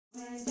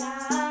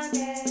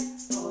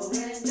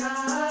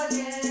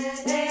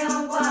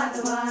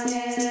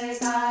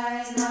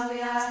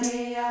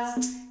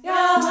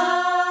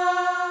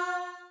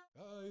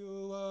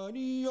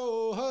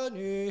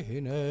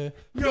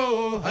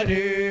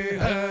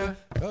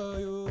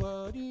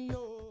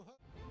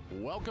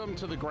Welcome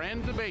to the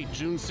Grand Debate,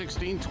 June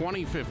 16,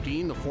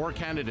 2015. The four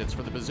candidates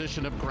for the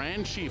position of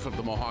Grand Chief of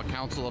the Mohawk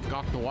Council of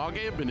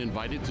Kahnawake have been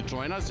invited to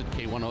join us at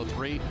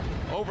K103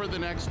 over the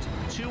next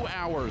 2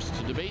 hours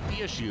to debate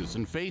the issues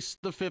and face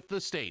the Fifth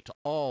Estate.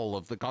 All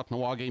of the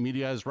Kahnawake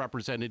media is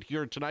represented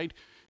here tonight.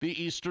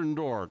 The Eastern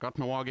Door,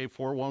 Kahnawake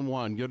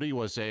 411, Yuri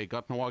USA,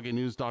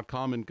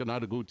 KahnawakeNews.com, and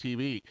Ganadagu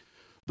TV.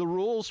 The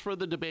rules for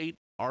the debate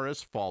are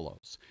as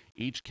follows.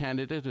 Each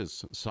candidate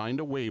has signed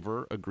a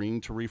waiver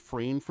agreeing to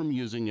refrain from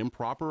using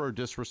improper or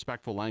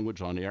disrespectful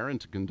language on air and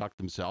to conduct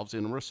themselves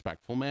in a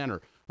respectful manner.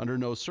 Under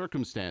no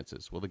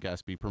circumstances will the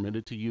guest be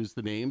permitted to use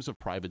the names of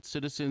private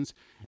citizens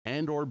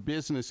and or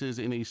businesses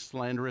in a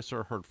slanderous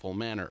or hurtful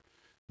manner.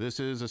 This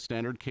is a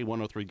standard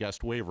K103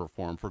 guest waiver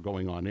form for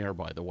going on air,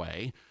 by the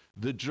way.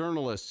 The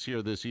journalists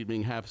here this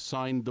evening have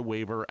signed the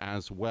waiver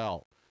as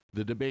well.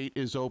 The debate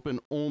is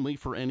open only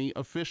for any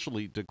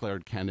officially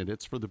declared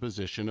candidates for the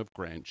position of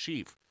Grand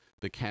Chief.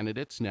 The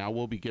candidates now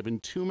will be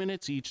given 2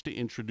 minutes each to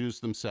introduce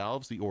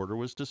themselves. The order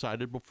was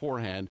decided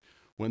beforehand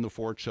when the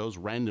four chose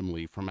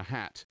randomly from a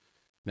hat.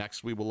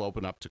 Next, we will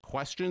open up to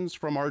questions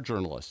from our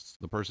journalists.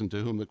 The person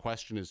to whom the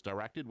question is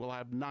directed will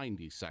have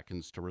 90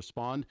 seconds to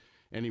respond.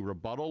 Any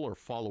rebuttal or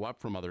follow-up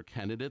from other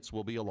candidates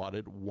will be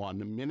allotted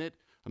 1 minute,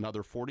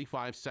 another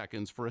 45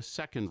 seconds for a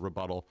second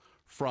rebuttal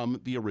from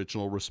the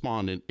original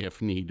respondent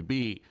if need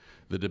be.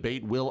 The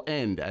debate will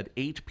end at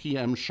 8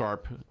 p.m.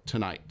 sharp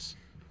tonight.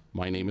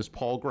 My name is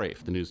Paul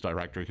Grafe, the news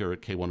director here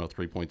at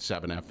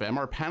K103.7 FM.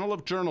 Our panel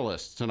of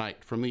journalists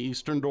tonight from the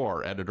Eastern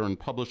Door, editor and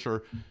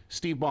publisher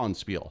Steve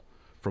Bonspiel.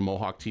 From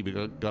Mohawk TV,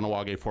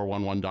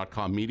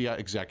 Kahnawake411.com media,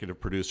 executive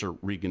producer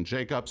Regan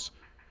Jacobs.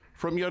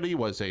 From Yuri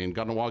USA and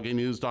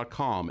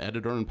KahnawakeNews.com,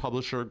 editor and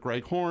publisher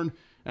Greg Horn.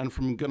 And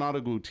from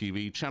Ganadagu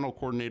TV, channel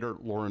coordinator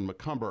Lauren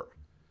McCumber.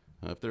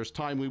 If there's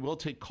time, we will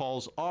take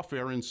calls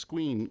off-air and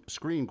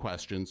screen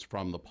questions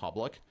from the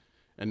public.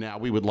 And now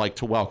we would like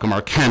to welcome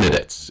our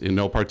candidates in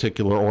no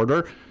particular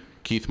order: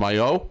 Keith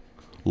Mayo,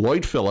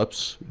 Lloyd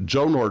Phillips,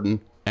 Joe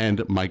Norton,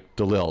 and Mike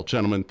DeLille.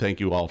 Gentlemen, thank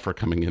you all for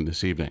coming in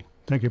this evening.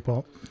 Thank you,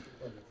 Paul.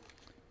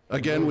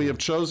 Again, we have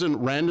chosen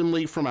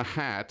randomly from a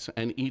hat,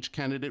 and each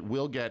candidate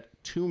will get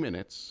 2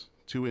 minutes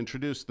to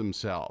introduce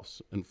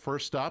themselves. And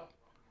first up,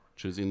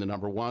 choosing the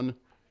number one,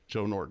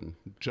 Joe Norton.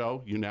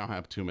 Joe, you now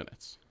have 2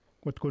 minutes.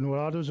 Thank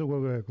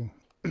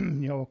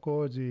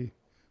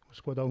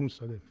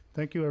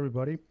you,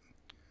 everybody.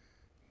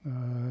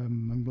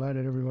 I'm glad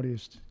that everybody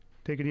is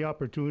taking the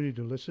opportunity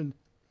to listen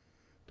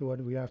to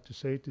what we have to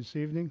say this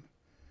evening.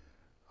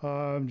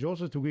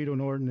 Joseph Tuguido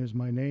Norton is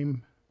my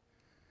name,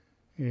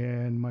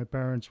 and my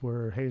parents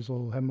were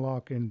Hazel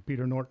Hemlock and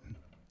Peter Norton.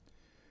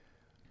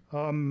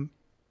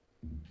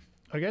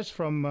 I guess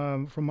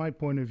from my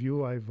point of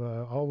view, I've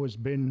always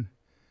been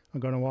a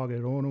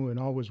Kahnawake Ronu and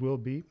always will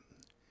be,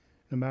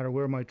 no matter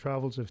where my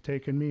travels have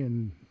taken me,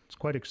 and it's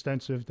quite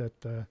extensive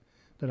that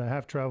I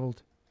have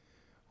traveled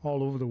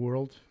all over the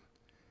world.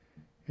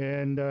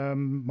 And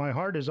my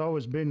heart has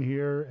always been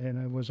here, and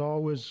I was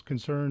always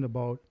concerned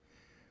about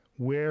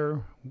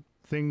where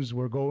things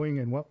were going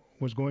and what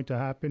was going to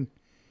happen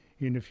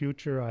in the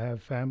future. I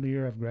have family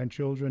here, I have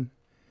grandchildren,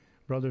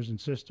 brothers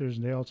and sisters,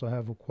 and they also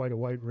have quite a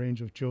wide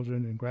range of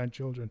children and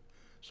grandchildren,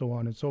 so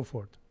on and so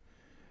forth.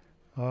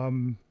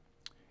 And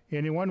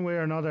in one way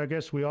or another, I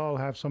guess we all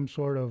have some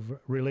sort of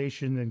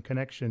relation and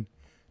connection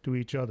to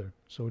each other.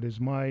 So it is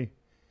my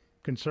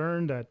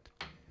concern that,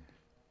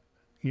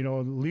 you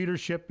know,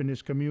 leadership in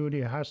this community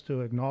has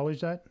to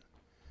acknowledge that,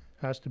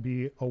 has to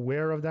be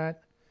aware of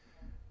that,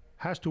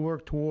 has to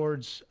work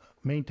towards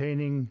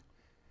maintaining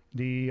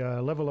the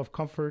level of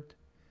comfort,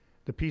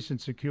 the peace and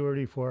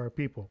security for our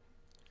people.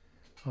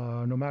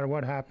 No matter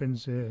what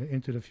happens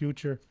into the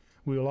future,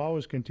 we will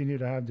always continue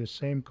to have this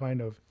same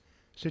kind of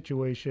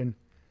situation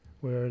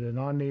where the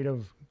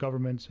non-native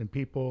governments and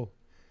people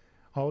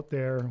out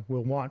there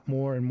will want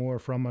more and more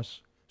from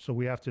us. So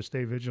we have to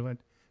stay vigilant.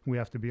 We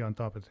have to be on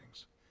top of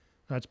things.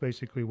 That's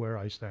basically where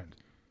I stand.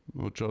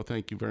 Well, Joe,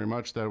 thank you very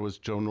much. That was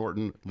Joe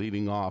Norton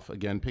leading off,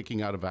 again,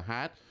 picking out of a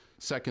hat.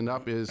 Second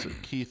up is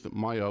Keith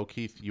Mayo.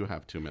 Keith, you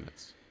have 2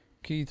 minutes.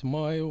 Keith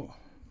Mayo.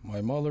 My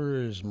mother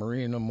is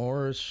Marina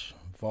Morris.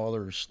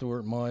 Father is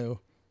Stuart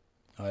Mayo.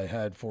 I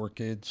had 4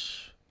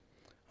 kids.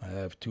 I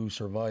have 2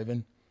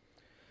 surviving.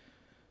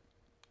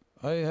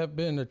 I have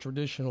been a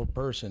traditional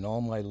person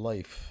all my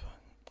life.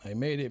 I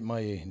made it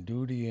my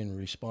duty and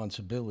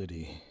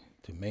responsibility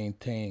to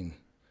maintain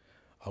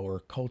our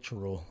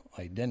cultural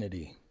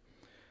identity.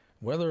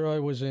 Whether I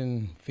was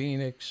in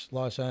Phoenix,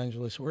 Los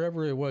Angeles,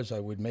 wherever it was, I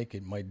would make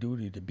it my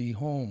duty to be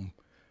home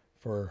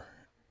for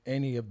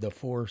any of the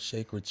 4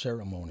 sacred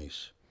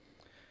ceremonies.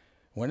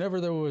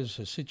 Whenever there was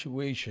a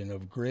situation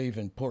of grave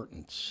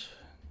importance,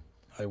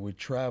 I would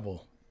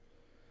travel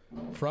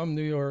from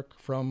New York,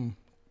 from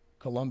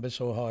Columbus,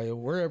 Ohio,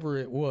 wherever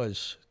it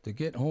was, to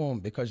get home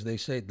because they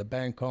said the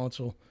band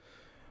council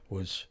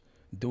was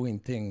doing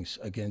things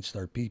against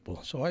our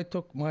people. So I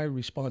took my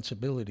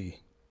responsibility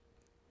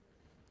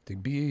to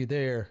be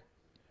there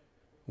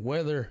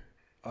whether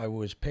I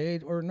was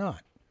paid or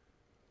not.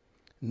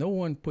 No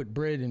one put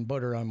bread and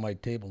butter on my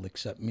table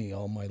except me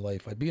all my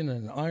life. I've been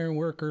an iron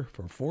worker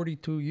for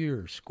 42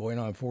 years, going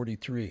on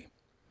 43.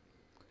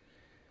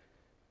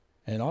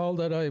 And all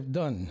that I've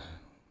done,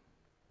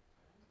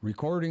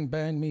 recording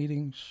band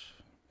meetings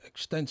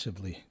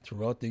extensively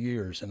throughout the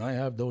years, and I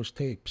have those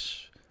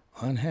tapes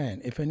on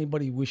hand if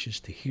anybody wishes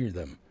to hear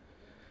them.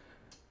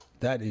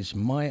 That is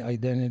my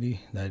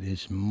identity, that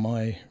is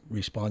my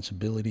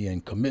responsibility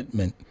and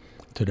commitment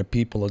to the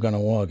people of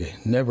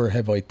Kahnawake. Never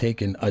have I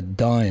taken a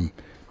dime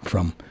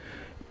from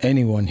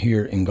anyone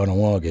here in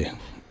Kahnawake.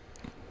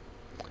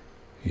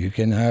 You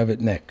can have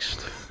it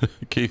next.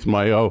 Keith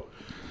Mayo.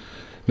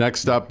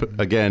 Next up,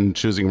 again,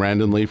 choosing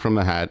randomly from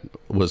the hat,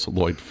 was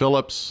Lloyd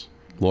Phillips.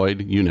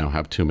 Lloyd, you now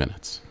have 2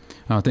 minutes.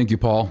 Thank you,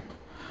 Paul.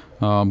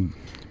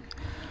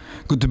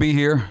 Good to be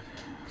here.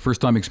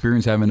 First time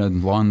experience having a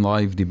long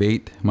live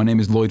debate. My name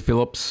is Lloyd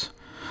Phillips.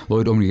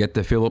 Lloyd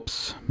Omnigette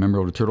Phillips, member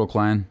of the Turtle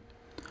Clan.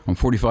 I'm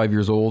 45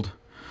 years old.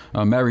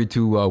 Married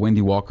to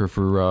Wendy Walker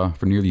for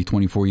nearly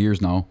 24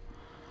 years now.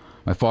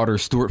 My father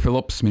is Stuart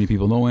Phillips. Many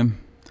people know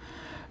him.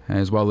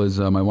 As well as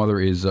my mother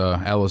is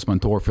Alice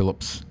Montour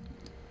Phillips.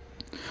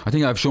 I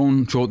think I've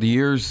shown throughout the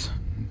years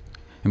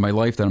in my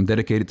life that I'm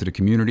dedicated to the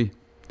community.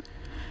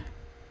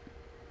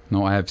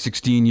 Now, I have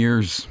 16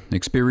 years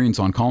experience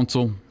on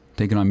council,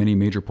 taken on many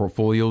major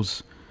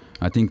portfolios.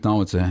 I think now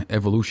it's an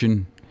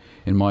evolution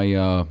in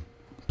my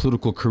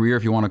political career,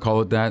 if you want to call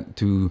it that,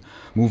 to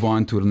move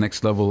on to the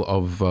next level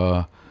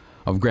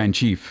of Grand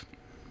Chief.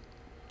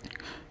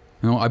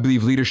 You know, I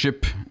believe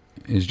leadership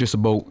is just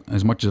about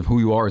as much of who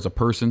you are as a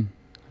person,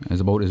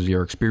 as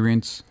your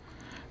experience.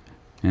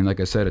 And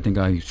like I said, I think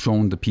I've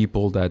shown the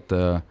people that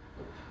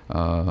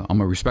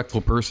I'm a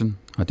respectful person.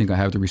 I think I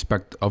have the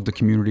respect of the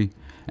community,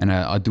 and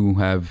I do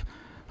have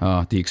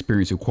the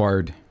experience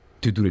required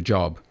to do the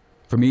job.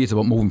 For me, it's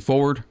about moving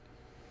forward.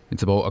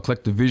 It's about a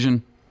collective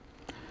vision,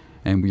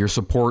 and with your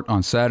support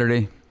on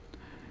Saturday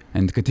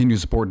and the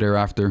continued support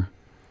thereafter,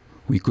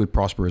 we could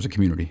prosper as a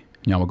community.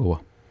 Yamagoa.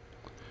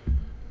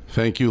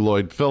 Thank you,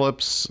 Lloyd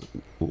Phillips.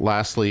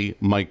 Lastly,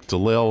 Mike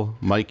DeLille.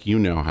 Mike, you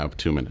now have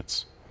 2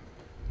 minutes.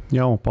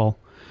 Yeah, Paul.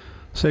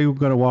 Say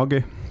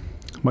Kahnawake,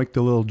 Mike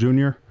DeLille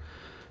Jr.,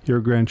 your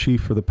Grand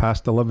Chief for the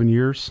past 11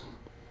 years,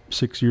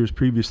 6 years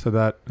previous to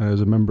that as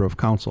a member of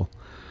council.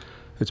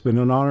 It's been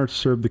an honor to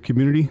serve the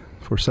community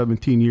for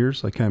 17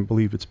 years. I can't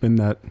believe it's been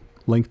that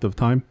length of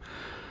time.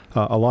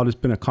 A lot has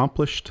been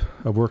accomplished.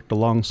 I've worked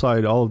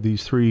alongside all of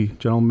these three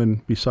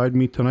gentlemen beside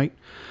me tonight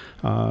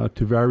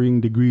to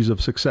varying degrees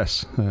of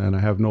success, and I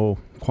have no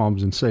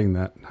qualms in saying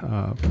that.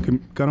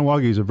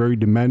 Kahnawake is a very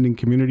demanding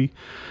community,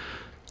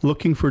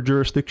 looking for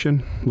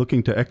jurisdiction,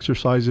 looking to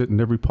exercise it in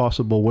every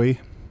possible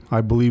way.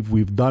 I believe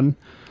we've done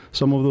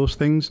some of those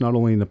things, not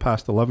only in the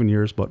past 11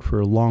 years, but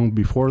for long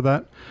before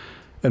that,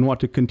 and want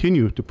to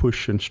continue to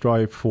push and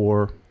strive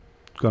for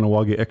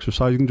Kahnawake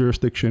exercising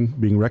jurisdiction,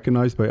 being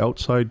recognized by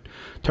outside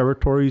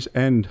territories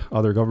and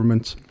other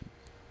governments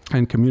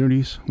and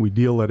communities. We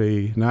deal at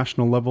a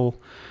national level,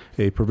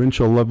 a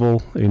provincial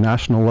level, a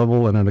national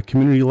level, and at a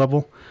community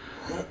level.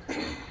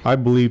 I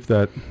believe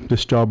that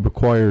this job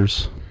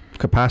requires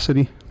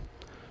capacity,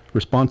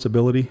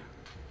 responsibility,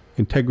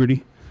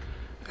 integrity,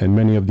 and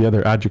many of the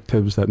other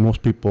adjectives that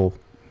most people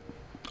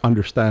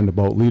understand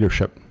about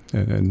leadership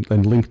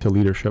and link to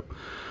leadership.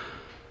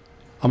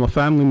 I'm a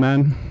family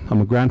man. I'm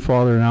a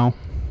grandfather now,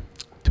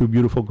 2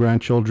 beautiful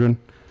grandchildren.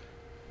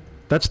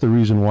 That's the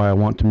reason why I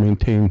want to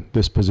maintain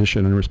this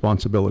position and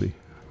responsibility.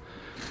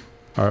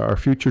 Our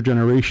future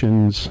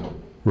generations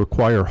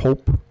require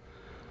hope.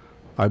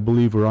 I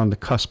believe we're on the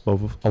cusp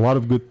of a lot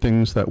of good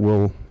things that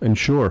will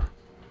ensure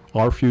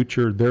our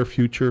future, their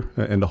future,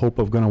 and the hope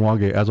of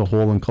Kahnawake as a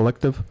whole and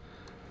collective.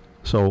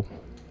 So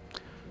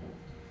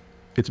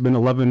it's been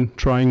 11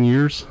 trying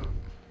years.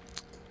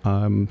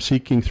 I'm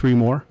seeking 3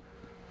 more.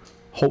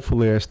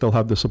 Hopefully I still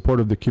have the support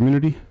of the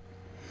community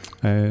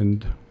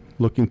and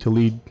looking to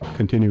lead,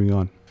 continuing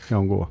on.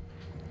 Yamagoa.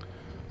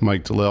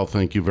 Mike DeLille,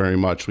 thank you very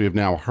much. We have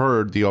now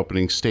heard the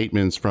opening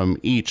statements from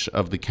each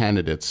of the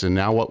candidates, and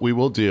now what we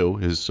will do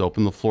is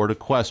open the floor to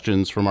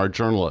questions from our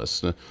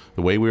journalists. The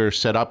way we are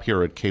set up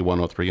here at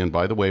K103, and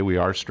by the way, we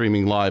are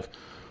streaming live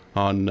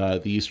on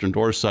the Eastern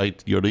Door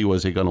site,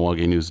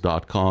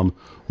 yoriwasekanawagenews.com,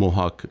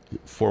 Mohawk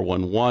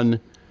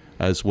 411,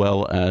 as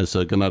well as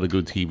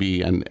Ganadagu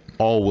TV, and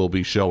all will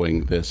be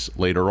showing this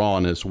later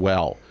on as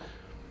well.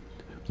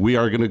 We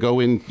are going to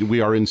go in,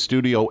 we are in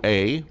Studio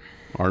A,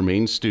 our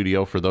main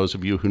studio, for those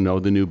of you who know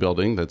the new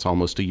building that's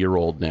almost a year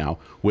old now,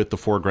 with the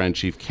 4 Grand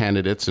Chief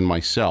candidates and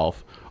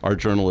myself. Our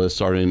journalists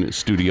are in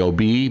Studio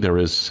B. There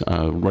is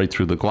right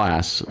through the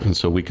glass, and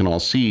so we can all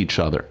see each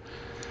other.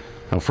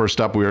 Now, first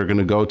up, we are going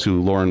to go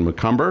to Lauren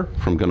McCumber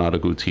from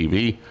Ganadagu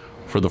TV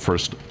for the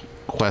first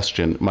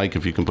question. Mike,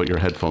 if you can put your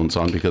headphones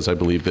on, because I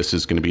believe this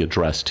is going to be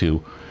addressed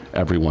to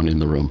everyone in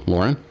the room.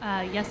 Lauren?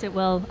 Yes, it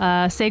will.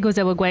 Sego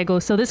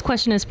Zewagwego. So this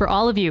question is for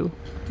all of you.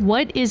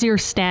 What is your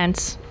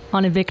stance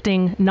on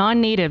evicting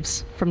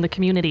non-natives from the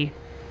community?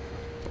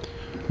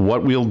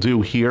 What we'll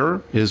do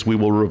here is we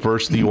will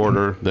reverse the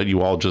order that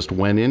you all just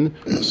went in.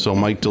 So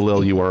Mike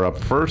DeLille, you are up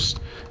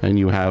first, and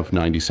you have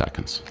 90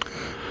 seconds.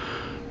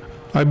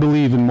 I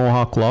believe in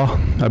Mohawk law.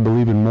 I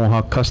believe in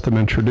Mohawk custom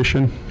and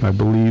tradition. I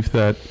believe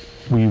that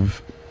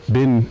we've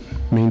been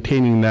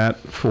maintaining that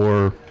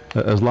for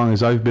as long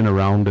as I've been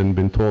around, and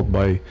been told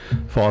by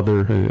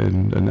Father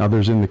and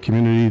others in the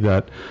community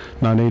that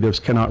non-natives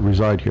cannot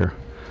reside here.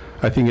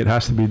 I think it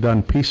has to be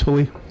done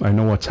peacefully. I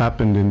know what's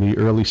happened in the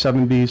early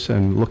 70s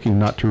and looking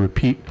not to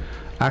repeat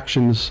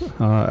actions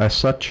as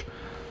such,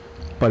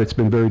 but it's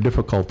been very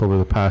difficult over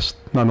the past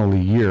not only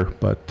year,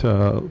 but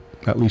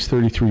at least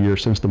 33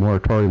 years since the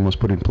moratorium was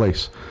put in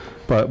place.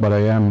 But I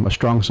am a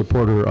strong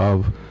supporter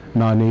of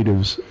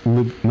non-natives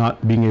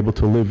not being able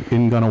to live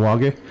in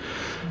Kahnawake.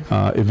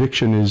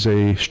 Eviction is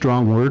a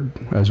strong word,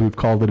 as we've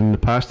called it in the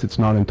past. It's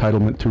not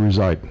entitlement to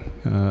reside.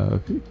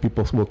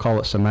 People will call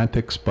it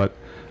semantics, but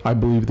I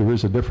believe there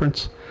is a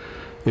difference.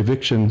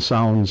 Eviction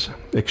sounds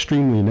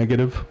extremely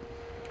negative.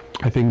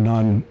 I think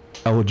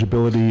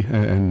non-eligibility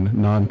and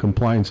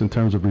non-compliance in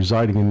terms of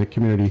residing in the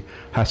community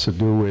has to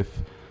do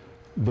with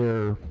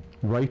their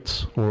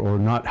rights or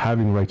not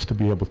having rights to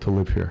be able to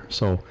live here.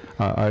 So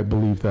I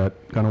believe that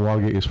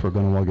Kahnawake is for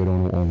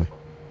Kahnawake only.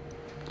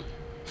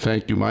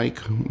 Thank you, Mike.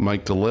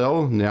 Mike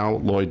DeLille. Now,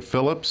 Lloyd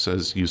Phillips,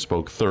 as you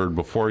spoke third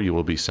before, you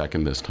will be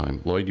second this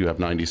time. Lloyd, you have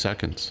 90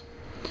 seconds.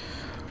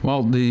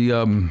 Well,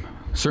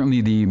 certainly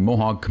the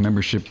Mohawk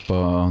membership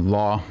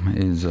law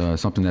is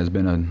something that's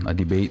been a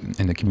debate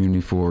in the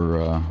community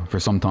for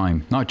some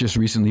time. Not just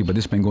recently, but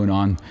it's been going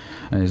on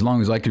as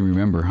long as I can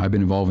remember. I've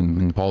been involved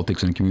in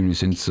politics and the community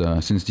since the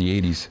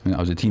 80s. I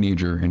was a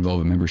teenager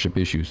involved in membership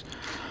issues.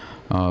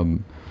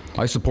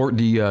 I support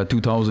the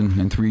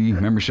 2003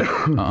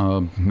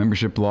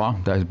 membership law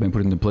that has been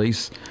put into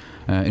place.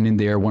 And in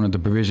there, one of the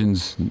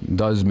provisions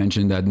does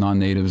mention that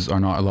non-natives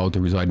are not allowed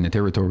to reside in the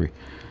territory.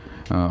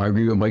 I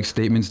agree with Mike's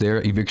statements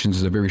there. Evictions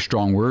is a very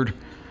strong word.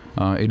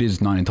 It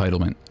is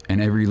non-entitlement.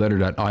 And every letter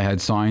that I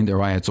had signed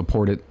or I had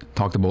supported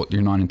talked about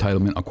your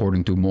non-entitlement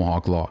according to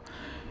Mohawk law.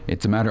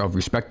 It's a matter of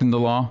respecting the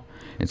law.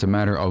 It's a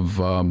matter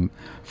of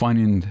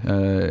finding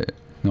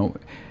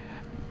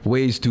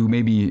ways to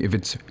maybe, if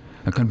it's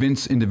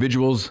convince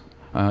individuals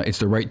it's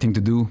the right thing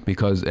to do,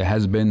 because it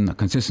has been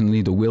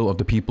consistently the will of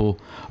the people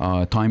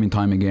time and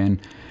time again.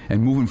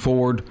 And moving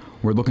forward,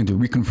 we're looking to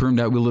reconfirm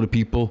that will of the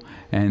people,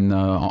 and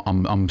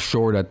I'm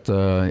sure that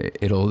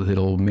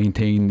it'll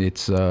maintain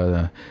its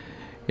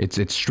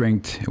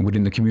strength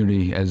within the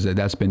community, as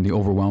that's been the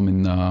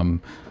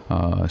overwhelming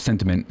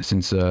sentiment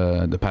since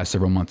the past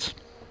several months.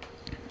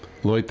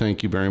 Lloyd,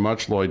 thank you very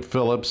much. Lloyd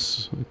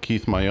Phillips,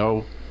 Keith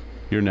Mayo,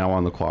 you're now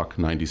on the clock,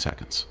 90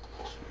 seconds.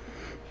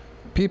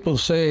 People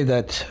say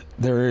that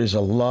there is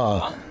a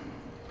law.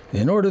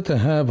 In order to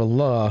have a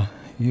law,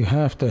 you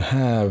have to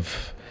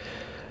have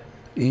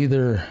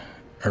either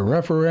a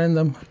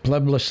referendum,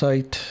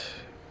 plebiscite,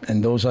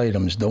 and those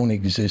items don't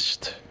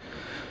exist.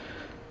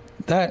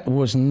 That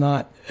was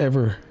not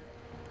ever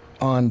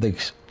on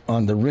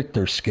the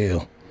Richter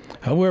scale.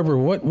 However,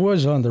 what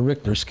was on the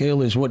Richter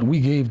scale is what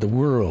we gave the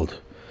world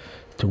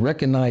to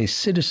recognize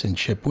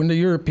citizenship. When the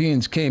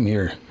Europeans came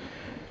here,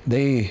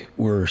 they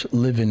were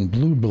living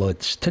blue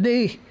bloods.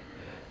 Today,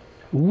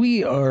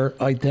 we are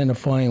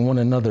identifying one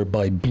another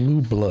by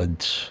blue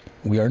bloods.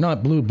 We are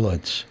not blue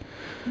bloods.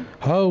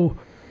 How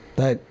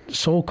that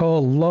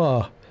so-called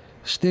law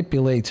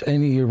stipulates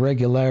any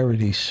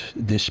irregularities,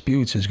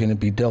 disputes is going to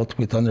be dealt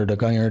with under the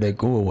Ganyarde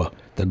Goa,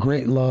 the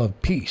great law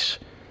of peace.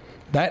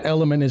 That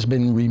element has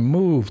been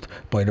removed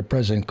by the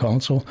President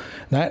Council.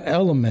 That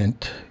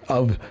element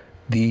of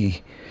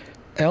the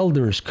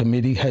Elders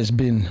Committee has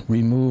been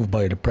removed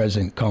by the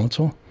President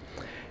Council.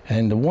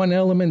 And the one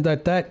element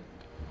that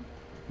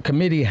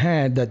committee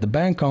had that the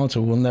Band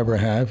Council will never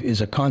have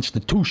is a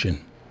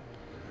constitution.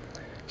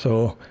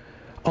 So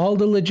all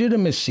the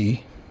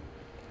legitimacy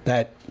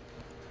that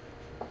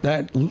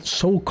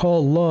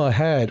so-called law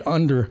had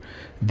under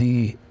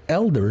the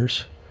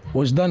elders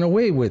was done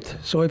away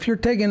with. So if you're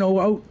taking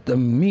out the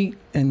meat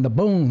and the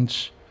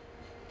bones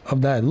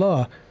of that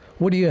law,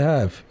 what do you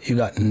have? You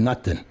got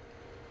nothing.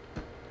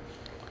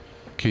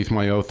 Keith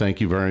Mayo,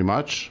 thank you very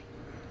much.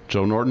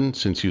 Joe Norton,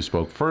 since you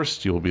spoke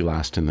first, you will be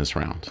last in this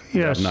round.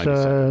 Yes,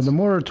 the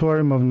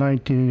moratorium of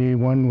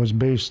 1981 was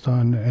based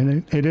on,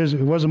 and it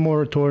was a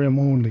moratorium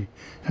only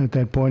at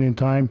that point in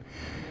time.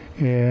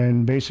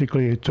 And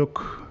basically it took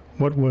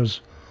what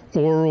was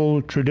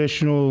oral,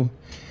 traditional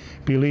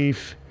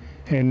belief,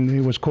 and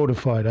it was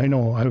codified. I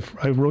know,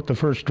 I wrote the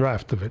first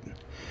draft of it.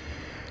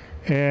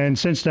 And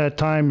since that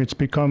time, it's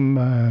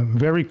become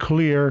very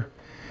clear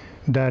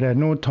that at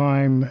no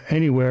time,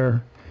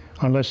 anywhere,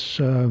 unless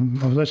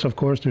of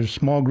course there's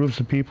small groups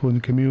of people in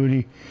the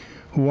community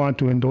who want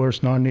to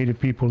endorse non-native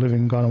people living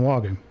in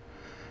Kahnawake.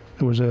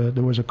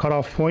 There was a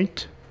cutoff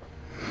point,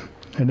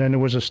 and then there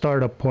was a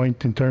startup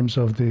point in terms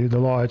of the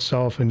law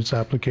itself and its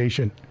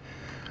application.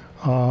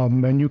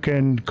 And you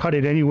can cut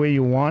it any way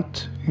you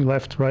want,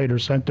 left, right, or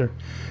center,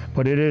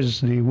 but it is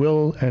the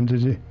will and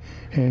the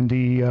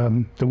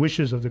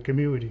wishes of the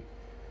community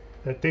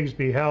that things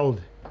be held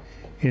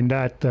in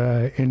that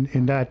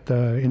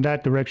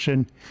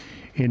direction,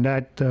 in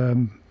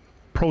that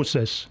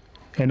process,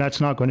 and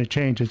that's not going to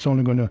change. It's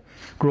only going to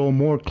grow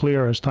more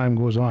clear as time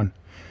goes on.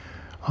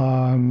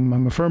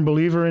 I'm a firm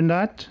believer in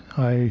that.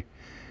 I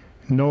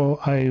know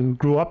I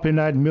grew up in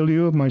that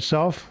milieu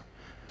myself.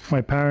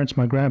 My parents,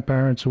 my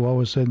grandparents, who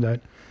always said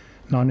that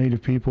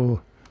non-Native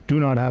people do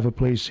not have a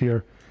place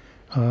here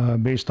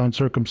based on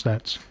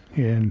circumstance.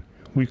 And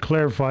we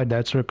clarified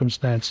that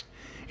circumstance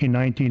in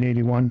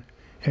 1981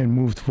 and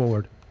moved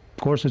forward.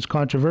 Of course, it's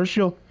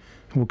controversial,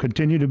 and will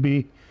continue to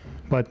be,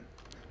 but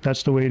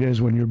that's the way it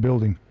is when you're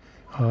building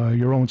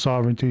your own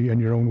sovereignty and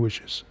your own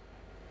wishes.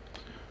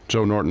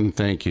 Joe Norton,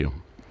 thank you.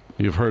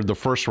 You've heard the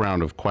first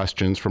round of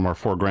questions from our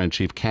 4 Grand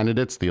Chief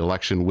candidates. The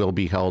election will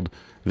be held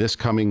this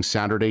coming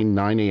Saturday,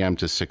 9 a.m.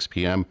 to 6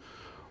 p.m.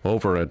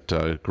 over at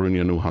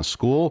Grunya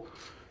School.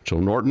 Joe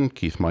Norton,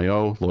 Keith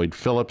Mayo, Lloyd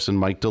Phillips, and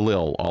Mike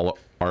DeLille, all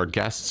our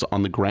guests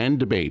on the Grand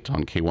Debate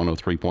on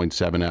K103.7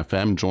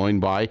 FM,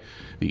 joined by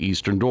the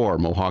Eastern Door,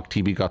 Mohawk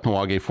TV,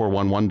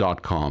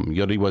 Kahnawake411.com,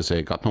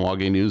 Yoriwase,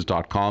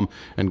 Kahnawake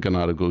and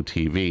Ganadago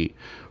TV.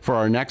 For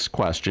our next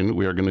question,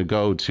 we are going to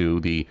go to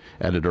the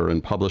editor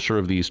and publisher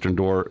of the Eastern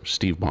Door,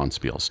 Steve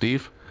Bonspiel.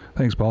 Steve?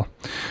 Thanks, Paul.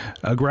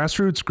 A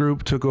grassroots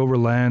group took over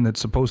land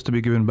that's supposed to be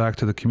given back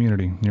to the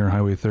community near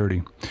Highway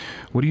 30.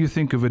 What do you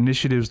think of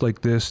initiatives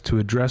like this to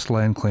address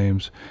land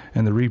claims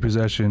and the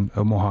repossession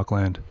of Mohawk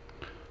land?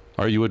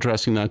 Are you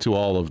addressing that to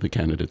all of the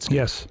candidates?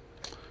 Yes.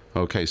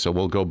 Okay, so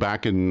we'll go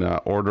back in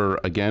order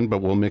again, but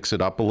we'll mix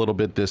it up a little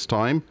bit this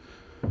time.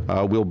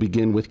 We'll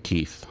begin with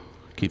Keith.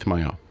 Keith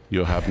Mayo,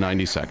 you'll have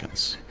 90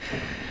 seconds.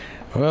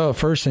 Well,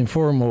 first and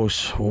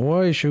foremost,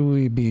 why should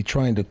we be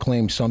trying to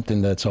claim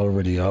something that's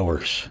already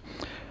ours?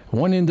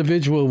 One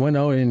individual went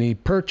out and he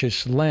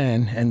purchased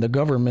land, and the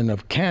government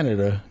of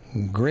Canada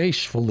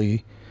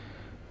gracefully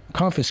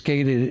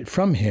confiscated it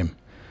from him.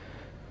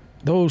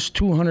 Those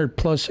 200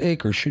 plus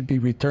acres should be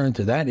returned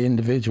to that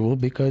individual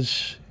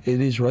because it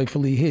is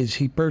rightfully his.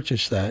 He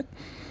purchased that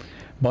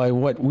by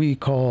what we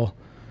call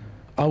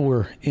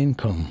our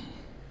income.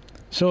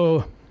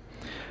 So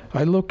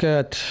I look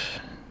at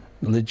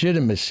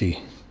legitimacy.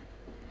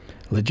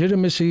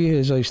 Legitimacy,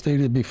 as I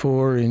stated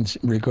before, in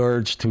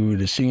regards to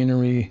the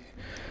scenery,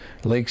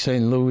 Lake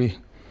St. Louis,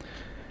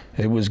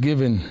 it was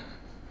given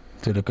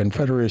to the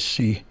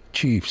Confederacy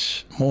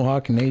chiefs,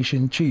 Mohawk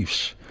Nation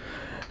chiefs,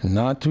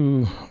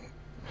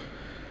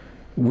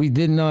 we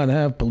did not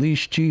have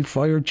police chief,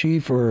 fire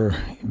chief, or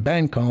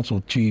band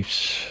council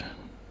chiefs,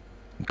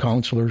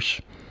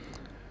 counselors.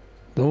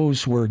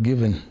 Those were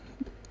given,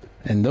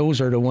 and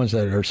those are the ones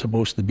that are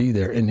supposed to be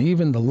there. And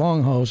even the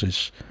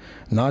longhouses,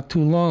 not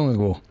too long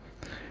ago,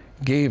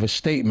 gave a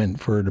statement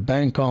for the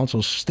band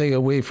councils to stay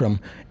away from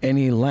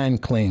any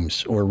land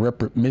claims or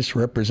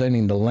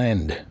misrepresenting the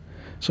land.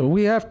 So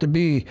we have to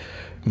be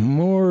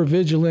more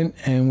vigilant,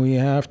 and we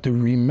have to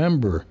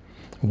remember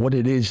what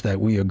it is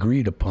that we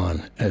agreed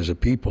upon as a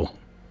people.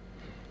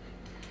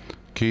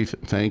 Keith,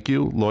 thank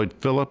you. Lloyd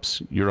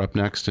Phillips, you're up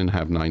next and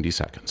have 90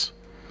 seconds.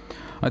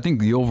 I think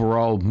the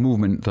overall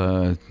movement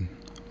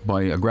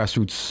by a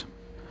grassroots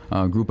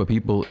group of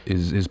people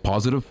is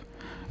positive.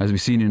 As we've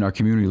seen in our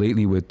community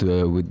lately with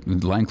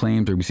land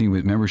claims, or we've seen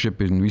with membership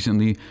and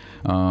recently,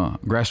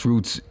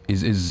 grassroots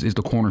is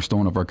the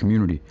cornerstone of our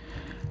community.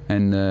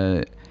 And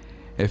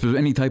if there's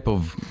any type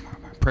of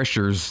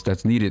pressures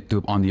that's needed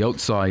on the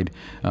outside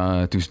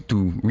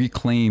to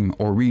reclaim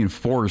or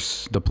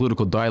reinforce the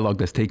political dialogue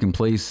that's taken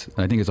place,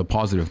 I think it's a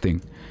positive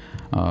thing.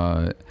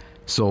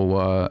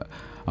 So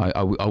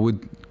I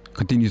would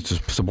continue to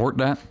support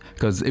that,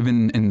 because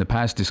even in the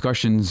past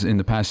discussions, in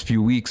the past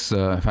few weeks,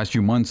 past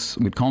few months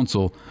with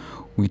council,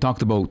 we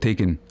talked about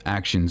taking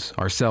actions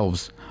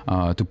ourselves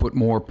to put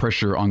more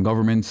pressure on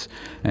governments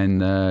and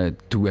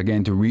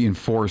to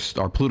reinforce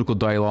our political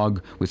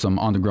dialogue with some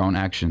on-the-ground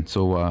action.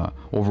 So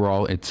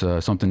overall, it's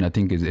something I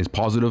think is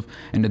positive,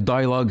 and the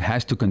dialogue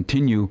has to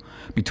continue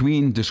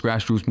between this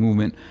grassroots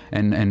movement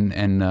and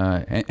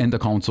the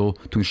council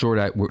to ensure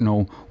that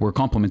we're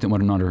complementing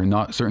one another and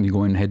not certainly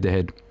going head to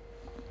head.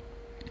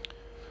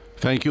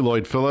 Thank you,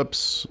 Lloyd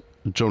Phillips.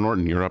 Joe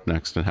Norton, you're up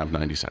next and have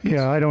 90 seconds.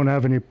 Yeah, I don't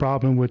have any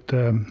problem with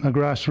a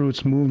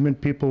grassroots movement,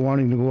 people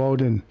wanting to go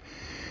out and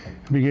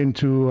begin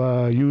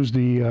to use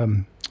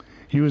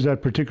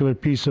that particular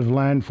piece of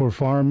land for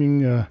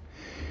farming.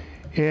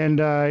 And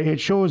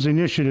it shows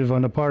initiative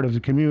on the part of the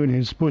community.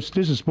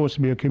 This is supposed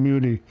to be a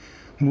community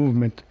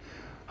movement.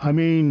 I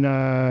mean,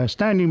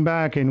 standing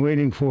back and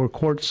waiting for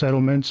court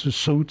settlements or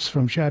suits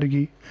from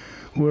Chattagee,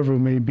 whoever it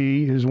may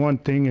be, is one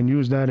thing, and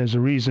use that as a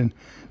reason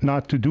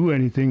not to do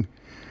anything.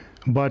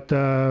 But,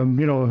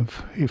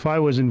 if I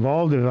was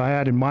involved, if I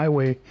had it my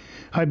way,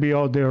 I'd be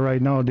out there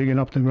right now digging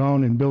up the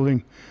ground and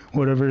building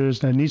whatever it is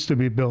that needs to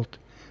be built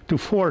to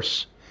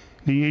force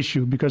the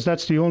issue, because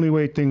that's the only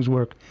way things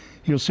work.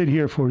 You'll sit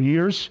here for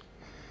years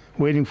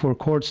waiting for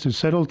courts to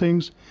settle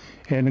things,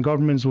 and the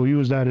governments will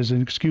use that as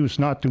an excuse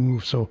not to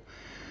move. So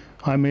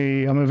I'm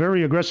a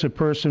very aggressive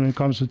person when it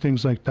comes to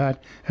things like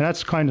that, and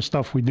that's the kind of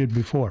stuff we did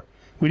before.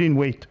 We didn't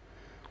wait.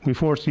 We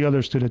forced the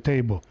others to the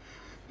table.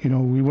 You know,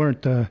 we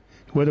weren't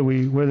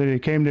whether they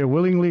came there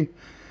willingly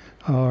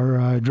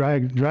or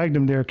dragged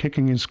them there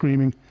kicking and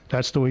screaming.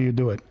 That's the way you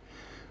do it,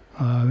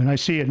 and I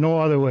see it no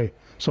other way.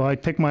 So I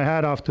take my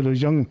hat off to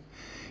those young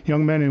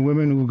men and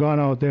women who've gone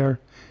out there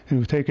and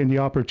who've taken the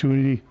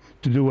opportunity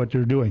to do what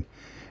they're doing.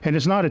 And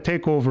it's not a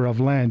takeover of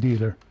land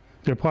either.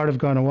 They're part of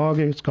Kahnawake.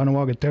 It's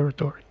Kahnawake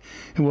territory,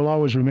 and will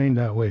always remain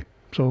that way.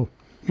 So,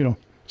 you know,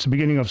 it's the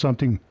beginning of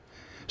something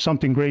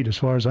great as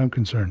far as I'm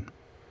concerned.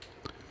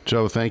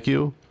 Joe, thank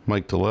you.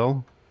 Mike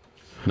DeLille,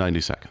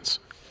 90 seconds.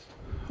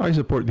 I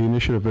support the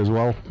initiative as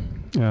well.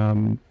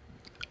 I'm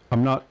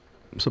not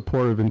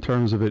supportive in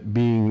terms of it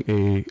being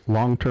a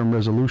long-term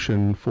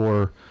resolution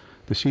for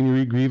the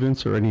seniority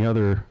grievance or any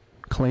other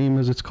claim,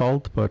 as it's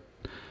called, but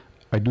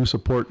I do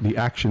support the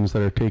actions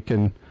that are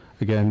taken,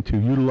 again, to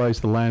utilize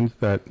the land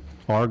that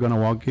are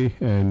Kahnawake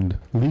and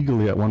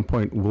legally at one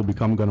point will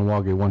become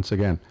Kahnawake once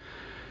again.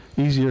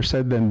 Easier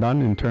said than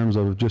done in terms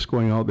of just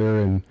going out there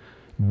and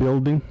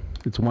building.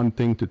 It's one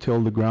thing to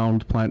till the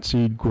ground, plant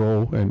seed,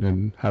 grow,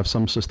 and have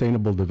some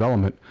sustainable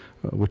development,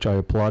 which I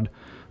applaud,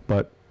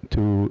 but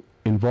to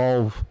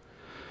involve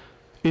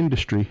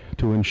industry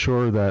to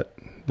ensure that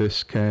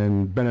this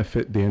can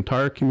benefit the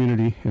entire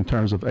community in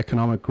terms of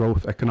economic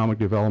growth, economic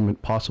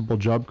development, possible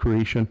job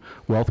creation,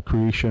 wealth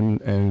creation,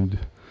 and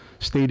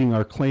stating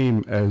our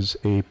claim as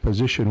a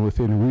position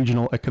within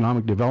regional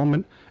economic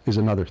development is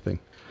another thing.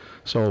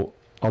 So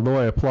although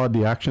I applaud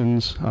the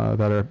actions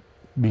that are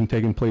being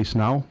taken place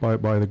now by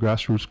the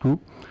grassroots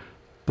group,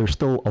 there's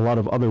still a lot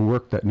of other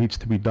work that needs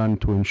to be done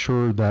to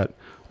ensure that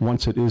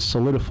once it is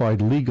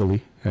solidified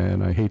legally,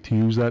 and I hate to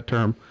use that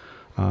term,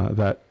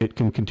 that it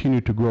can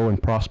continue to grow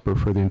and prosper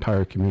for the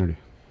entire community.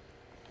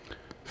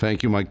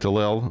 Thank you, Mike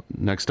DeLille.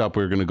 Next up,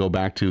 we're going to go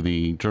back to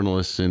the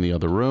journalists in the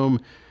other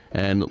room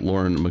and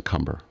Lauren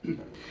McCumber.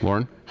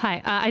 Lauren?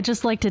 Hi, I'd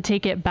just like to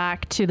take it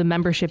back to the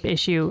membership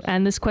issue.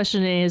 And this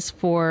question is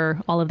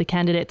for all of the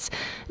candidates.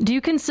 Do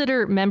you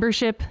consider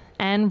membership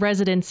and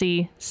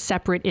residency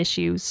separate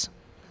issues?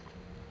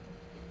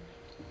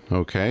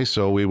 Okay,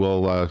 so we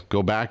will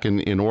go back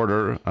in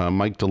order.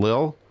 Mike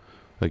DeLille,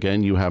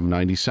 again, you have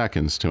 90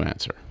 seconds to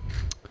answer.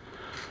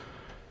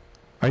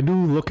 I do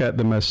look at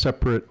them as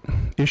separate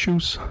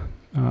issues.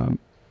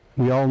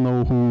 We all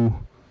know who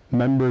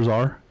members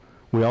are.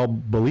 We all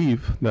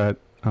believe that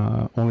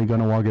only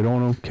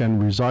Kahnawake can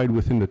reside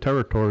within the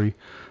territory,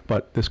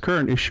 but this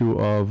current issue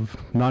of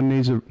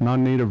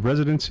non-native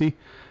residency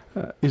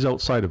is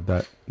outside of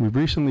that. We've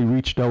recently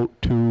reached out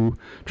to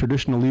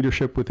traditional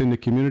leadership within the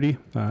community,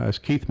 as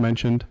Keith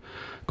mentioned,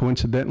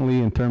 coincidentally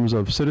in terms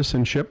of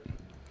citizenship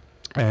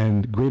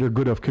and greater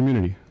good of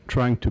community,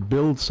 trying to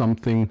build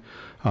something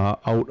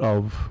out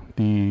of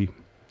the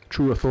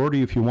true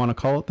authority, if you want to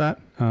call it that,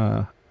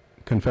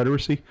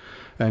 Confederacy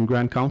and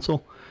Grand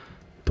Council,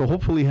 to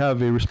hopefully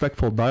have a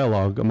respectful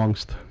dialogue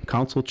amongst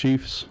council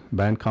chiefs,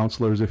 band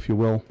councilors, if you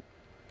will,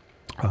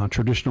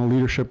 traditional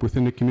leadership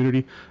within the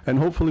community, and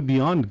hopefully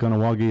beyond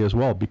Kahnawake as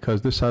well,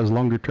 because this has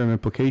longer term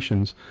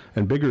implications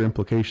and bigger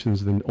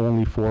implications than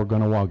only for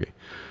Kahnawake.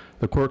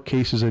 The court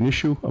case is an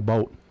issue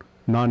about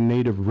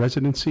non-native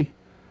residency,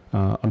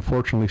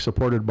 unfortunately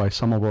supported by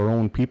some of our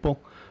own people.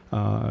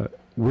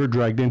 We're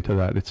dragged into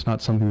that. It's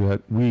not something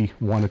that we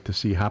wanted to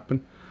see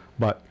happen,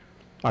 but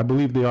I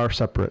believe they are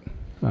separate.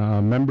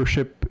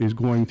 Membership is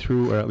going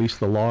through, or at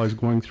least the law is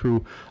going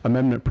through,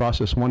 amendment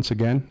process once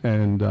again,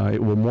 and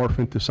it will morph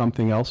into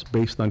something else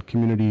based on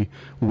community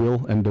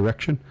will and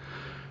direction.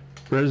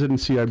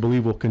 Residency, I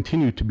believe, will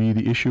continue to be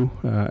the issue,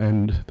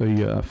 and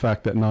the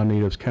fact that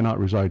non-natives cannot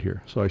reside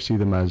here. So I see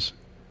them as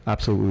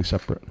absolutely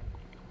separate.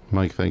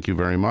 Mike, thank you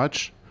very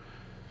much.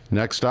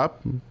 Next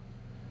up,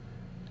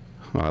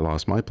 I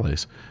lost my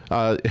place.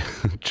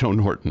 Joe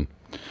Norton.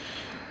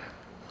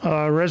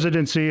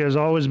 Residency has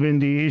always been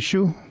the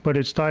issue, but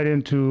it's tied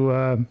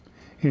into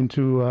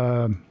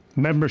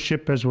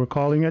membership, as we're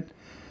calling it.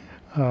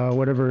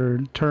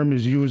 Whatever term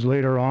is used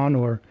later on,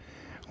 or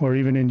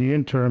even in the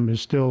interim, is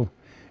still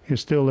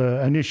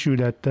an issue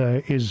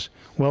that is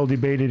well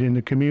debated in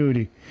the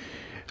community.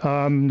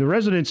 The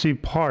residency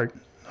part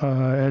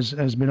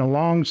has been a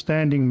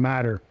long-standing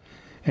matter,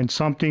 and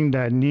something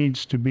that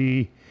needs to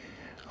be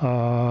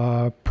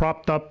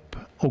propped up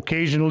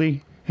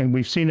occasionally, and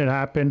we've seen it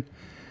happen.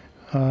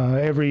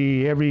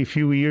 Every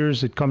few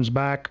years it comes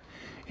back,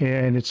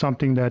 and it's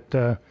something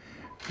that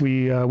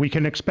we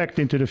can expect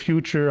into the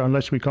future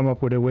unless we come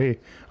up with a way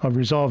of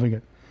resolving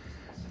it.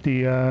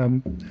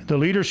 The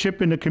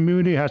leadership in the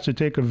community has to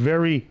take a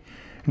very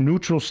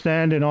neutral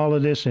stand in all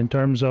of this, in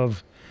terms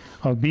of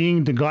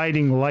being the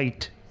guiding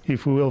light,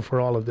 if we will, for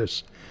all of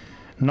this,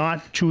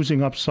 not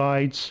choosing up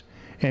sides,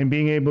 and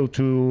being able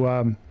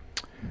to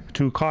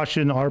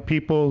caution our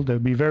people to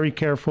be very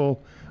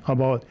careful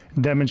about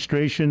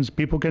demonstrations.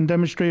 People can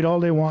demonstrate all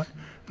they want.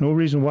 No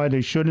reason why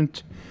they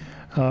shouldn't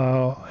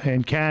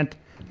and can't,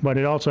 but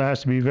it also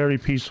has to be very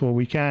peaceful.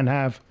 We can't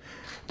have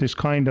this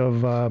kind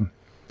of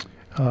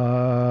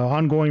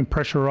ongoing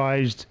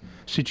pressurized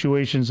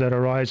situations that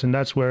arise, and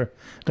that's where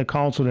the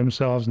council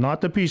themselves, not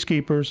the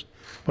peacekeepers,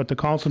 but the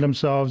council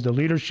themselves, the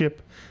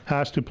leadership,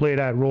 has to play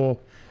that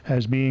role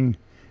as being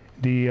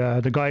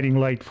the guiding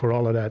light for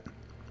all of that.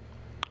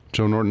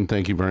 Joe Norton,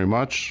 thank you very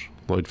much.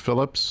 Lloyd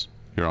Phillips,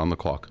 you're on the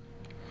clock.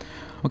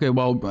 Okay,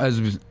 well,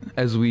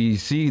 as we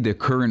see, the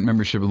current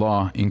membership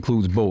law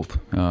includes both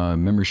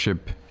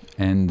membership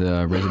and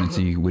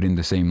residency within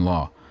the same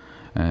law.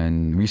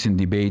 And recent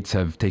debates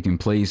have taken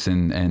place,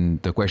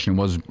 and the question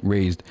was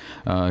raised,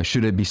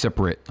 should it be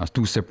separate, as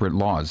two separate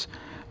laws?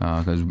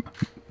 Because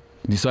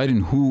deciding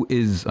who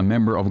is a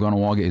member of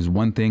Kahnawake is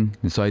one thing,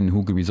 deciding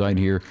who could reside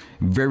here,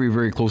 very,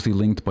 very closely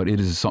linked, but it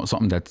is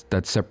something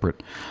that's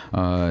separate.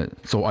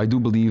 So I do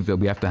believe that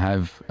we have to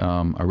have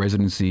a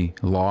residency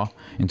law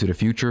into the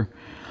future.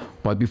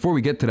 But before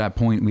we get to that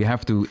point, we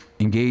have to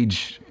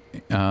engage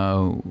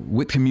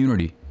with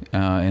community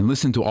and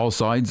listen to all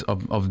sides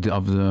of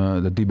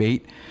the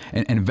debate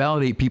and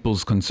validate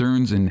people's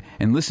concerns and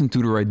listen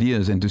to their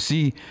ideas and to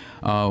see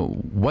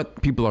what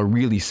people are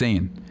really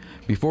saying.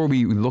 Before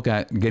we look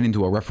at getting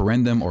into a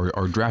referendum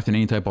or drafting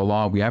any type of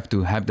law, we have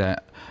to have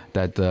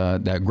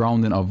that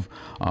grounding of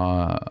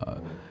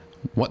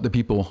what the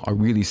people are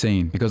really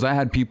saying. Because I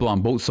had people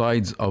on both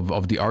sides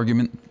of the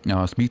argument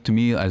speak to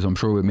me, as I'm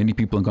sure many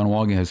people in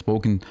Kahnawake have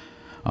spoken,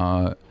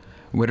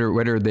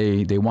 whether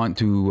they want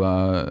to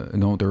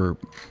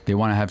they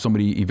want to have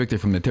somebody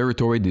evicted from the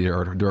territory,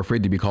 they're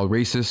afraid to be called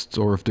racists,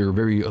 or if they're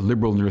very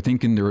liberal in their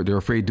thinking, they're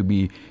afraid to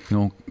be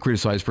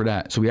criticized for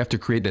that. So we have to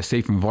create that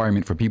safe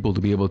environment for people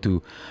to be able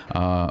to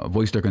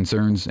voice their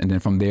concerns, and then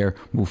from there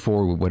move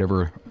forward with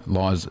whatever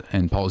laws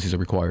and policies are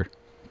required.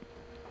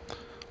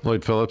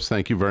 Lloyd Phillips,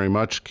 thank you very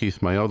much.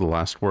 Keith Mayo, the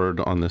last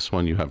word on this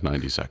one. You have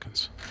 90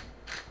 seconds.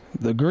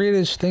 The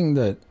greatest thing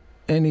that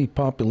any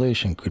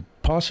population could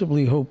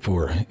possibly hope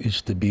for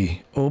is to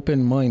be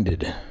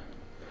open-minded.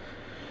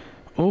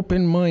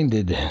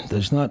 Open-minded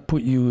does not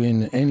put you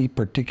in any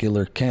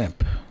particular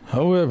camp.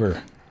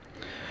 However,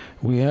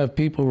 we have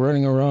people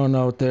running around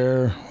out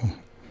there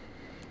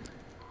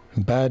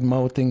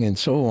bad-mouthing and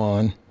so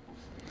on,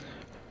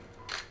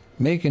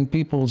 making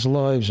people's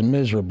lives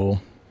miserable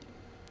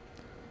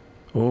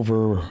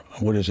over,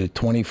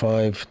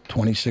 25,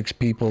 26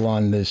 people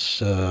on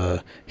this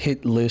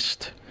hit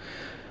list.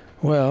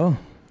 Well,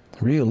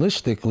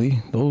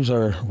 realistically, those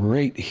are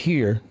right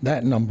here.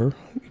 That number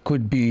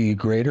could be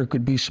greater,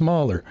 could be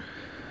smaller.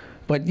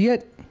 But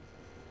yet,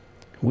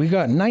 we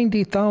got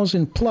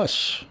 90,000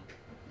 plus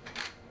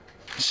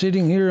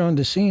sitting here on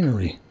the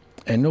scenery,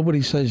 and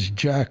nobody says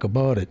jack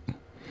about it.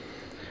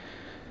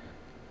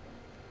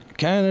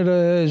 Canada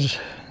has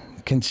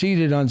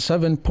conceded on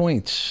 7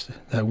 points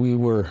that we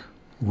were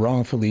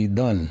wrongfully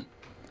done.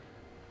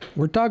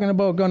 We're talking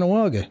about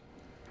Kahnawake,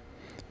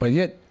 but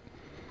yet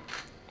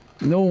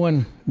no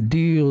one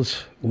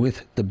deals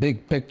with the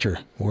big picture.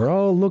 We're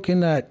all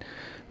looking at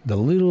the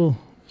little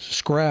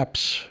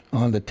scraps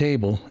on the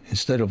table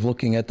instead of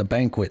looking at the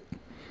banquet.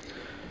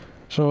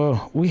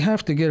 So we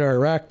have to get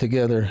our act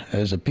together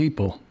as a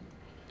people.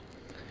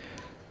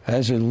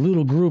 As a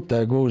little group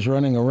that goes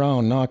running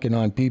around knocking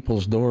on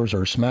people's doors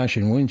or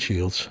smashing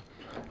windshields,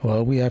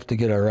 well, we have to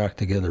get our act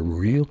together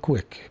real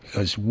quick,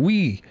 because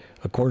we,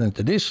 according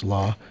to this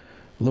law,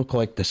 look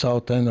like the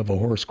south end of a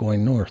horse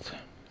going north.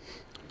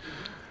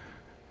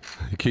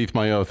 Keith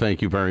Mayo,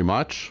 thank you very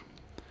much.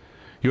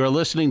 You are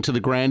listening to the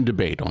Grand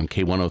Debate on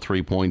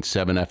K103.7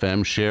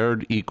 FM,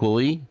 shared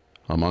equally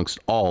amongst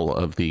all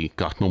of the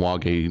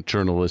Kahnawake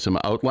journalism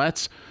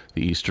outlets,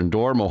 the Eastern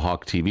Door,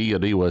 Mohawk TV,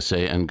 Yada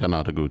USA, and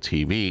Ganatagu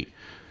TV.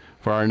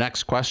 For our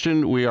next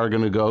question, we are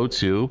going to go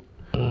to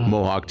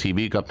Mohawk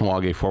TV,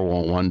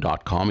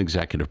 Kahnawake411.com,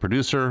 executive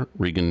producer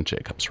Regan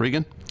Jacobs.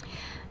 Regan?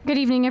 Good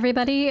evening,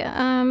 everybody.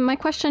 My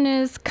question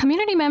is,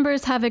 community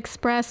members have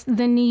expressed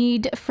the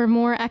need for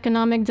more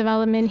economic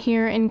development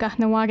here in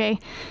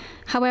Kahnawake.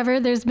 However,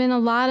 there's been a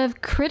lot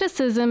of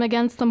criticism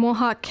against the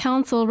Mohawk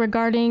Council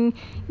regarding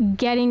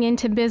getting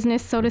into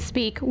business, so to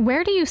speak.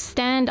 Where do you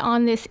stand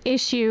on this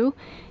issue,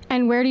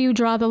 and where do you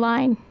draw the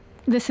line?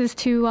 This is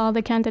to all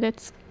the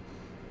candidates.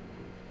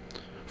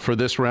 For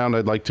this round,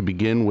 I'd like to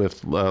begin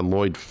with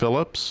Lloyd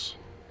Phillips.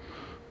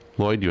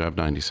 Lloyd, you have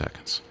 90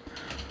 seconds.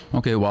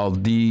 Okay, well,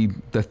 the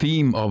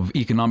theme of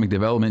economic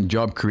development,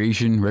 job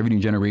creation, revenue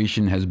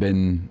generation has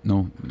been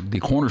the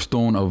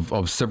cornerstone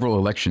of several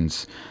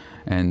elections.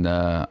 And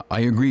I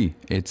agree.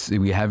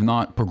 We have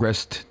not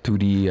progressed to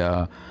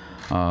the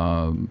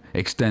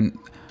extent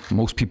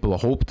most people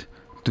hoped.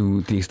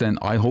 To the extent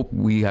I hope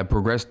we have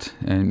progressed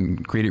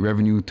and created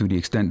revenue to the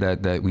extent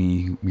that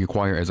we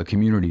require as a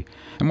community.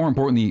 And more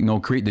importantly,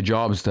 create the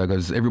jobs,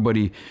 because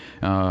everybody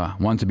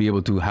wants to be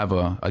able to have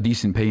a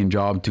decent paying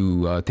job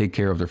to take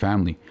care of their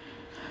family.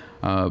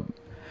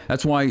 At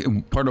That's why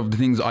part of the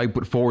things I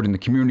put forward in the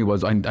community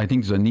was I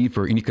think there's a need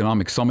for an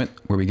economic summit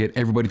where we get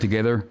everybody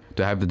together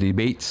to have the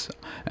debates,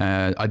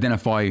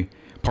 identify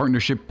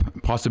partnership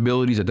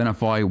possibilities,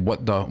 identify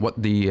what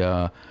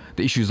the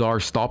issues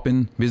are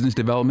stopping business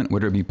development,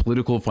 whether it be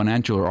political,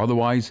 financial, or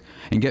otherwise,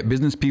 and get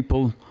business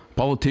people,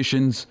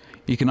 politicians,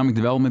 economic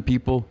development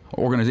people,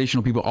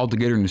 organizational people all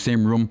together in the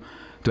same room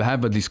to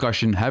have a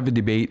discussion, have a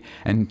debate,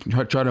 and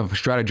try to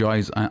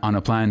strategize on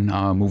a plan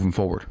moving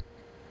forward.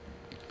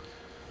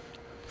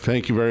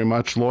 Thank you very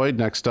much, Lloyd.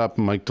 Next up,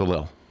 Mike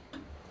DeLille.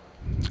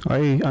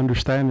 I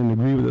understand and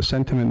agree with the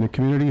sentiment in the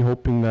community,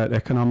 hoping that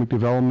economic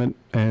development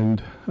and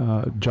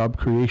job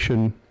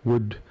creation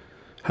would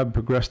have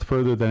progressed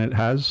further than it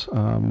has.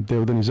 The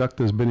Organizakta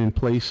has been in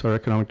place, our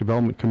Economic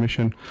Development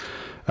Commission,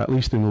 at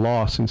least in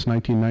law since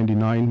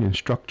 1999, in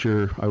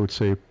structure, I would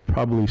say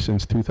probably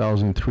since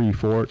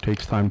 2003-04. It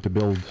takes time to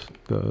build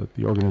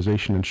the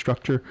organization and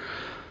structure.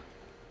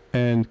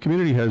 And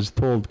community has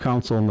told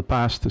council in the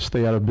past to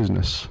stay out of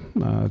business.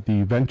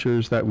 The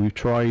ventures that we've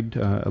tried,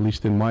 at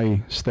least in my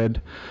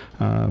stead,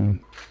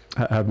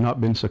 have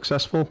not been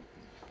successful.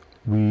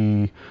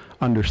 We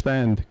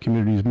understand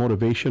community's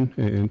motivation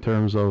in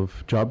terms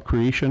of job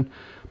creation,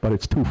 but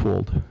it's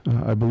twofold.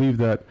 I believe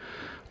that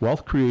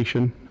wealth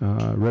creation,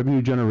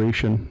 revenue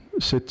generation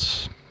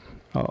sits,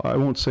 I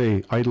won't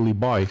say idly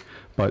by,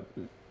 but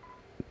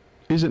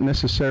isn't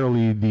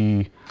necessarily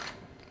the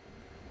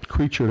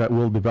creature that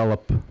will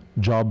develop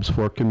jobs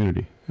for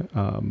community.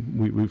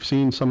 We've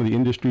seen some of the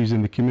industries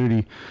in the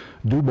community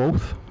do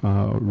both,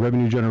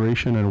 revenue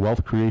generation and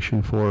wealth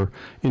creation for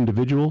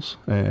individuals,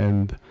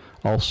 and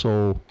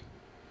also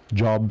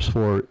jobs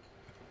for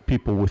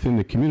people within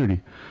the community.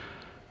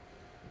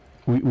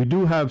 We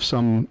do have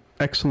some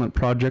excellent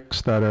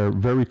projects that are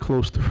very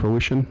close to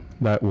fruition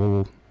that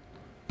will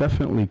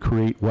definitely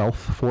create wealth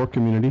for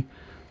community,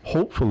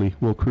 hopefully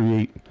will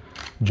create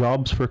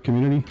jobs for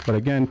community, but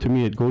again, to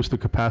me, it goes to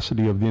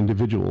capacity of the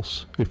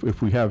individuals.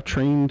 If we have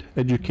trained,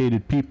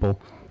 educated people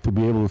to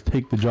be able to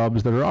take the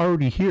jobs that are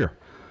already here,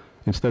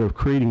 instead of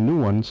creating new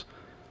ones,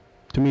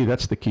 to me,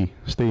 that's the key.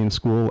 Stay in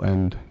school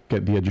and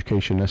get the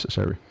education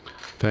necessary.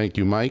 Thank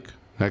you, Mike.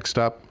 Next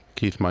up,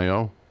 Keith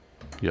Mayo.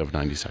 You have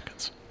 90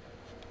 seconds.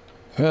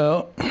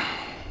 Well,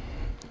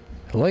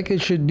 like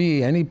it should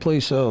be any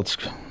place else,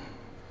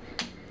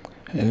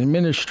 an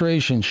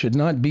administration should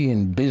not be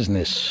in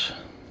business.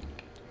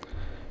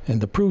 And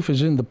the proof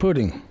is in the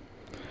pudding.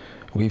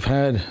 We've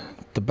had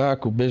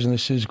tobacco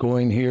businesses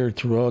going here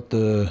throughout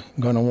the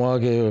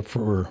Kahnawake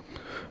for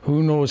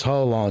who knows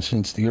how long,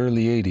 since the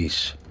early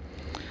 80s.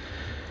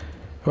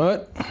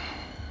 But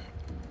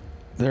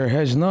there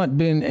has not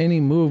been any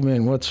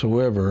movement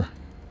whatsoever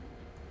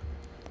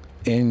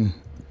in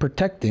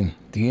protecting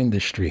the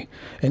industry.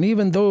 And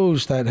even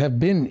those that have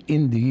been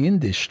in the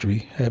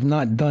industry have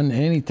not done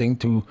anything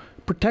to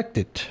protect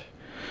it.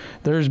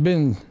 There's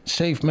been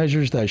safe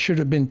measures that should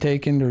have been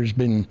taken. There's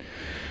been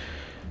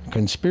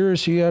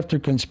conspiracy after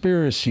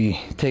conspiracy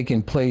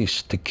taking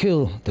place to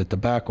kill the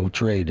tobacco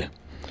trade.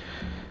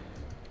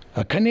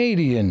 A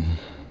Canadian,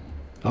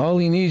 all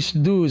he needs to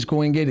do is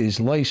go and get his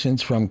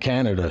license from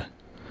Canada.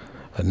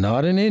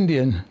 Not an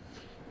Indian.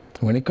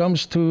 When it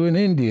comes to an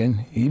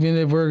Indian, even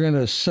if we're going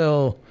to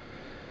sell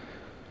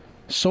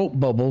soap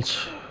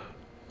bubbles,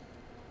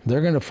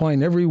 they're going to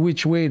find every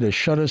which way to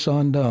shut us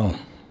on down,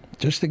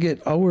 just to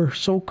get our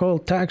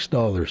so-called tax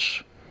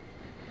dollars.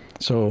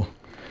 So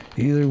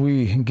either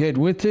we get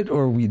with it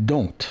or we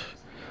don't.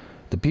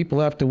 The people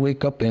have to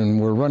wake up, and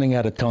we're running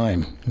out of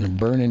time. They're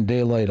burning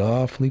daylight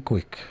awfully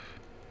quick.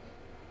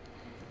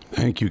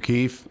 Thank you,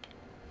 Keith.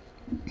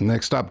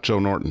 Next up, Joe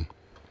Norton.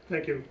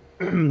 Thank you.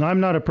 I'm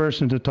not a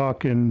person to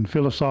talk in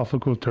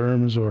philosophical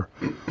terms or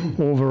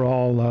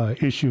overall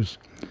issues.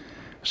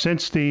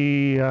 Since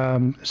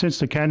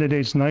the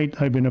candidates' night,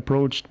 I've been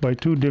approached by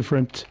two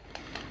different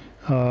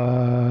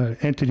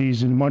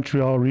entities in the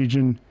Montreal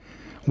region.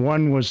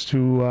 One was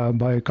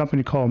by a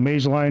company called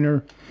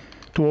Mazeliner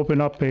to open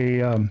up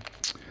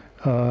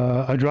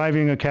a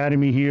driving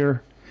academy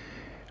here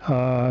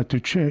to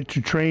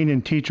train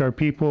and teach our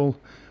people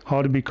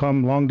how to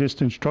become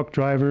long-distance truck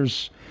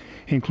drivers.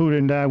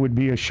 Including that would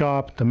be a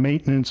shop, the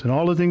maintenance, and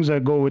all the things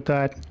that go with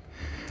that.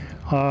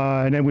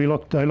 And then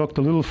I looked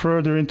a little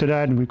further into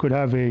that, and we could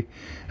have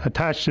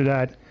attached to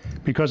that,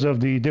 because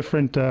of the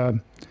different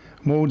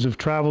modes of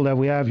travel that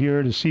we have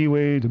here, the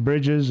seaway, the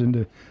bridges,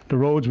 and the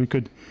roads. We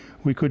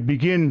could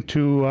begin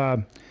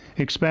to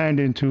expand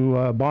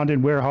into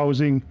bonded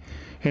warehousing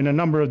and a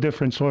number of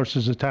different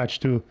sources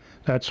attached to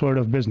that sort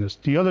of business.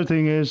 The other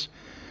thing is,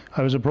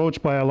 I was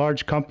approached by a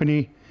large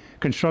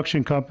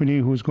construction company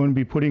who's going to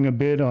be putting a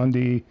bid on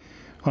the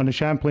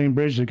Champlain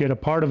Bridge to get a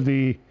part of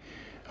the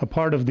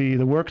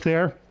work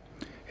there,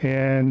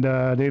 and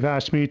they've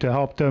asked me to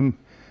help them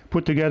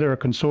put together a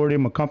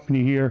consortium, a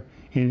company here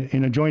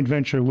in a joint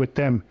venture with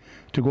them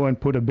to go and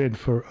put a bid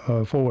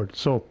forward.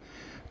 So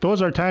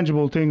those are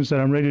tangible things that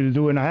I'm ready to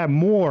do, and I have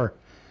more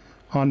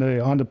on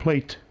the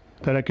plate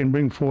that I can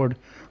bring forward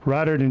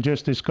rather than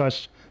just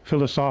discuss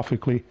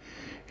philosophically.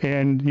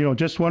 And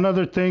just one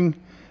other thing.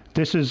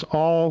 this is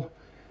all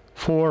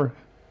for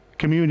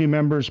community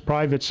members,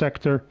 private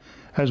sector,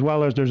 as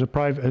well as there's a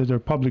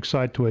public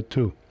side to it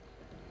too.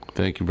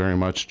 Thank you very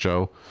much,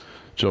 Joe.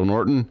 Joe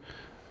Norton.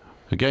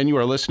 Again, you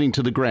are listening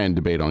to the Grand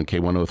Debate on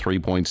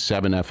K103.7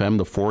 FM.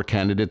 The 4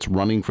 candidates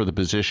running for the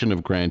position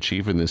of Grand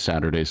Chief in this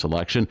Saturday's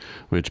election,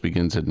 which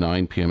begins at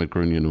 9 p.m. at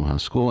Grunia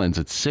Newhouse School, ends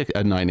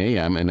at 9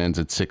 a.m. and ends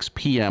at 6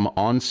 p.m.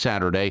 on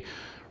Saturday.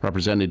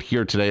 Represented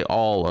here today,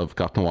 all of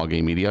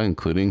Kahnawake Media,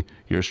 including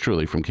yours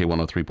truly from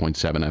K103.7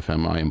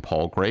 FM. I am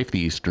Paul Grafe, the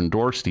Eastern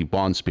Door, Steve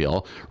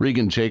Bonspiel,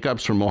 Regan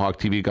Jacobs from Mohawk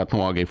TV,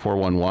 Kahnawake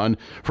 411,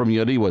 from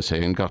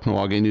Yodiwase and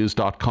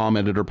KahnawakeNews.com,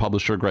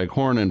 editor-publisher Greg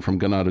Horn, and from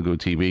Ganadagu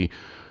TV,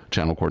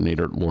 channel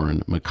coordinator Lauren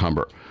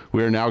McCumber.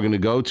 We are now going to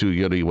go to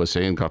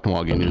Yodiwase and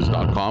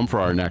KahnawakeNews.com for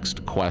our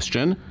next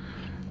question.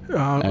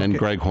 And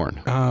Greg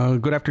Horn.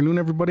 Good afternoon,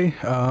 everybody.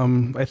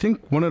 I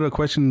think one of the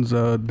questions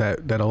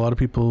that a lot of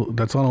people,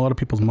 that's on a lot of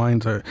people's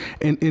minds, are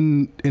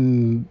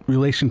in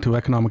relation to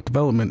economic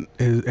development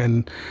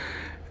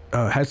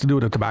has to do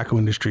with the tobacco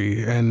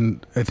industry.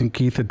 And I think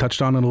Keith had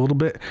touched on it a little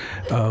bit.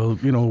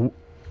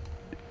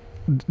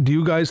 Do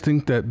you guys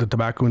think that the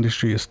tobacco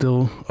industry is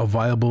still a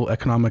viable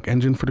economic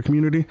engine for the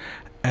community?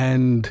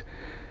 And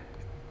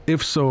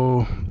if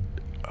so,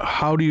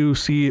 how do you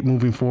see it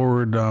moving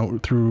forward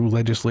through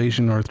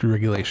legislation or through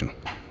regulation?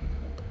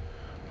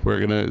 We're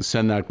going to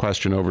send that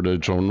question over to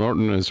Joe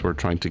Norton as we're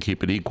trying to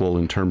keep it equal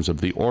in terms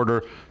of the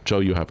order. Joe,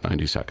 you have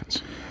 90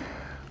 seconds.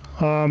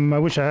 I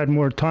wish I had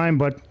more time,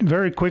 but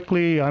very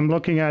quickly, I'm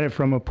looking at it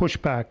from a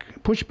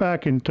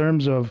pushback in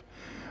terms of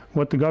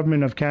what the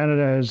government of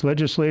Canada has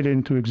legislated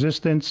into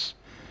existence,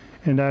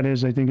 and that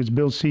is, I think it's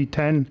Bill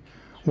C-10.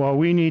 While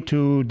we need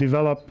to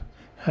develop,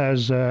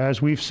 as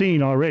we've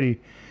seen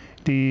already,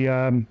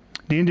 the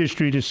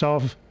industry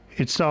itself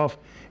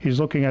is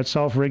looking at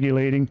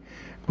self-regulating,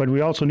 but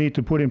we also need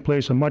to put in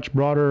place a much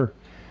broader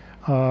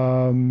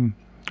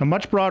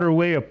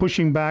way of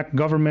pushing back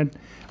government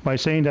by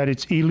saying that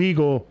it's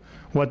illegal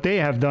what they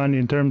have done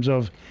in terms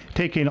of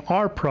taking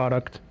our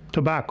product,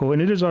 tobacco,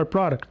 and it is our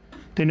product.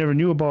 They never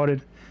knew about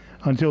it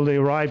until they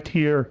arrived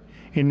here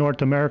in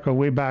North America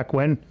way back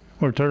when,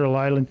 or Turtle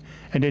Island,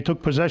 and they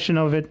took possession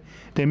of it.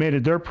 They made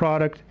it their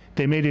product.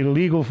 They made it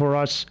illegal for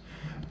us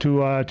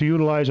to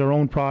utilize our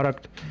own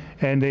product,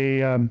 and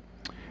they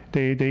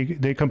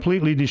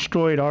completely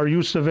destroyed our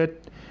use of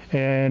it,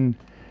 and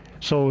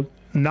so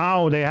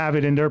now they have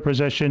it in their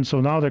possession.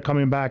 So now they're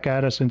coming back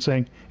at us and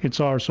saying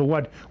it's ours. So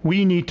what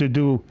we need to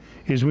do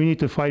is we need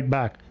to fight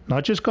back,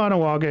 not just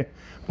Kahnawake,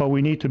 but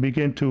we need to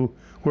begin to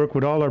work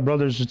with all our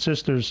brothers and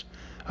sisters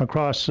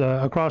across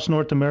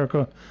North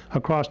America,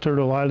 across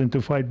Turtle Island,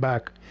 to fight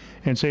back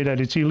and say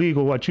that it's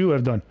illegal what you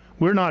have done.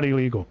 We're not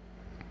illegal.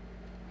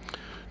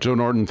 Joe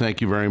Norton,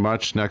 thank you very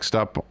much. Next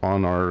up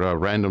on our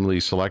randomly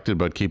selected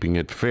but keeping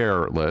it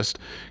fair list,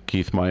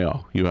 Keith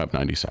Mayo. You have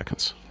 90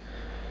 seconds.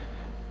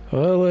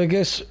 Well, I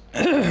guess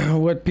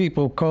what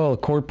people call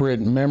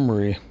corporate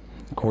memory,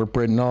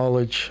 corporate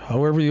knowledge,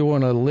 however you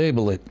want to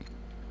label it.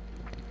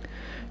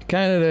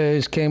 Canada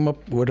has came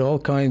up with all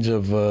kinds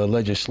of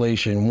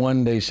legislation.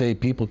 One, they say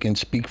people can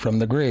speak from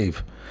the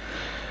grave.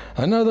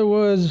 Another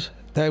was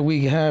that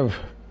we have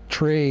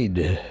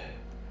trade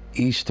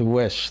east to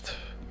west,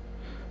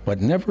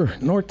 but never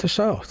north to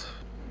south,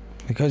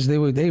 because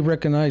they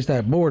recognize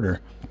that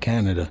border,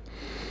 Canada.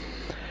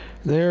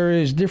 There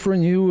is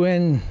different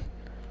UN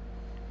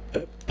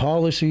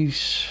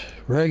policies,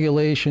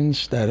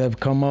 regulations that have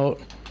come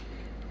out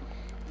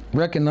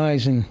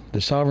recognizing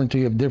the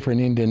sovereignty of different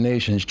Indian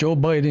nations. Joe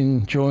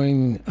Biden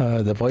joined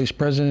the Vice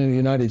President of the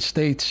United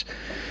States,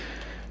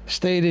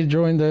 stated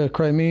during the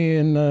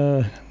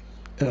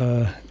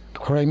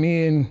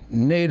Crimean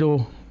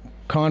NATO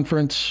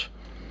conference,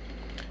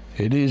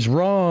 it is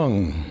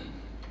wrong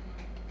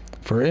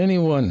for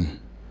anyone,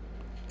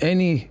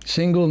 any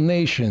single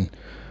nation,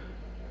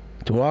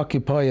 to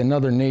occupy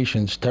another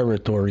nation's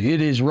territory.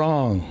 It is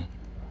wrong.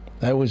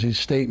 That was his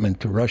statement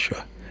to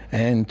Russia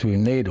and to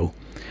NATO.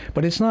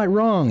 But it's not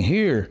wrong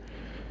here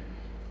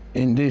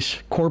in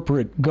this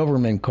corporate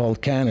government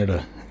called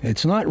Canada.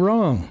 It's not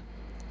wrong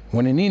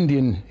when an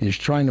Indian is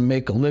trying to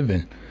make a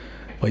living,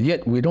 but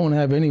yet we don't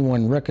have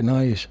anyone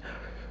recognize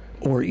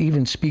or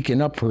even speaking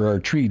up for our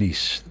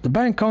treaties. The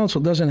Bank Council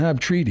doesn't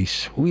have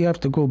treaties. We have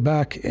to go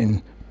back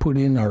and put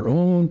in our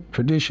own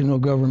traditional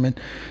government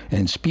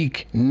and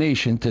speak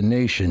nation to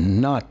nation,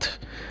 not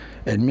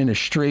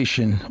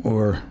administration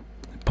or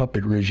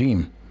puppet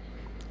regime.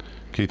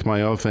 Keith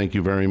Mayo, thank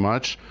you very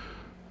much.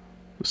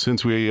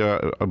 Since we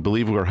I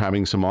believe we're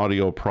having some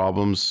audio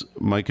problems,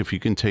 Mike, if you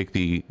can take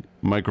the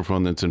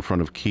microphone that's in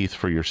front of Keith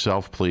for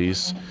yourself,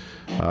 please.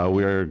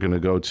 We are going to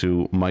go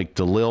to Mike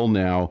DeLille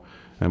now.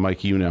 And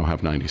Mike, you now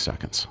have 90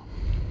 seconds.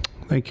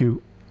 Thank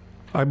you.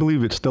 I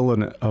believe it's still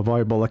a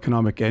viable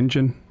economic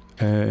engine,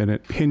 and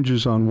it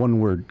hinges on one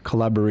word: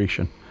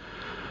 collaboration.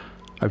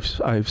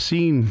 I've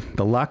seen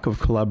the lack of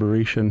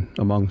collaboration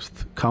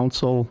amongst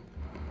council,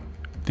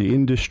 the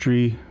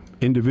industry,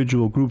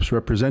 individual groups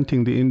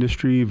representing the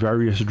industry,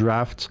 various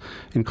drafts,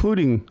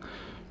 including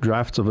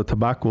drafts of a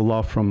tobacco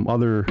law from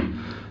other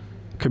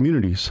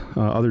communities,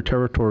 other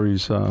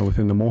territories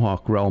within the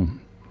Mohawk realm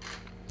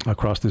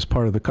across this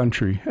part of the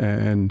country.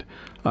 And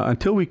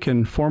until we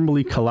can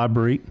formally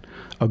collaborate,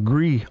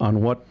 agree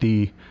on what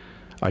the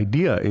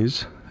idea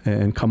is,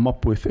 and come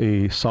up with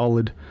a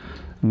solid,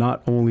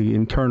 not only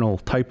internal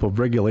type of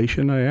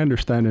regulation, I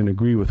understand and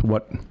agree with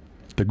what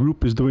the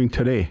group is doing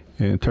today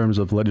in terms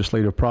of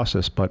legislative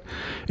process, but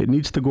it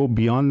needs to go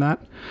beyond that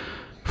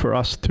for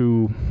us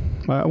to,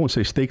 I won't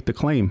say stake the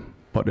claim,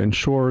 but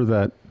ensure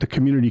that the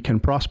community can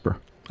prosper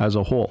as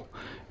a whole.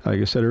 Like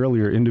I said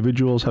earlier,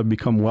 individuals have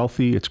become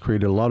wealthy. It's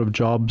created a lot of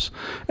jobs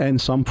and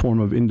some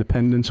form of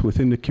independence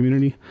within the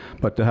community.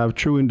 But to have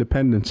true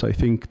independence, I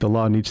think the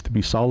law needs to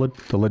be solid.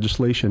 The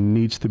legislation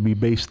needs to be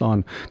based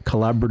on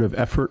collaborative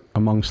effort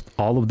amongst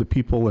all of the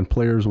people and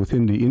players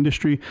within the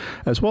industry,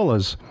 as well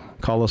as,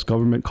 call us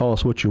government, call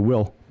us what you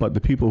will, but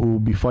the people who will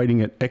be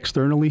fighting it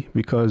externally,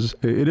 because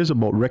it is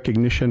about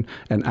recognition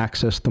and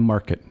access to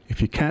market.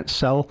 If you can't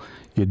sell,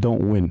 you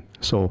don't win.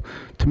 So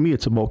to me,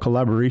 it's about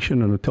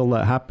collaboration, and until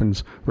that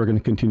happens, we're going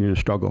to continue to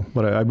struggle.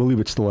 But I believe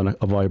it's still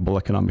a viable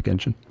economic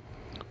engine.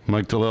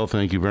 Mike DeLille,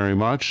 thank you very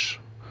much.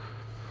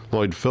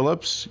 Lloyd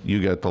Phillips,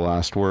 you get the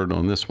last word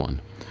on this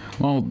one.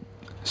 Well,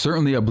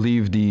 certainly I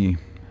believe the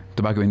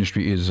tobacco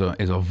industry is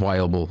a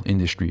viable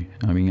industry.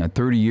 I mean, at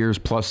 30 years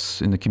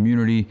plus in the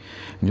community,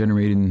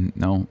 generating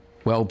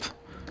wealth,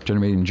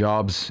 generating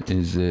jobs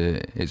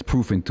is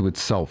proof into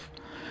itself.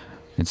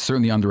 It's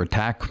certainly under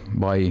attack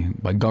by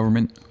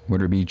government,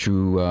 whether it be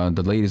through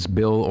the latest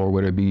bill or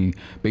whether it be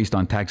based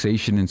on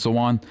taxation and so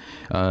on.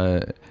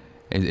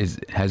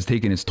 It has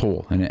taken its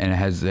toll, and it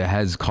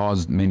has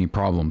caused many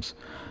problems.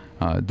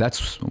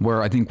 That's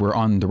where I think we're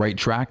on the right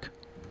track.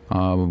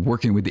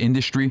 Working with the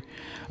industry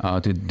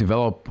to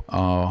develop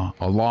a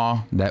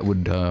law that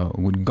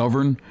would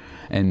govern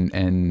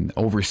and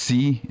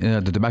oversee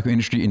the tobacco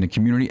industry in the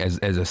community as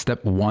a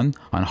step one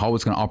on how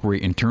it's going to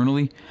operate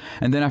internally.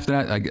 And then after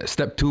that, like,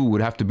 step two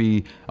would have to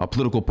be a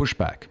political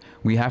pushback.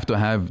 We have to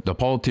have the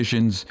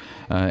politicians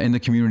in the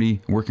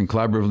community working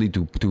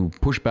collaboratively to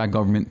push back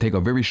government, take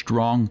a very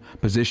strong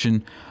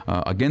position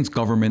against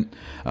government,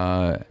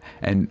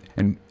 and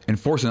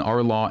enforcing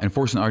our law,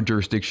 enforcing our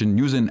jurisdiction,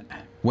 using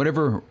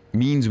whatever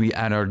means we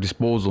at our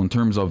disposal in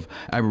terms of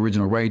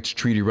Aboriginal rights,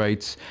 treaty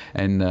rights,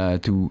 and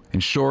to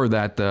ensure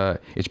that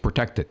it's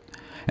protected.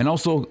 And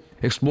also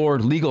explore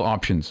legal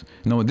options.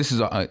 This is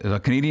a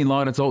Canadian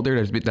law that's out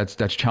there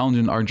that's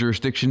challenging our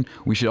jurisdiction.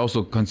 We should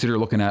also consider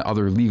looking at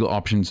other legal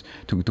options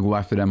to go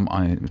after them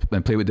and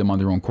play with them on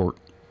their own court.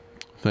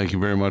 Thank you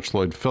very much,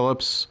 Lloyd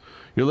Phillips.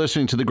 You're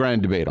listening to The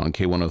Grand Debate on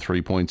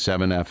K103.7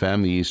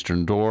 FM, the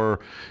Eastern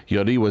Door.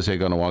 Yodi was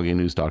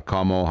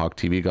Kahnawake.news.com, Mohawk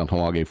TV,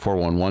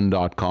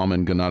 Kahnawake411.com,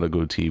 and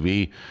Ganadago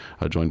TV.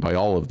 Joined by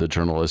all of the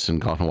journalists in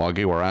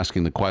Kahnawake. We're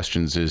asking the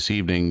questions this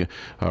evening.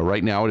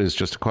 Right now it is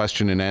just a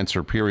question and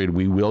answer period.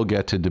 We will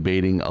get to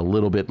debating a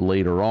little bit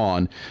later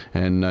on.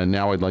 And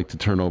now I'd like to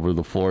turn over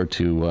the floor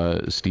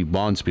to Steve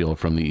Bonspiel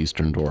from the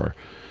Eastern Door.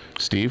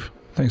 Steve?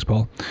 Thanks,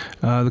 Paul.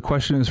 The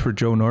question is for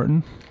Joe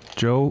Norton.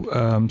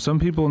 Joe, some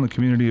people in the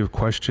community have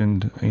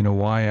questioned,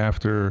 why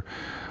after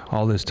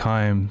all this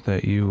time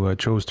that you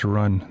chose to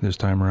run this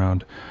time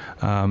around,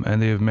 and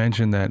they have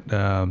mentioned that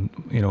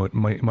it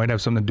might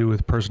have something to do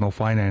with personal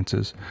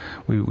finances.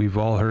 We've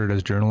all heard it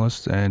as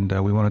journalists, and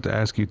we wanted to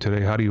ask you today,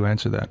 how do you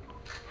answer that?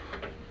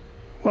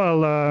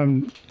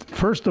 Well,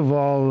 first of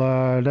all,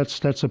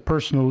 that's a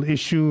personal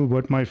issue,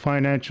 what my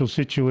financial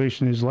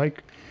situation is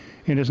like,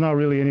 and it's not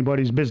really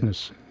anybody's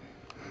business.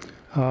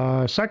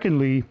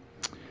 Secondly,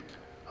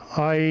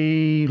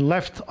 I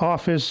left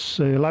office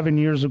 11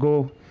 years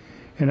ago,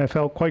 and I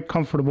felt quite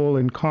comfortable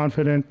and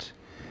confident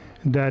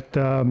that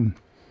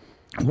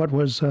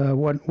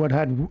what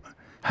had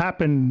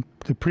happened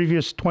the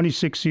previous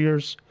 26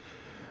 years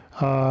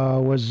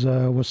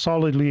was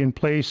solidly in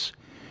place,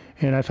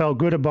 and I felt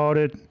good about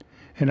it.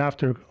 And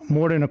after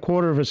more than a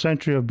quarter of a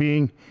century of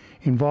being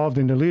involved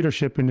in the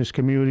leadership in this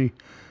community,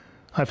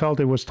 I felt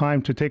it was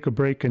time to take a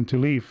break and to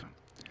leave.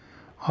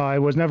 I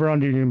was never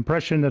under the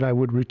impression that I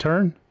would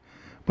return.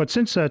 But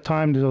since that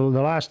time, the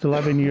last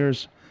 11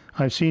 years,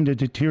 I've seen the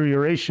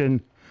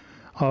deterioration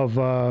of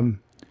what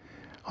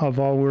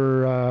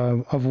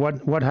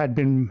had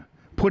been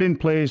put in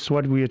place,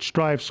 what we had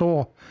strived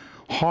so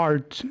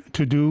hard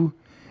to do,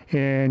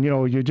 and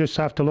you just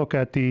have to look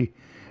at the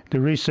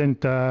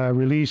recent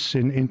release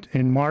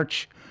in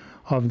March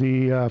of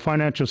the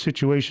financial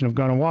situation of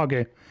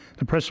Kahnawake,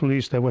 the press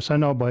release that was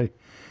sent out by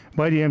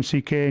the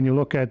MCK, and you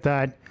look at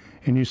that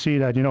and you see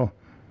that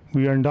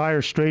we are in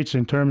dire straits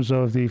in terms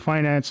of the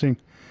financing,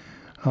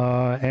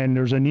 and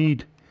there's a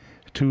need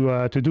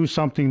to do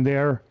something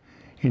there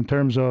in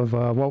terms of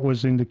what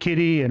was in the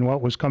kitty and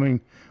what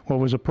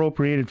was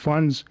appropriated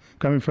funds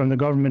coming from the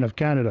government of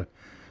Canada.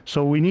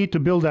 So we need to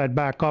build that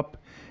back up,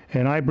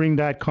 and I bring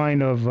that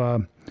kind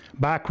of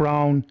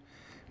background,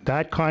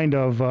 that kind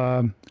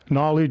of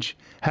knowledge,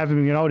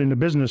 having been out in the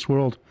business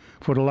world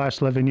for the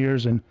last 11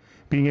 years and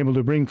being able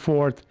to bring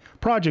forth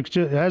projects,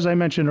 as I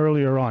mentioned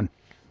earlier on.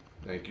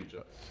 Thank you,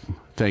 Joe.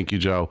 Thank you,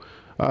 Joe.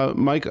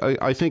 Mike,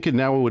 I think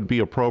now it would be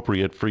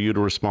appropriate for you to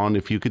respond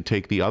if you could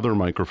take the other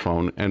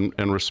microphone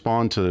and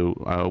respond to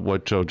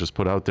what Joe just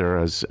put out there,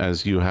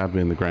 as you have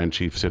been the Grand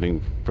Chief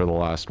sitting for the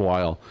last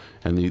while.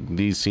 And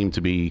these seem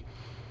to be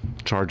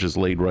charges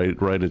laid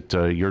right at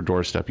your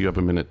doorstep. You have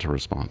a minute to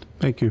respond.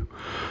 Thank you.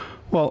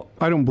 Well,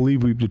 I don't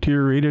believe we've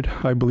deteriorated.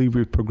 I believe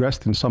we've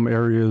progressed in some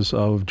areas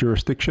of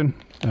jurisdiction.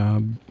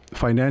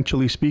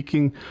 Financially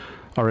speaking,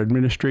 our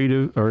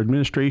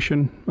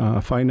administration,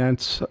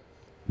 finance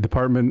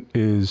department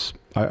is,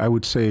 I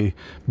would say,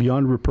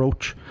 beyond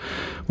reproach.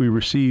 We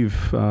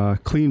receive a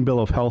clean bill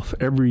of health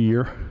every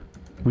year.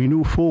 We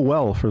knew full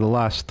well for the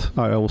last,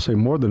 I will say,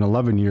 more than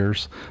 11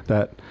 years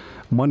that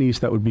monies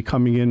that would be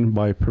coming in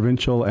by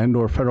provincial and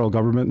or federal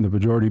government, and the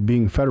majority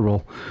being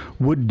federal,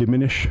 would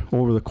diminish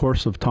over the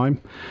course of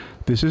time.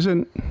 This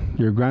isn't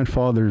your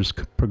grandfather's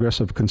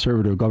progressive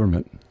conservative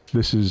government.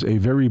 This is a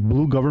very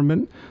blue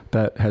government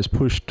that has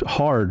pushed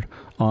hard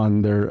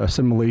on their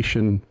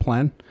assimilation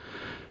plan.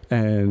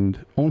 And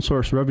own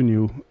source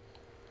revenue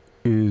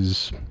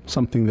is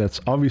something that's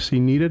obviously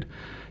needed.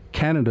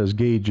 Canada's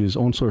gauge is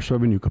own source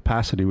revenue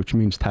capacity, which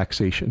means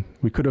taxation.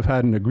 We could have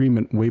had an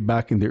agreement way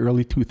back in the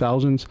early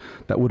 2000s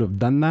that would have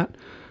done that.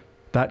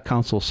 That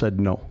council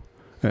said no.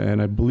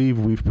 And I believe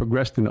we've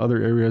progressed in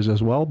other areas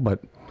as well, but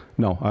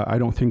no, I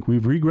don't think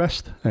we've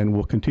regressed, and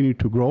will continue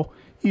to grow,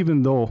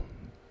 even though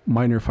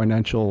minor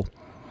financial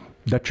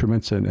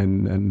detriments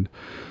and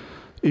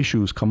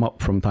issues come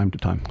up from time to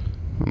time.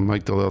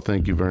 Mike DeLille,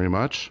 thank you very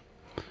much.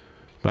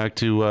 Back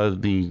to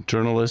the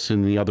journalists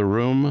in the other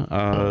room.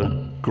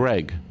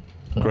 Greg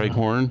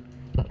Horn.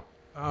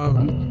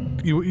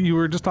 You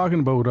were just talking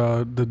about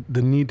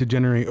the need to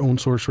generate own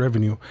source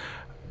revenue.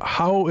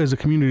 How, as a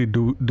community,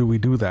 do we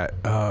do that?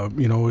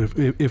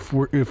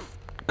 If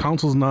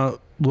council's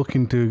not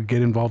looking to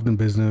get involved in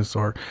business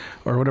or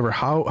whatever,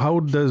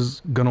 how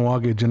does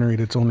Kahnawake generate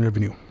its own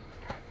revenue?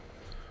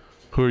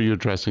 Who are you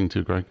addressing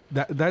to, Greg?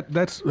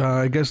 That's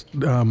I guess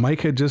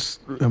Mike had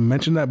just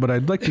mentioned that, but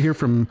I'd like to hear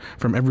from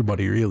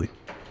everybody, really.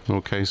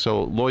 Okay,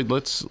 so Lloyd,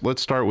 let's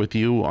start with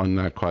you on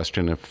that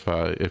question,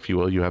 if you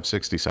will. You have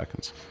 60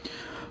 seconds.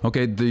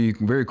 Okay,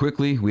 very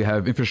quickly, we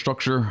have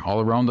infrastructure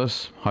all around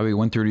us: Highway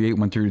 138,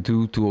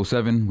 132,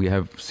 207. We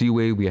have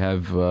Seaway. We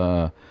have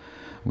the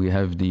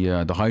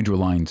hydro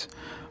lines.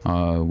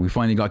 We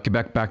finally got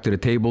Quebec back to the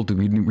table to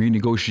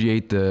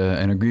renegotiate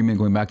an agreement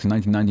going back to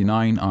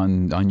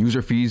 1999 on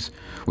user fees,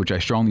 which I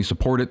strongly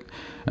supported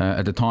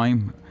at the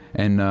time.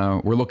 And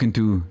we're looking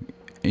to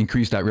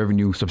increase that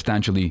revenue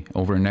substantially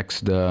over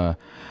the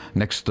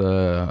next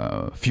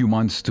few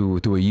months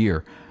to a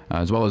year.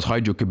 As well as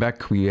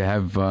Hydro-Quebec, we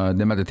have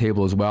them at the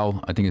table as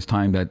well. I think it's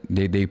time that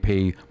they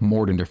pay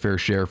more than their fair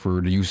share for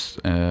the use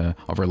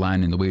of our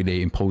land and the way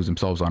they impose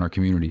themselves on our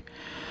community.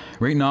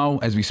 Right now,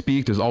 as we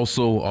speak, there's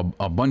also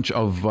a bunch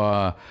of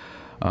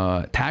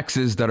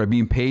taxes that are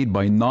being paid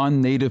by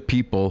non-native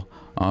people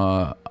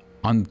on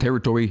the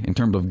territory in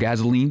terms of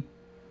gasoline,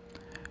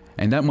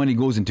 and that money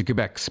goes into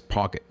Quebec's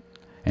pocket,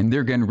 and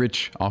they're getting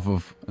rich off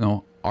of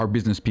our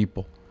business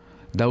people.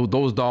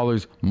 Those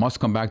dollars must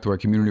come back to our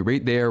community.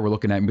 Right there, we're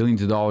looking at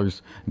millions of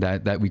dollars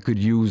that we could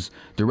use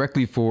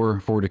directly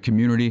for the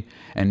community,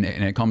 and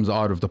it comes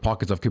out of the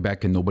pockets of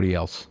Quebec and nobody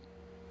else.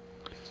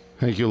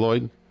 Thank you,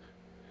 Lloyd.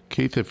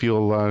 Keith, if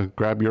you'll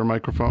grab your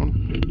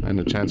microphone, and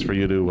a chance for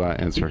you to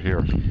answer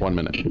here. 1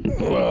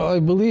 minute. Well, I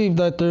believe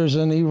that there's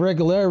an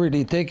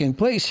irregularity taking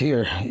place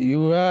here.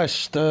 You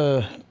asked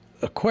a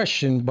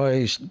question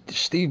by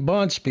Steve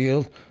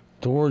Bonspiel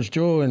towards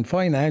Joe and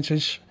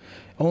finances.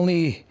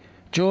 Only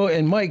Joe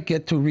and Mike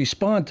get to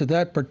respond to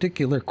that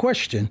particular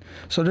question.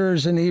 So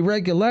there's an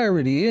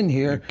irregularity in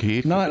here,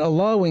 Keith, not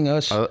allowing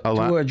us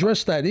to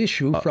address that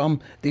issue from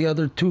the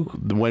other two.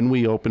 When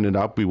we open it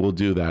up, we will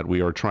do that.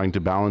 We are trying to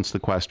balance the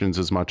questions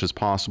as much as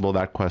possible.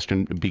 That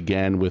question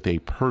began with a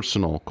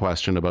personal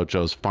question about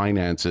Joe's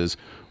finances.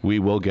 We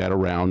will get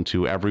around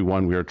to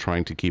everyone. We are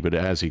trying to keep it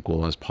as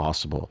equal as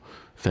possible.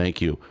 Thank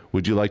you.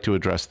 Would you like to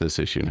address this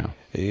issue now?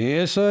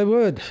 Yes, I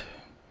would.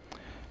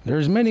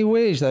 There's many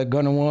ways that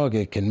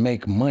Kahnawake can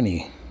make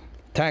money.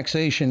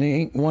 Taxation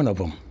ain't one of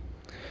them.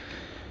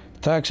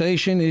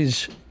 Taxation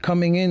is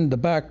coming in the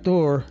back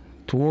door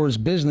towards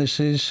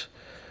businesses,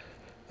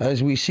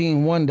 as we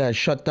seen one that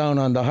shut down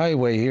on the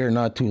highway here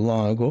not too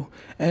long ago,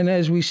 and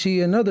as we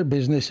see another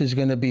business is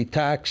going to be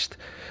taxed,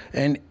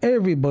 and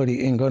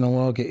everybody in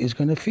Kahnawake is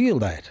going to feel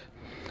that.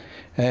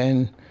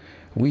 And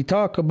we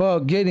talk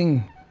about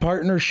getting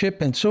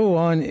partnership and so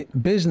on,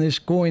 business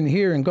going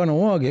here in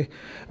Kahnawake,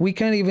 we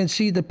can't even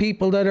see the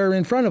people that are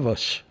in front of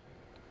us.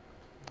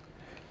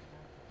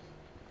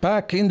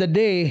 Back in the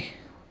day,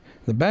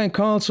 the Bank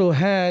Council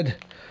had,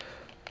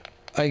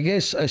 I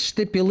guess, a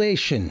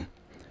stipulation.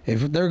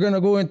 If they're going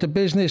to go into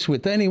business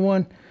with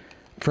anyone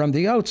from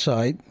the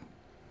outside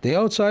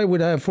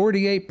would have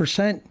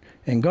 48%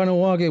 and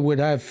Kahnawake would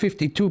have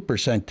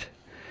 52%.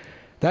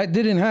 That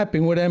didn't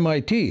happen with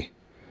MIT.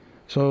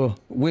 So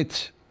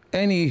with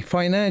any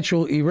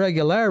financial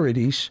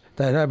irregularities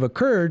that have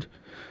occurred,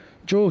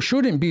 Joe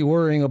shouldn't be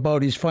worrying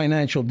about his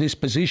financial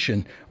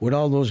disposition with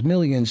all those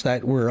millions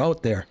that were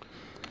out there.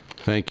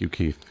 Thank you,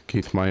 Keith.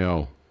 Keith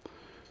Mayo.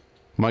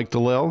 Mike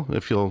DeLille,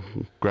 if you'll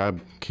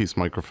grab Keith's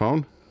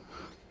microphone,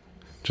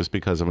 just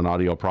because of an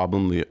audio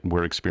problem that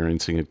we're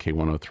experiencing at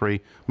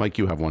K103. Mike,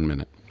 you have 1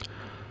 minute.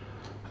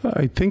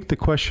 I think the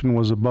question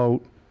was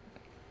about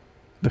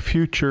the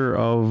future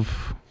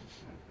of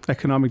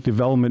economic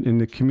development in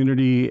the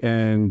community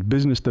and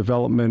business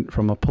development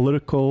from a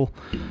political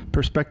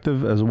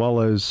perspective, as well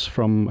as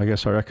from, I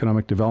guess, our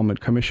Economic Development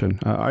Commission.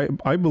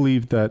 I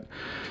believe that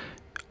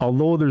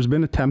although there's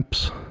been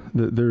attempts,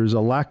 there's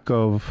a lack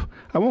of,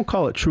 I won't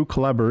call it true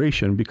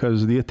collaboration,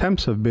 because the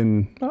attempts have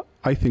been,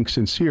 I think,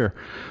 sincere,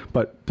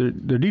 but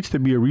there needs to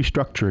be a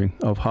restructuring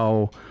of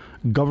how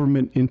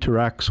government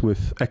interacts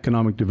with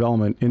economic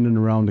development in and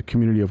around the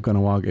community of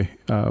Kahnawake.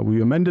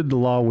 We amended the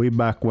law way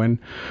back when,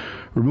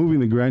 removing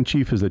the Grand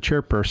Chief as the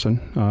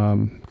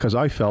chairperson, because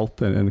I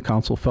felt, and the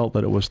council felt,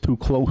 that it was too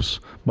close.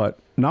 But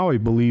now I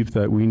believe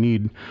that we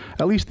need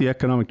at least the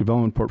Economic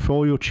Development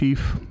Portfolio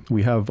Chief.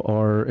 We have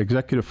our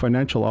Executive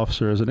Financial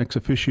Officer as an ex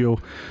officio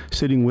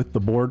sitting with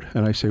the board,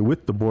 and I say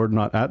with the board,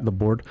 not at the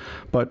board.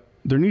 But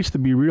there needs to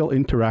be real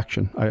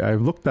interaction.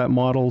 I've looked at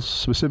models,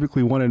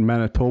 specifically one in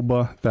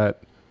Manitoba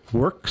that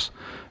works,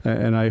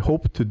 and I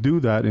hope to do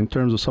that in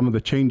terms of some of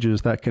the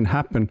changes that can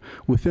happen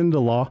within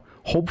the law,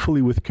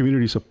 hopefully with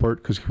community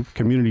support, because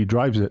community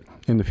drives it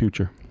in the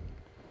future.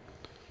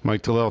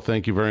 Mike DeLille,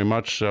 thank you very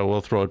much. We'll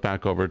throw it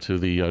back over to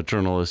the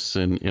journalists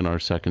in our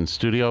second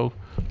studio.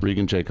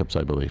 Regan Jacobs,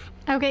 I believe.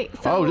 Okay.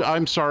 So oh,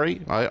 I'm sorry.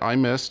 I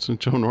missed.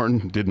 Joe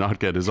Norton did not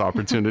get his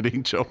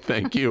opportunity. Joe,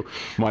 thank you.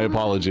 My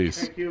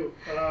apologies. Thank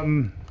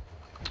you.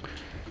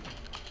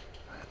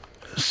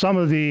 Some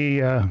of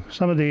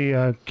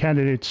the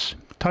candidates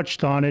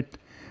touched on it,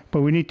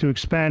 but we need to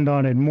expand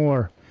on it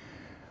more.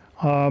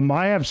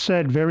 I have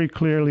said very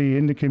clearly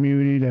in the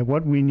community that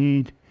what we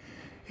need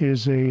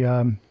is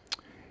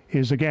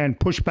again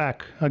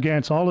pushback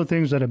against all the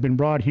things that have been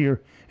brought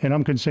here, and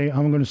I'm going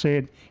to say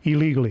it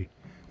illegally: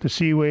 the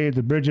seaway,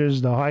 the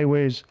bridges, the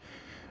highways,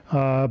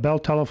 Bell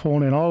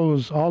Telephone, and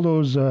all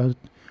those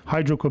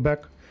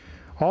Hydro-Quebec,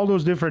 all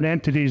those different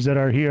entities that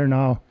are here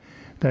now,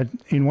 that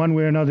in one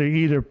way or another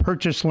either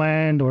purchased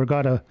land or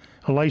got a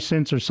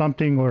license or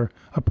something, or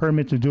a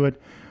permit to do it.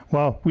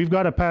 Well, we've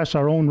got to pass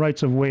our own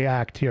Rights of Way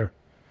Act here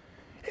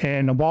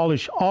and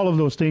abolish all of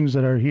those things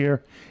that are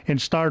here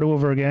and start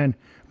over again,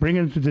 bring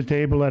it to the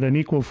table at an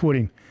equal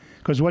footing.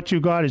 Because what you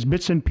got is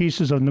bits and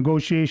pieces of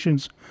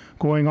negotiations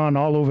going on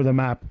all over the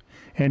map,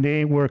 and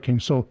they ain't working.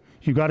 So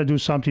you got to do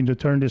something to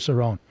turn this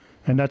around.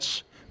 And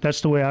that's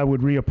the way I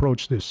would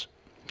reapproach this.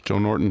 Joe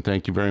Norton,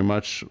 thank you very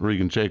much.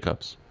 Regan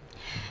Jacobs.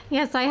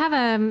 Yes, I have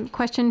a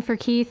question for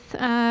Keith.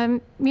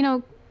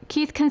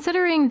 Keith,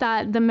 considering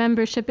that the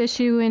membership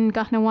issue in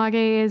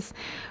Kahnawake is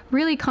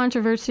really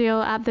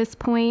controversial at this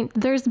point,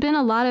 there's been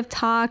a lot of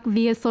talk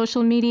via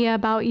social media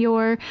about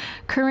your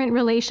current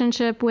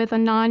relationship with a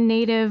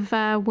non-native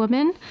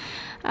woman.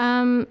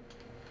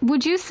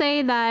 Would you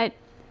say that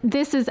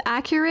this is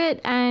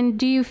accurate, and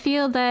do you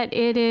feel that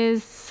it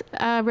is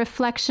a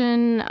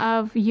reflection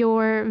of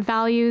your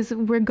values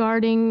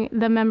regarding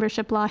the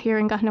membership law here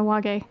in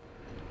Kahnawake?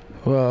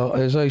 Well,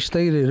 as I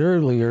stated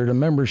earlier, the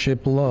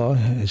membership law,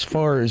 as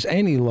far as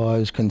any law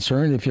is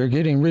concerned, if you're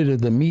getting rid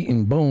of the meat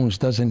and bones,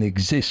 doesn't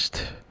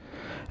exist.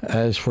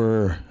 As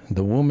for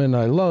the woman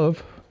I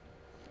love,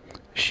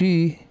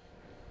 she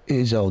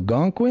is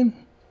Algonquin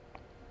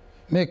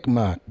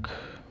Mi'kmaq.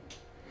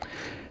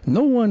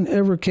 No one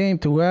ever came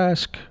to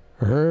ask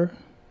her,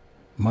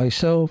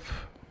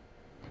 myself,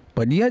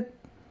 but yet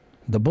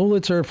the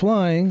bullets are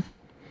flying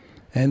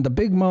and the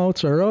big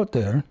mouths are out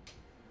there.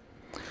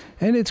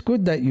 And it's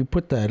good that you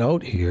put that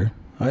out here.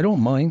 I don't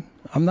mind.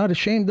 I'm not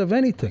ashamed of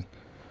anything.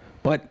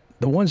 But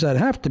the ones that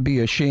have to be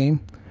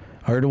ashamed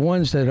are the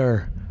ones that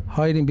are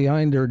hiding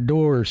behind their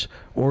doors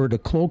or the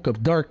cloak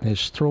of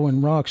darkness,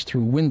 throwing rocks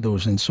through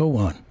windows and so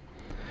on.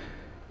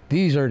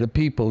 These are the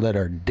people that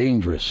are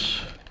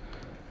dangerous.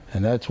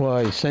 And that's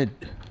why I said,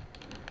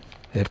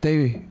 if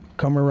they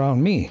come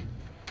around me,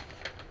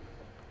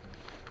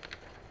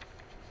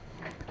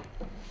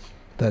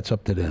 that's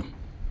up to them.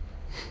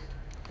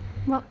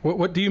 Well,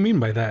 What do you mean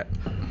by that?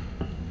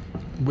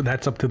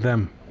 That's up to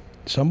them.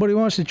 Somebody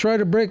wants to try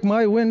to break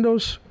my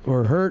windows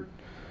or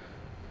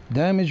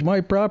damage my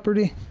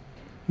property,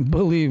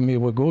 believe me,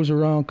 what goes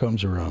around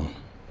comes around.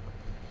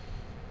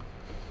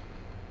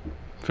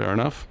 Fair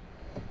enough.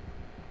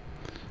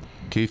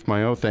 Keith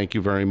Mayo, thank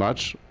you very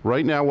much.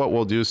 Right now, what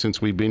we'll do,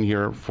 since we've been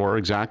here for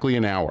exactly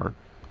an hour,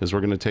 is we're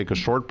going to take a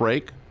short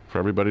break for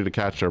everybody to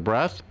catch their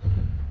breath,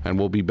 and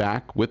we'll be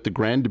back with the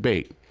grand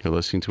debate. You're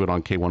listening to it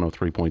on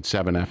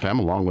K103.7 FM,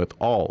 along with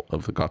all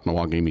of the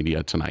Kahnawake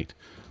media tonight.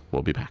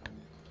 We'll be back.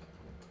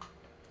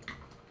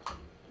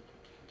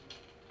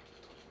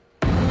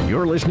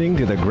 You're listening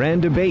to the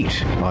Grand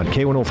Debate on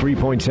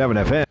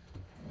K103.7 FM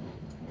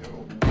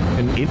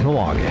in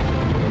Kahnawake.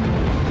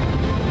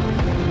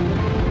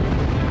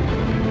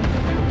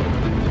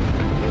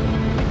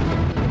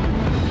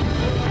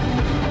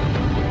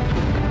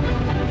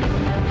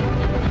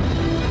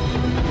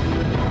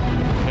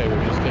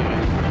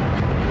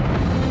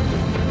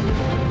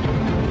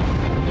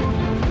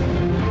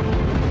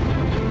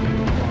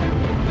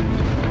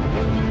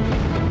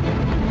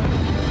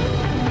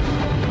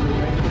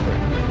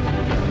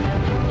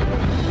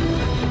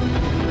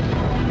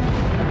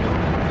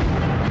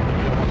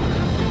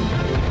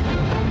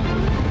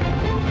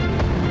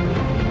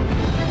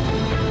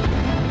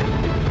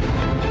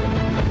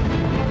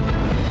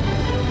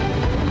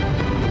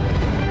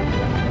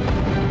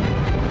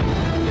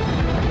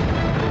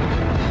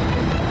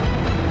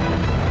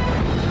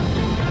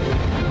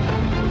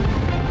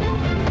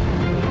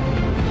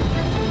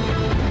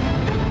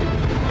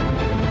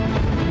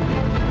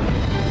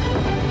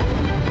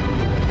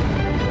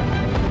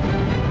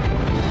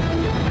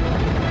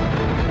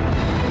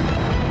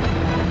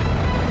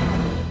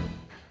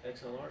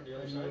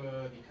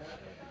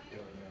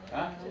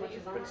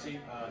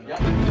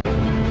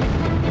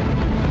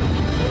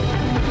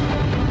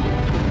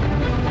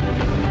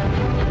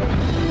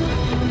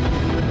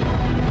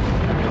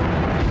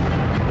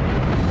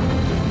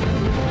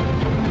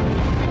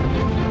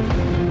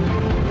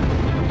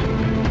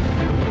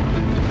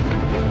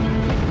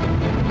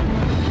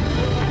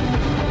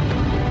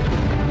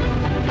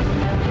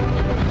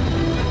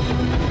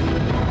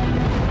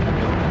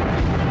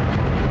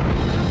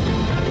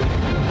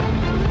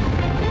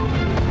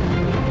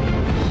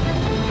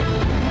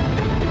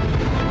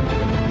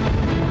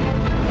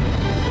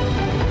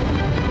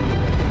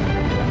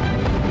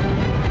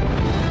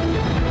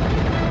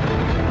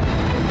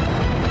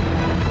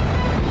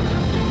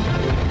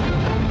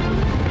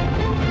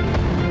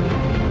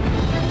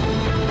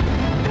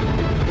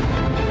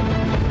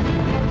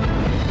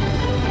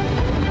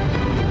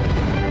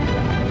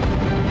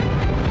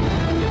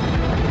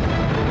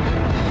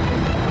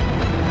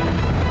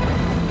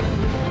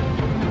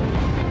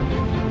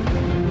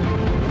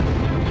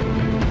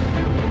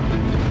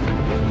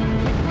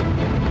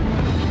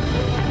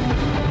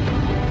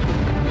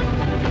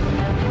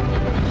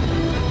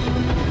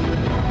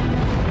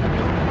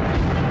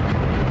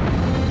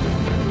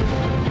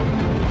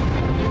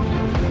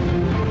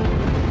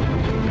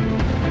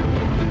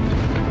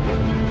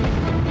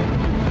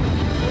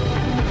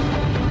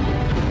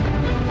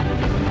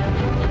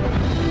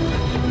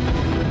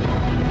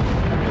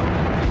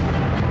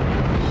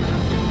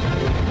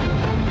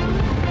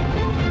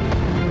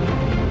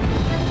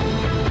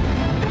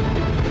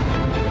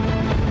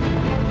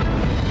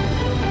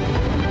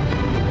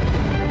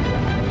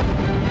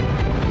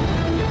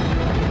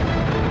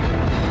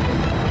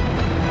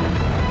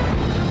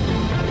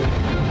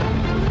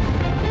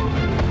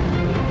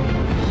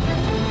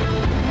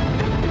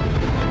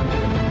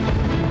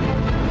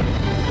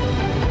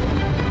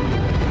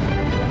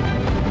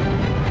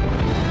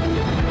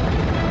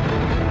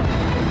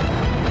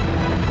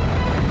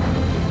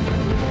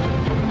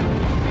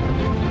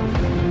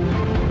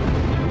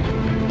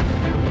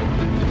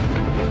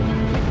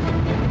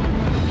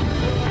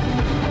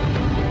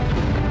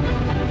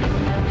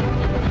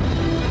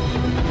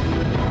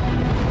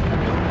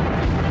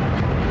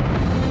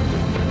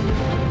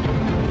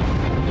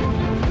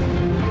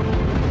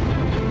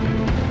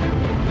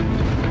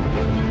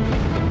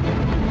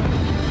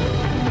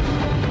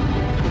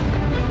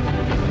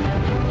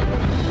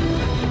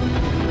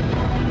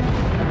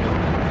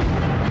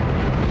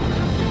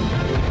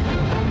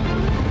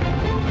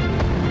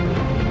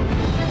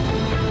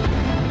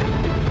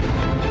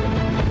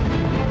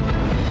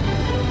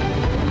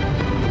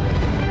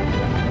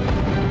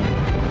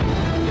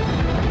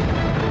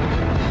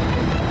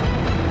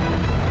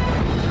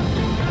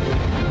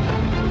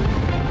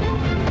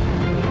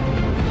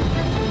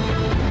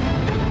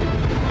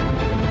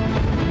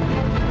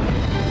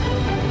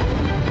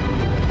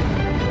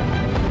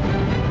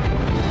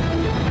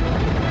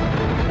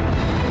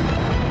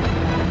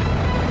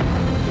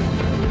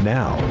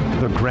 Now,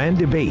 the Grand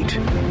Debate,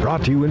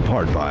 brought to you in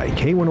part by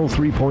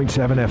K103.7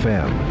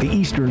 FM, the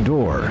Eastern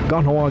Door,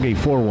 Kahnawake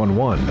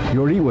 411,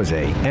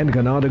 Yoriwase, and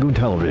Ganadagun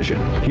Television.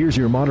 Here's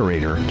your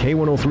moderator,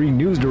 K103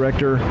 News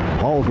Director,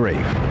 Paul Grafe.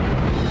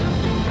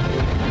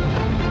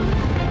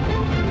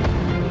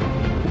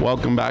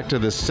 Welcome back to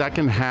the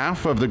second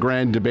half of the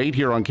Grand Debate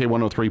here on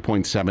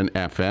K103.7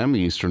 FM, the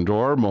Eastern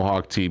Door,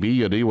 Mohawk TV,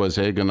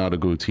 Yoriwase,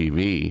 Ganadagun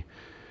TV.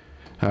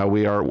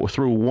 We are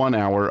through 1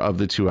 hour of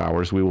the 2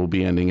 hours. We will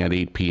be ending at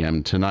 8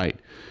 p.m.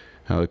 tonight.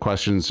 The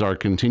questions are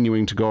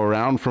continuing to go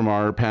around from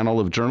our panel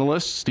of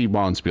journalists. Steve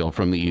Bonspiel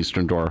from the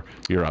Eastern Door,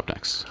 you're up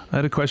next. I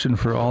had a question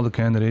for all the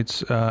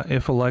candidates.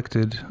 If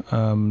elected,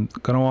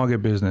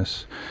 Kahnawake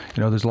business,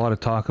 you know, there's a lot of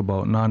talk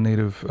about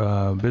non-native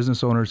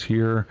business owners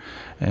here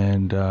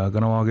and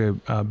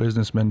Kahnawake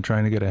businessmen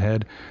trying to get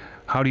ahead.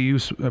 How do you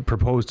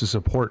propose to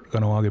support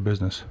Kahnawake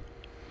business?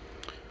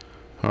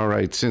 All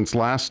right, since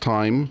last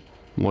time,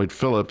 Lloyd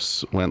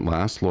Phillips went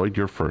last. Lloyd,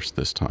 you're first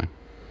this time.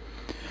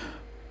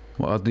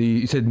 Well,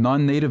 you said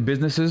non-native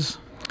businesses?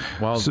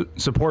 Well,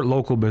 support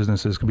local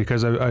businesses,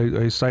 because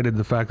I cited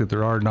the fact that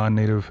there are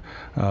non-native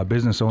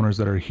business owners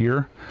that are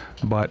here,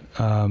 but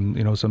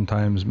you know,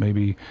 sometimes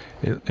maybe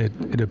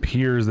it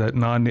appears that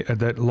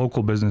that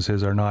local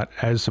businesses are not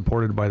as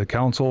supported by the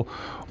council,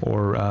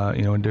 or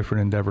you know, in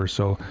different endeavors.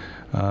 So,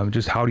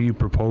 just how do you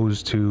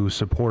propose to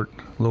support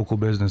local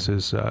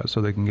businesses so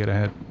they can get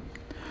ahead?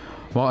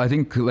 Well, I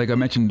think, like I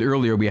mentioned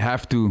earlier, we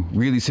have to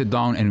really sit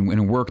down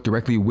and work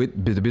directly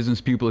with the business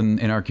people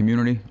in our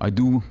community. I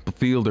do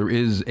feel there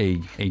is a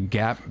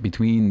gap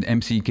between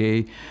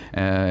MCK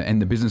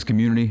and the business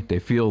community. They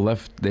feel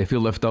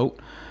left out.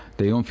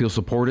 They don't feel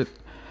supported.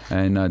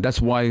 And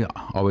that's why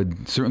I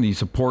would certainly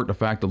support the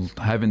fact of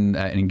having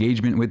an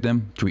engagement with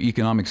them through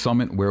Economic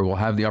Summit, where we'll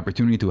have the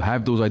opportunity to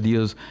have those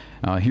ideas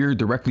hear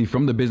directly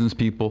from the business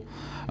people,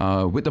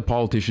 with the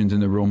politicians in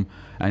the room,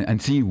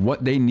 and see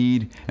what they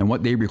need and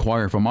what they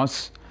require from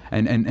us,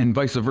 and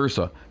vice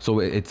versa. So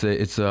it's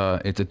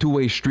a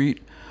two-way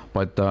street.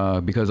 But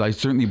because I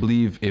certainly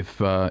believe if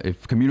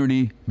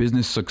community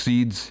business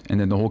succeeds, and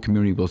then the whole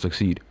community will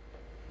succeed.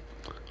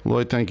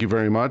 Lloyd, thank you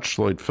very much.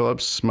 Lloyd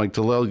Phillips. Mike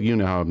DeLille, you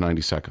now have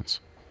 90 seconds.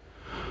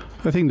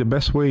 I think the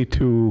best way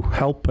to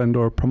help and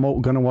or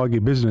promote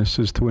Kahnawake business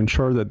is to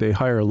ensure that they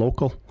hire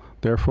local,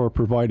 therefore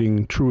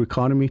providing true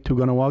economy to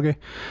Kahnawake.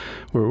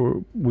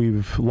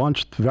 We've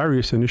launched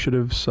various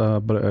initiatives,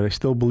 but I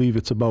still believe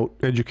it's about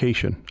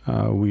education.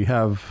 We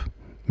have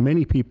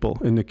many people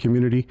in the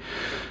community.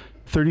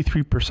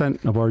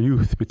 33% of our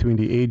youth between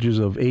the ages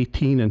of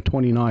 18 and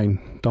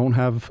 29 don't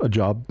have a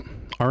job,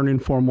 aren't in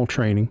formal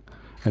training,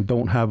 and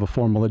don't have a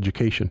formal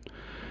education.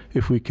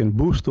 If we can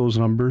boost those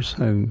numbers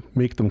and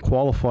make them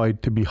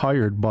qualified to be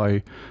hired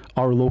by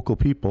our local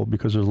people,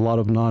 because there's a lot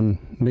of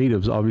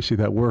non-natives obviously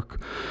that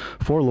work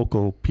for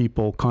local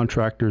people,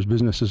 contractors,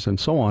 businesses, and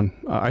so on,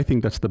 I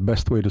think that's the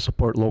best way to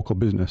support local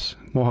business.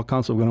 Mohawk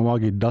Council of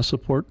Kahnawake does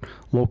support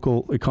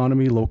local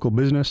economy, local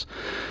business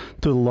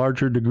to a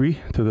larger degree,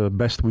 to the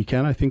best we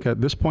can, I think,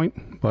 at this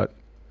point. But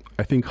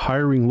I think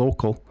hiring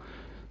local,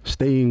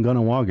 staying in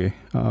Kahnawake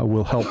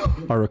will help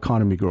our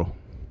economy grow.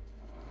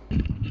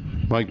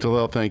 Mike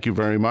DeLille, thank you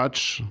very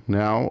much.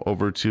 Now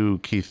over to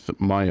Keith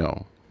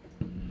Mayo.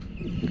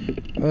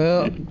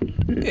 Well,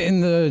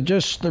 in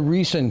just the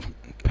recent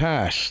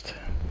past,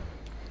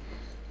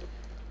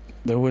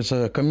 there was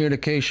a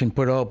communication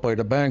put out by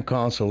the Band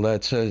Council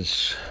that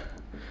says,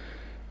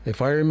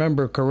 if I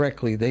remember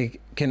correctly, they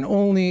can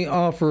only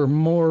offer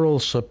moral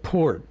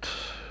support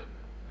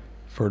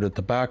for the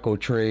tobacco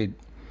trade.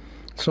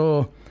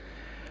 So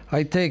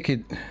I take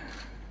it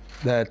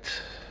that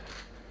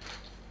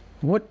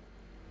what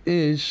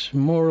is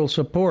moral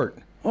support?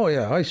 Oh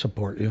yeah, I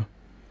support you.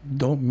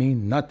 Don't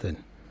mean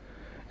nothing.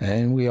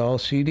 And we all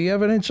see the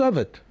evidence of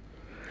it.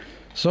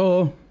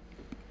 So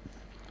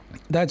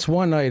that's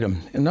one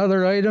item.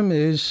 Another item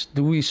is,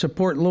 do we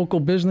support local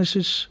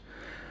businesses?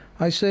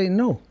 I say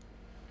no.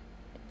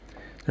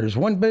 There's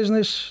one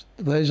business,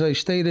 as I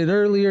stated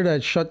earlier,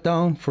 that shut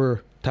down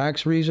for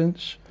tax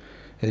reasons,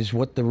 is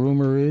what the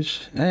rumor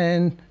is.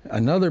 And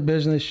another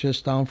business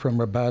just down from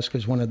Rabaska,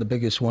 is one of the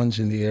biggest ones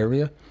in the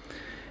area,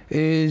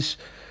 is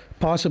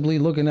possibly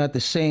looking at the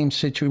same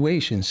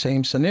situation,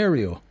 same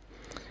scenario.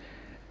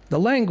 The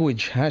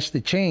language has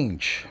to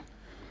change.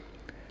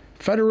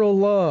 Federal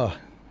law,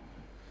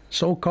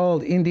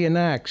 so-called Indian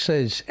Act,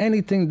 says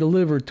anything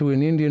delivered to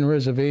an Indian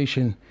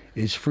reservation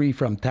is free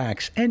from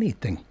tax.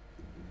 Anything.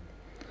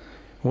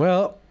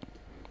 Well,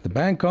 the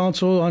Band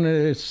Council on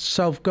its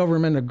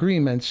self-government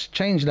agreements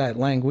changed that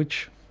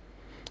language,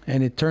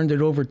 and it turned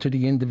it over to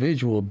the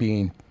individual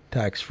being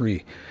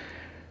tax-free.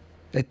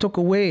 It took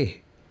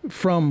away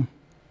from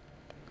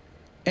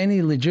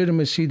any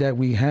legitimacy that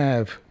we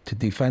have to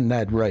defend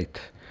that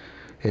right.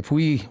 If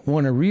we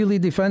want to really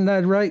defend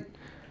that right,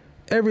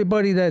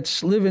 everybody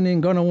that's living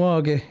in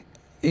Kahnawake,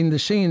 in the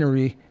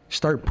scenery,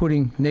 start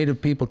putting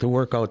Native people to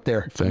work out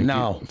there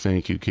now.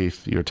 Thank you,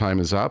 Keith. Your time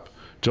is up.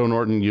 Joe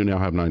Norton, you now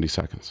have 90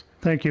 seconds.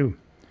 Thank you.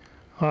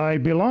 I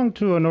belong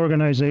to an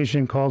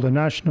organization called the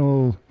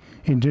National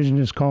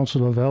Indigenous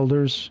Council of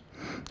Elders.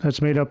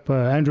 That's made up,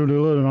 Andrew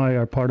Little and I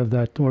are part of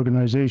that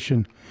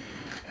organization.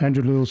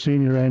 Andrew Little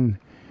Sr., and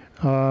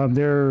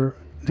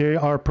they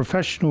are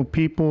professional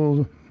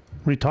people,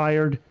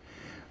 retired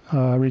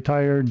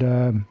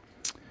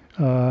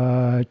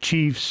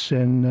chiefs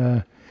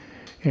and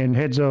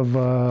heads of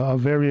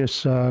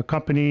various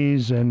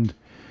companies and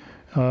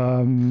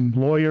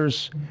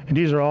lawyers, and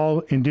these are all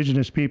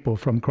Indigenous people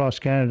from across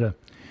Canada.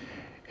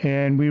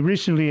 And we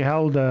recently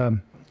held a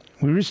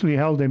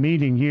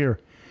meeting here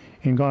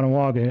in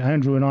Kahnawake.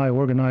 Andrew and I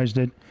organized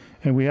it,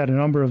 and we had a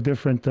number of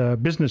different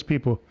business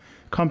people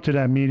come to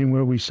that meeting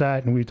where we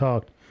sat and we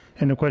talked.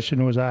 And the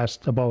question was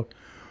asked about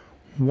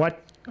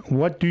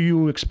what do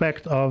you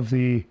expect of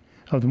the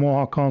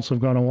Mohawk Council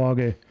of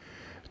Kahnawake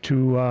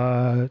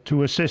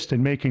to assist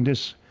in making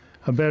this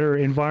a better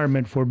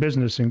environment for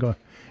business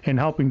and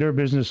helping their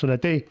business so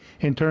that they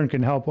in turn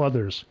can help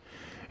others.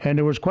 And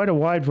there was quite a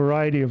wide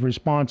variety of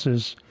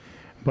responses,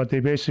 but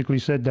they basically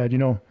said that, you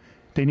know,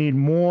 they need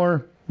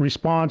more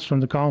response from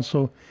the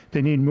council,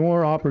 they need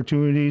more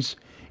opportunities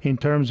in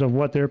terms of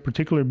what their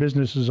particular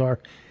businesses are,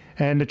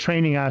 and the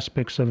training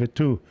aspects of it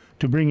too,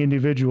 to bring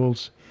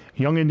individuals,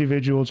 young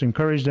individuals,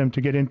 encourage them to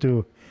get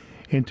into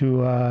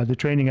the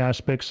training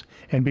aspects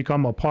and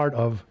become a part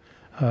of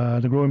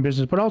the growing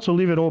business, but also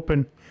leave it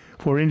open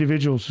for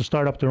individuals to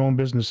start up their own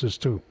businesses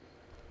too.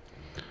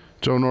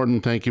 Joe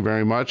Norton, thank you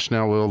very much.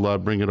 Now we'll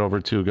bring it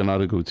over to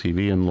Kahnawake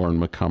TV and Lauren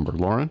McCumber.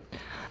 Lauren?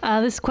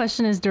 This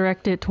question is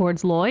directed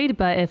towards Lloyd,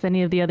 but if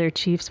any of the other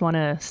chiefs want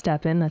to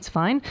step in, that's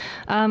fine.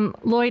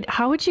 Lloyd,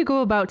 how would you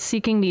go about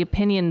seeking the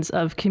opinions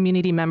of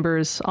community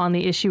members on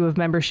the issue of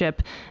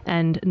membership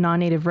and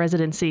non-native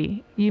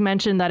residency? You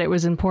mentioned that it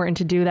was important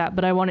to do that,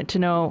 but I wanted to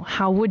know,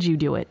 how would you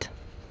do it?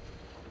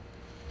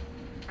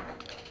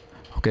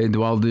 Okay,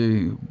 well,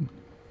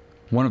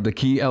 one of the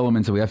key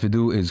elements that we have to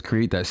do is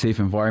create that safe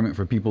environment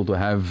for people to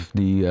have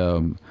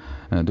the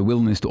the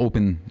willingness to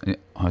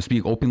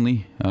speak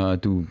openly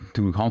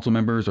to council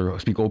members, or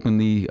speak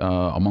openly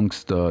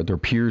amongst their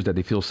peers that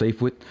they feel safe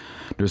with.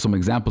 There's some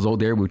examples out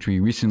there which we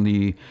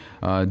recently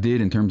did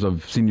in terms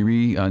of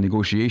seniority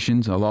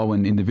negotiations,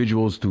 allowing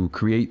individuals to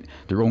create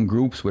their own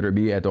groups, whether it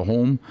be at the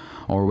home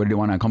or whether they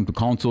want to come to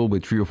council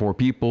with 3 or 4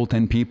 people,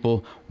 10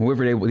 people,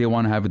 whoever they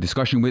want to have a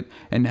discussion with,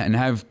 and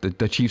have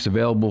the chiefs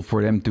available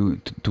for them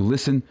to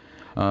listen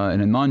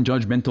in a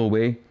non-judgmental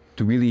way,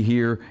 to really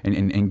hear and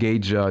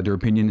engage their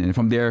opinion, and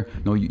from there,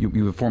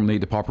 you formulate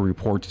the proper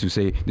reports to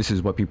say this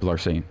is what people are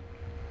saying.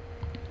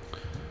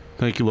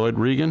 Thank you, Lloyd.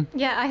 Regan?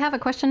 Yeah, I have a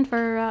question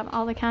for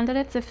all the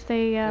candidates if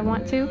they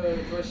want to.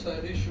 Address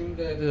that issue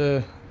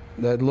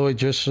that Lloyd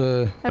just...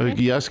 Okay.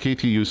 Yes,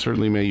 Katie, you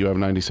certainly may. You have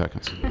 90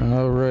 seconds.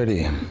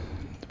 Alrighty.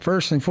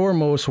 First and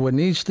foremost, what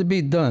needs to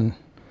be done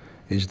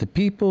is the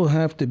people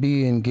have to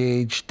be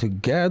engaged to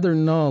gather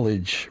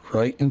knowledge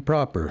right and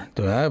proper,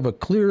 to have a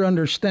clear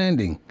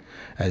understanding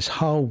as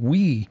how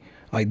we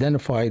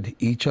identified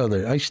each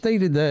other. I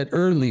stated that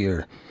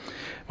earlier,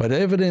 but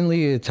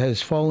evidently it has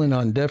fallen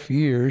on deaf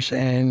ears,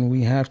 and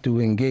we have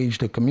to engage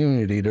the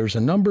community. There's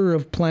a number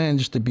of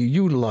plans to be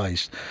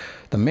utilized.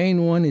 The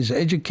main one is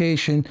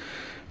education.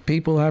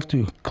 People have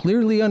to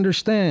clearly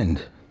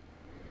understand,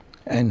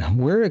 and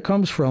where it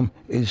comes from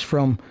is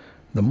from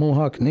the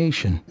Mohawk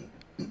Nation.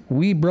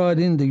 We brought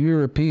in the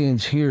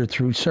Europeans here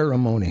through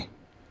ceremony.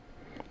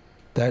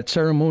 That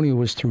ceremony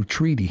was through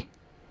treaty.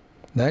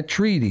 That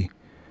treaty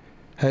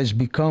has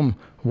become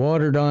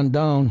watered on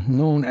down,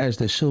 known as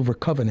the Silver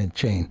Covenant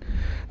chain.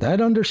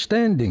 That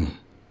understanding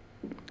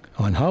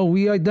on how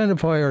we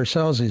identify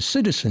ourselves as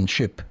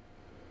citizenship,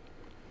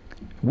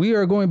 we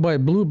are going by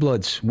blue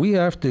bloods. We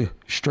have to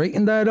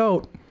straighten that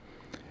out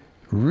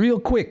real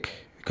quick,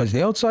 because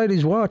the outside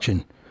is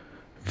watching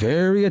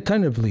very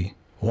attentively,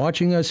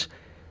 watching us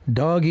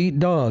dog eat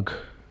dog.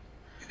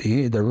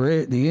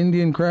 The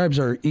Indian crabs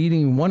are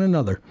eating one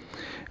another.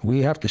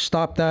 We have to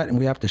stop that, and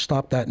we have to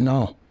stop that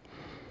now.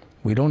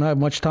 We don't have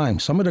much time.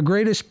 Some of the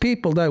greatest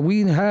people that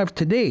we have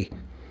today,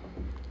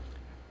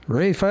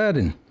 Ray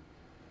Fadden,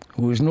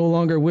 who is no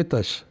longer with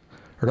us,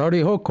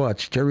 Rowdy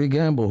Hokwats, Jerry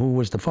Gamble, who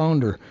was the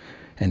founder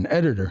and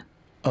editor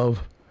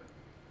of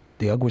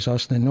the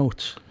Aguasasna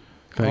Notes.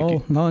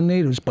 All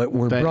non-natives, but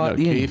were brought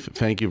in. Keith,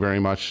 thank you very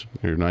much.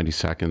 Your 90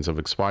 seconds have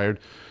expired.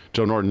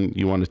 Joe Norton,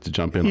 you wanted to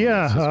jump in on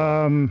this as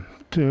well.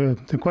 To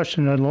the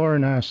question that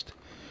Lauren asked,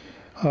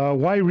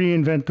 why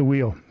reinvent the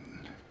wheel?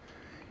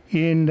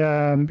 In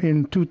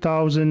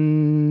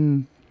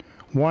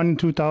 2001,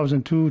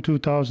 2002,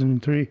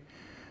 2003,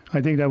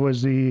 I think that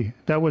was the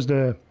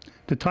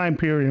time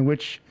period in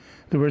which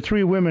there were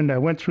 3 women that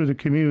went through the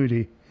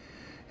community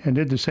and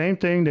did the same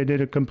thing. They did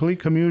a complete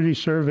community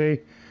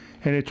survey,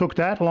 and it took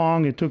that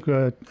long. It took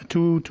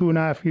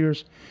 2.5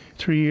 years,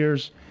 3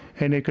 years,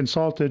 and they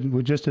consulted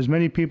with just as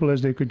many people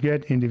as they could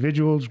get,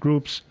 individuals,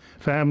 groups,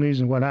 families,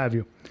 and what have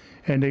you.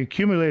 And they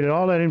accumulated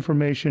all that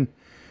information,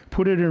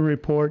 put it in a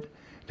report.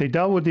 They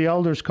dealt with the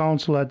Elders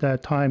Council at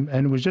that time,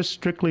 and it was just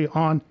strictly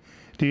on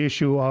the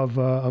issue of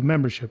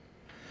membership.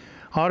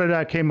 Out of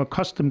that came a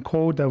custom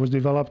code that was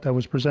developed that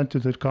was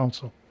presented to the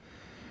council.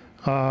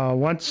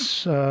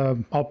 Once,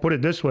 I'll put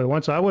it this way,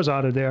 once I was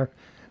out of there,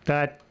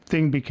 that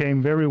thing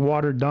became very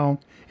watered down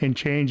and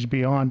changed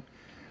beyond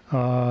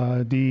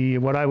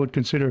what I would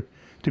consider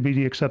to be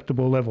the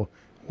acceptable level.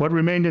 What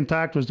remained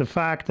intact was the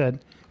fact that,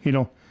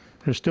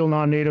 there's still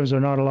non-natives are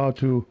not allowed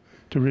to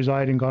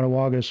reside in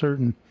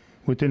Kahnawake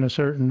within a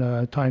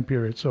certain time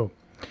period. So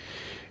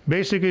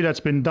basically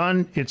that's been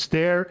done. It's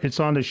there. It's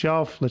on the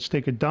shelf. Let's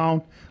take it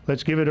down.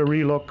 Let's give it a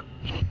relook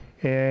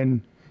and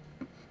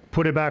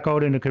put it back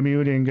out in the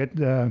community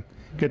and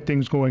get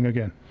things going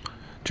again.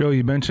 Joe,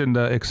 you mentioned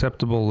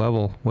acceptable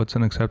level. What's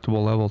an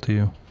acceptable level to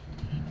you?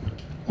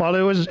 Well,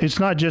 it's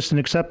not just an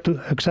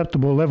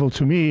acceptable level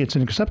to me. It's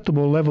an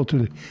acceptable level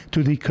to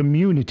the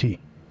community.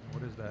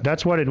 What is that?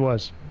 That's what it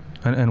was.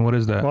 And what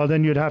is that? Well,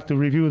 then you'd have to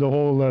review the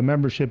whole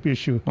membership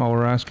issue. Well,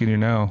 we're asking you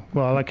now.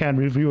 Well, I can't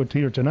review it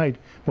here tonight.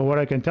 But what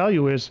I can tell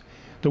you is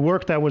the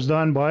work that was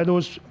done by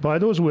those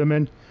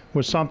women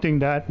was something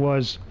that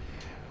was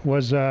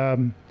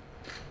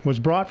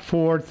brought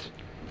forth.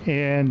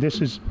 And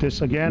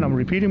this again, I'm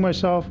repeating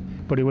myself,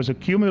 but it was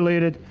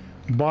accumulated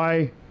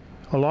by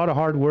a lot of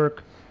hard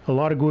work, a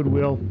lot of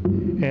goodwill,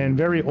 and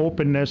very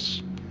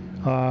openness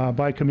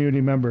by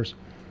community members.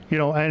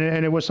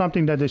 And it was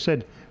something that they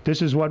said,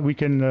 this is what we've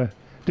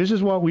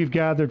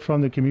gathered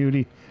from the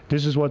community.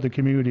 This is what the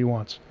community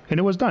wants, and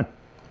it was done.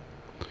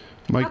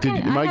 Mike,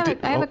 I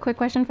have a quick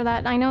question for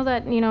that. I know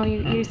that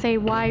you say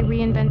why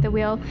reinvent the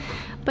wheel,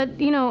 but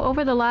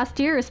over the last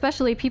year,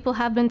 especially, people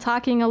have been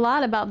talking a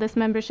lot about this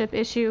membership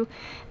issue,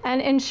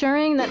 and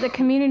ensuring that the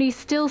community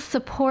still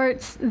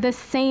supports the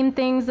same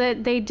things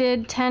that they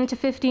did 10 to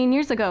 15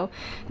 years ago.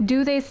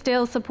 Do they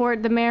still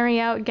support the marry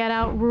out, get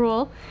out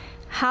rule?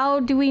 How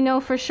do we know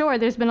for sure?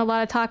 There's been a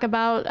lot of talk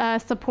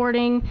about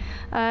supporting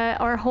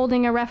or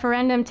holding a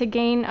referendum to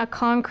gain a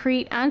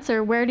concrete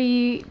answer. Where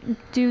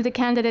do the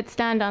candidates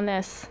stand on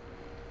this?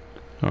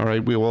 All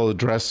right, we will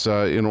address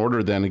in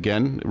order then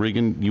again.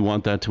 Regan, you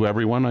want that to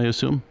everyone, I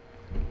assume?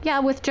 Yeah,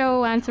 with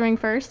Joe answering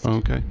first.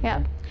 Okay.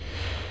 Yeah.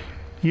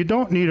 You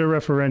don't need a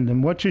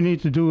referendum. What you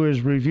need to do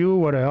is review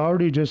what I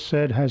already just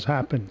said has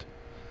happened.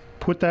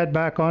 Put that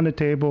back on the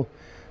table,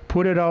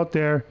 put it out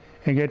there,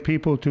 and get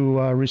people to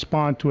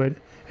respond to it.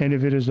 And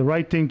if it is the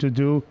right thing to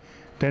do,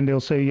 then they'll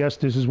say, yes,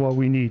 this is what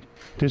we need.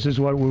 This is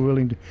what we're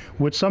willing to.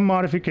 With some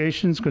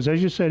modifications, because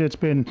as you said, it's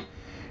been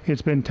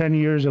 10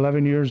 years,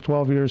 11 years,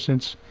 12 years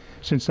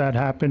since that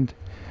happened.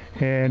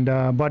 And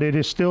but it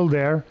is still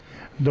there.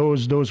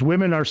 Those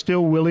women are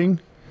still willing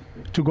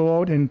to go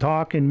out and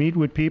talk and meet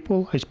with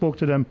people. I spoke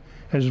to them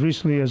as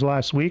recently as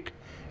last week,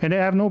 and they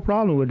have no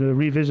problem with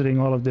revisiting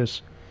all of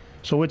this.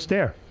 So it's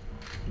there.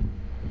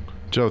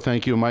 Joe,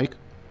 thank you. Mike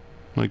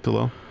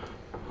DeLow.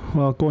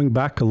 Well, going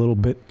back a little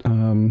bit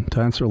to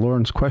answer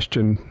Lauren's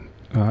question,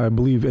 I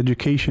believe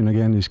education,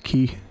 again, is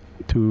key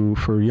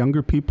for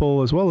younger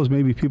people as well as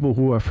maybe people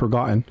who have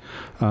forgotten,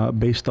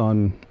 based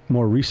on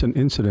more recent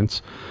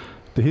incidents,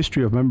 the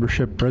history of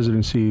membership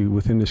residency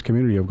within this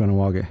community of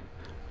Kahnawake.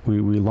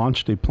 We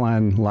launched a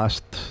plan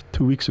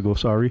 2 weeks ago,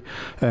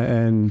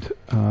 and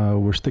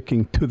we're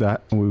sticking to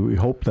that. We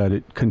hope that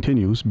it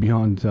continues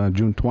beyond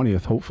June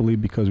 20th, hopefully,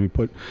 because we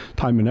put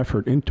time and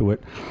effort into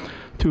it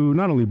to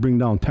not only bring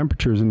down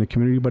temperatures in the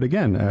community, but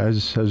again,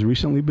 as has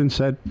recently been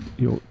said,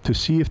 to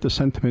see if the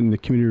sentiment in the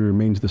community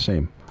remains the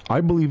same. I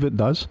believe it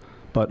does,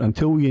 but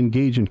until we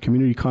engage in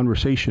community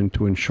conversation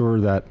to ensure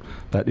that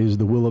that is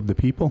the will of the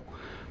people,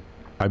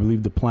 I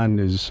believe the plan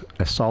is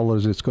as solid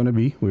as it's going to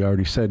be. We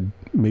already said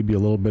maybe a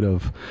little bit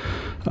of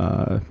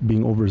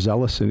being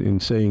overzealous in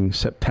saying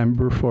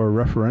September for a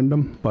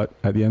referendum, but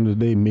at the end of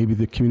the day, maybe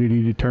the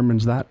community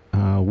determines that.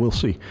 We'll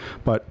see.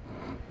 But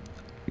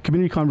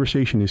community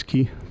conversation is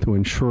key to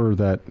ensure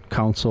that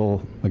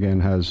council, again,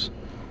 has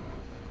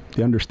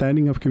the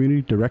understanding of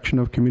community, direction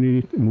of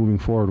community, moving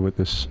forward with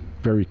this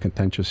very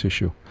contentious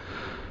issue.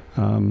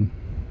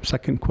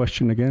 Second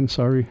question again,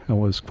 sorry, I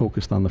was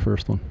focused on the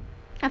first one.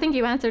 I think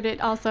you answered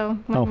it also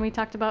when we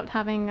talked about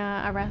having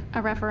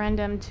a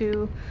referendum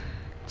to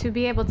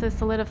be able to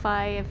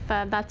solidify if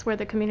that's where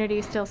the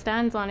community still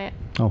stands on it.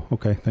 Oh,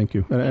 okay, thank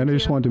you. And I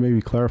just wanted to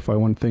maybe clarify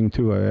one thing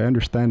too. I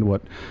understand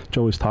what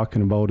Joe is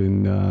talking about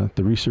in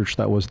the research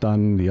that was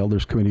done, the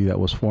elders committee that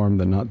was formed,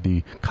 and not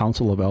the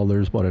council of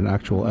elders, but an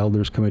actual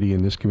elders committee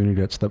in this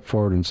community that stepped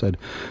forward and said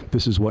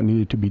this is what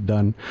needed to be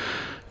done.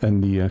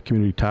 And the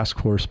community task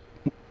force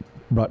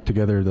brought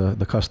together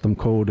the custom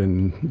code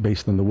and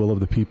based on the will of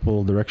the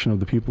people, direction of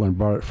the people, and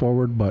brought it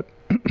forward. But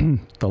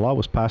the law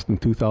was passed in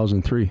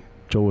 2003.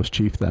 Joe was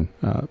chief then.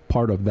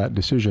 Part of that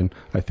decision,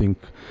 I think,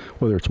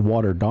 whether it's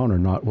watered down or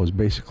not, was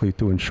basically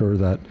to ensure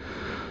that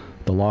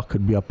the law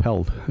could be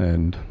upheld.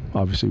 And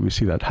obviously we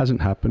see that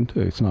hasn't happened.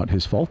 It's not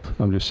his fault.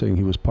 I'm just saying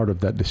he was part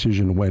of that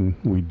decision when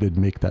we did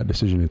make that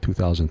decision in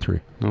 2003.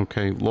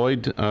 Okay.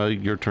 Lloyd,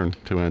 your turn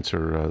to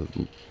answer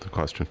the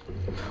question.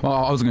 Well,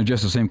 I was going to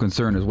address the same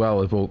concern as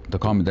well about the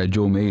comment that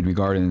Joe made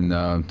regarding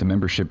the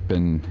membership.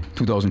 In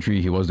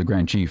 2003, he was the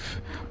Grand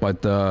Chief.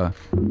 But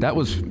that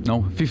was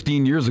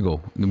 15 years ago.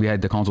 We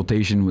had the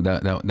consultation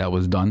that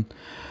was done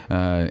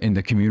in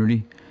the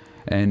community.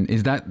 And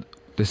is that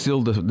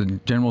still the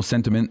general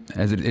sentiment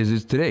as it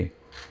is today?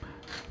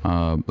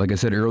 Like I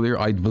said earlier,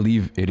 I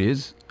believe it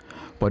is.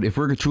 But if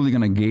we're truly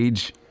going to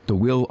gauge the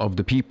will of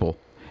the people,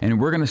 and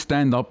we're going to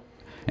stand up,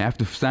 have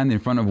to stand in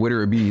front of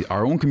whether it be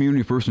our own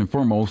community first and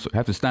foremost,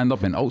 have to stand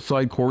up in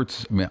outside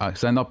courts,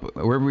 stand up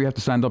wherever we have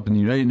to stand up in the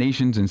United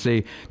Nations and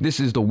say, this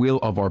is the will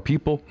of our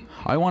people.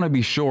 I want to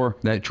be sure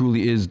that it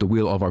truly is the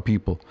will of our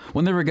people.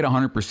 We'll never get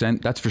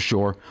 100%, that's for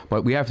sure,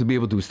 but we have to be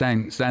able to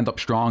stand up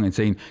strong and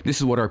saying, this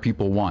is what our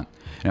people want.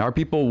 And our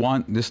people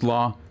want this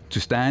law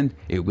to stand.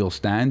 It will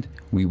stand.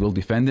 We will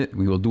defend it.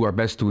 We will do our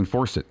best to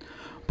enforce it.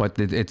 But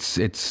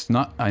it's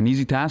not an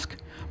easy task,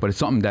 but it's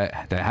something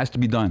that has to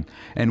be done.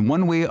 And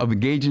one way of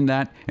engaging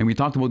that, and we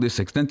talked about this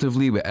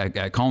extensively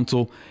at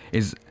council,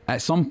 is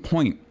at some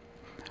point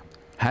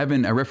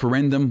having a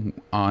referendum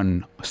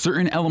on a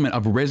certain element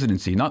of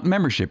residency, not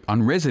membership,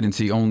 on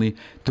residency only,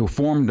 to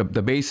form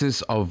the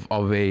basis of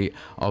a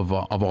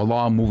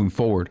law moving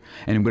forward.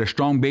 And with a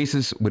strong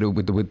basis,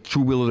 with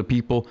true will of the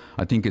people,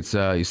 I think it's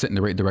you set in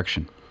the right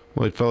direction.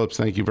 Lloyd Phillips,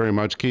 thank you very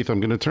much. Keith, I'm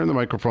going to turn the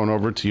microphone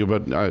over to you,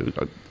 but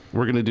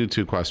we're going to do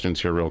two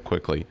questions here real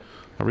quickly.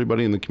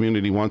 Everybody in the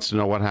community wants to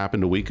know what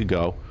happened a week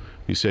ago.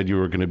 You said you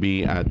were going to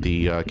be at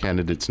the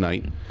candidates'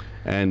 night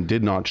and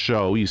did not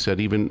show. You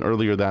said even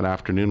earlier that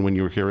afternoon when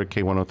you were here at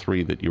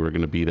K103 that you were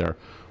going to be there.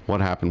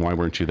 What happened? Why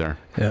weren't you there?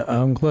 Yeah,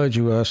 I'm glad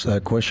you asked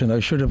that question.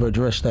 I should have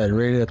addressed that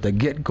right at the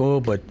get-go,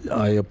 but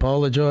I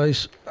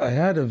apologize. I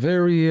had a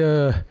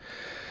very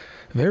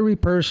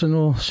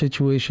personal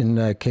situation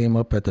that came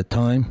up at the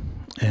time,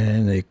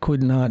 and it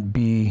could not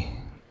be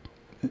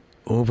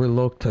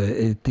overlooked.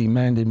 It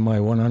demanded my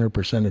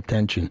 100%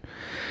 attention.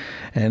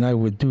 And I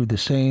would do the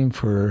same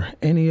for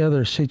any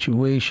other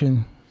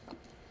situation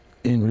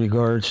in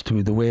regards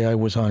to the way I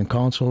was on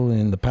council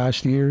in the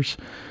past years.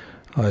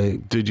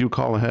 Did you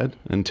call ahead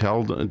and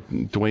tell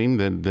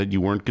Dwayne that you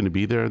weren't going to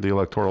be there, the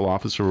electoral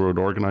officer who would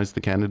organize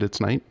the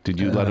candidates' night? Did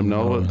you let him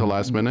know at the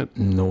last minute?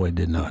 No, I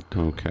did not.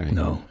 Okay.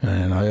 No,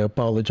 and I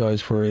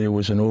apologize for it. It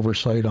was an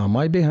oversight on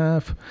my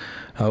behalf.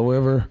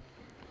 However,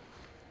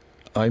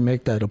 I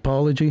make that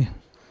apology.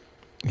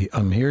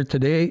 I'm here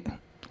today.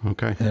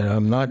 Okay. And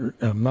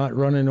I'm not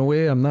running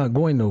away. I'm not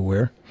going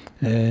nowhere.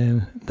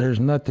 And there's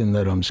nothing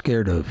that I'm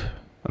scared of.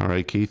 All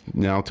right, Keith,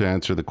 now to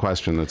answer the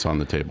question that's on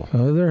the table.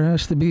 There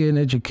has to be an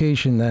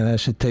education that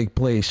has to take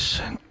place.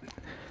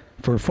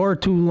 For far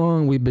too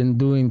long, we've been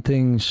doing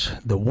things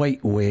the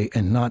white way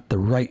and not the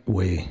right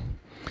way.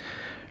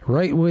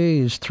 Right way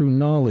is through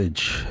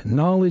knowledge.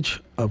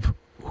 Knowledge of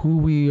who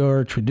we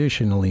are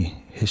traditionally,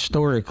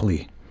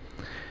 historically.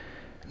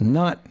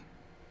 Not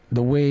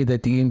the way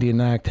that the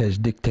Indian Act has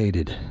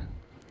dictated.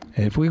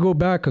 If we go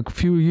back a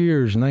few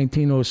years,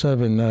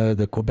 1907,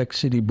 the Quebec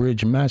City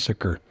Bridge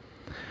Massacre,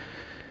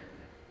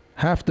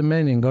 half the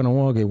men in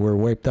Kahnawake were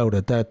wiped out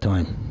at that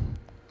time.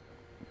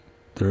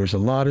 There's a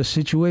lot of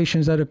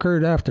situations that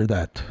occurred after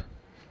that,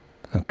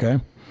 okay?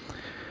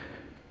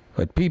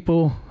 But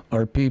people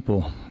are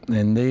people,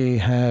 and they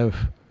have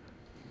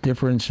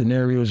different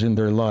scenarios in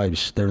their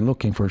lives. They're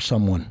looking for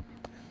someone.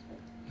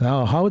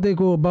 Now, how they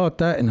go about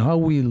that and how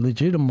we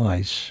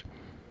legitimize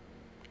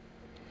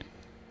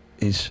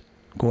is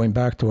going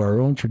back to our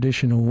own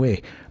traditional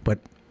way. But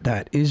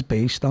that is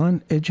based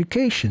on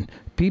education.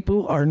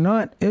 People are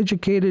not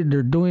educated.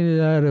 They're doing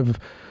it out of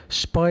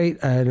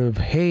spite, out of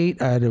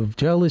hate, out of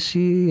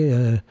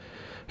jealousy,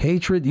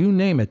 hatred, you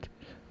name it.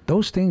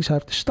 Those things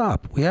have to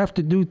stop. We have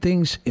to do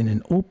things in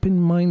an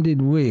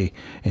open-minded way.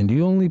 And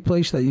the only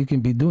place that you can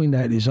be doing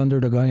that is under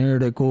the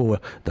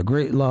Kahnawake, the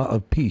great law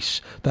of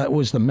peace. That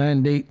was the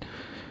mandate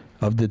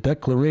of the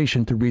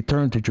declaration to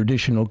return to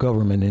traditional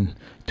government in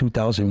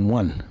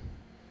 2001.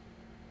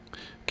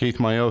 Keith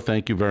Mayo,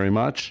 thank you very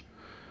much.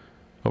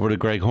 Over to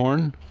Greg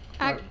Horn.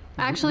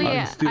 Actually,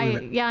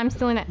 I'm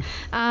stealing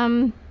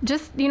it.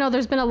 Just,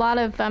 there's been a lot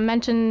of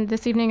mention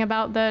this evening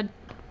about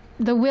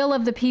the will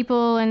of the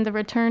people and the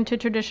return to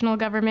traditional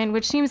government,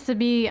 which seems to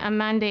be a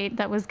mandate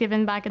that was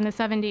given back in the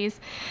 70s.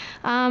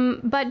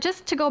 But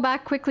just to go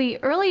back quickly,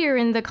 earlier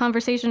in the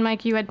conversation,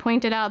 Mike, you had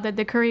pointed out that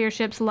the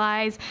courierships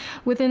lies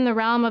within the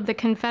realm of the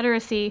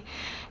Confederacy.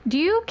 Do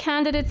you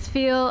candidates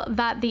feel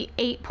that the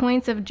 8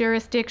 points of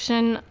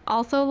jurisdiction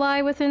also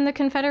lie within the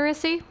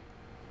Confederacy?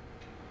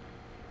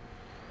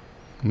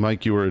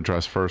 Mike, you were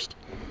addressed first.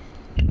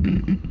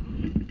 We'll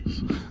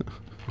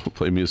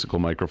play musical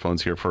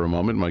microphones here for a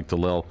moment. Mike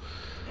DeLille,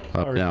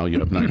 now you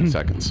have 90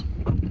 seconds.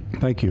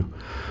 Thank you.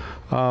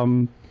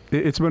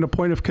 It's been a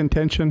point of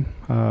contention.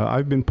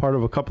 I've been part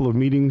of a couple of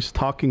meetings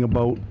talking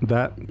about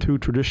that to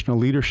traditional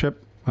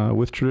leadership,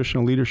 with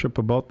traditional leadership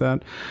about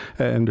that.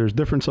 And there's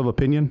difference of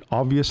opinion,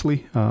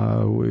 obviously.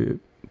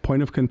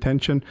 Point of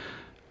contention.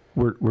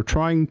 We're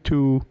trying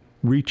to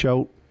reach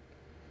out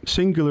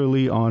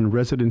singularly on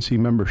residency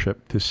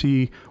membership to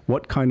see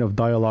what kind of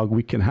dialogue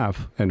we can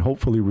have and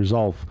hopefully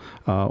resolve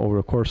over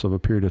the course of a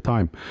period of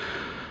time.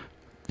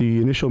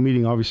 The initial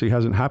meeting obviously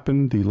hasn't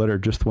happened. The letter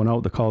just went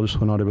out. The call just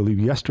went out, I believe,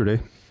 yesterday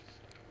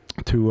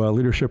to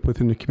leadership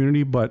within the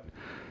community. But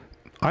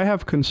I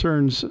have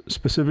concerns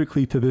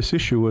specifically to this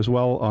issue as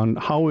well on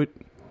how it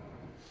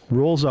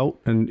rolls out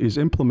and is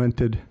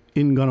implemented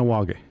in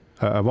Kahnawake.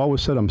 I've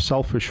always said I'm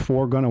selfish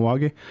for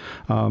Kahnawake,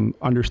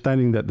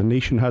 understanding that the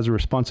nation has a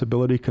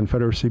responsibility,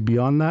 Confederacy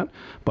beyond that,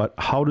 but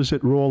how does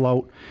it roll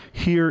out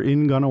here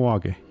in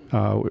Kahnawake?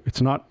 It's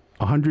not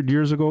 100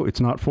 years ago, it's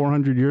not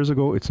 400 years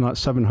ago, it's not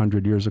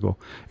 700 years ago.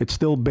 It's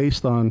still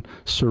based on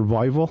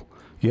survival,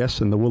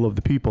 yes, and the will of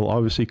the people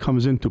obviously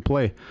comes into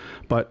play,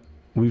 but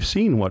we've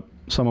seen what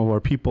some of our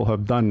people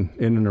have done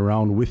in and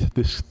around with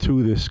this,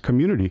 to this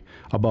community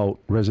about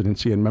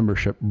residency and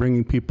membership,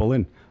 bringing people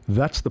in.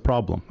 That's the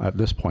problem at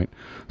this point.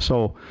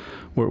 So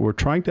we're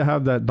trying to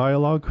have that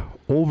dialogue.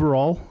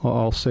 Overall,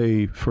 I'll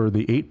say for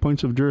the 8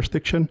 points of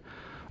jurisdiction,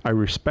 I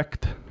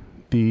respect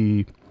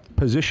the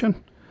position.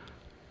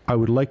 I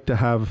would like to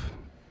have,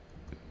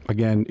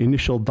 again,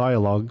 initial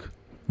dialogue,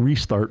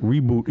 restart,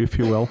 reboot, if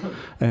you will,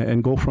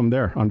 and go from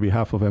there on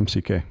behalf of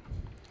MCK.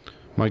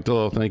 Mike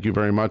DeLille, thank you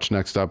very much.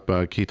 Next up,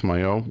 Keith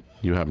Mayo.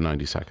 You have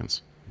 90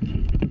 seconds.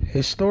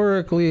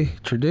 Historically,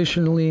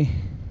 traditionally,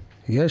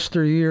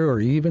 yesteryear or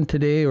even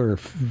today or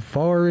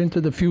far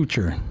into the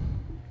future,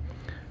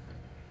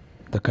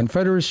 the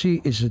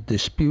Confederacy is a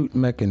dispute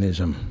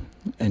mechanism,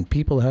 and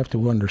people have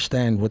to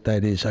understand what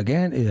that is.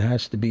 Again, it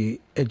has to be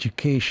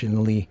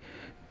educationally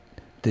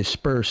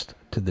dispersed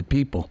to the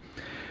people.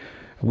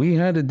 We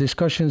had the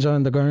discussions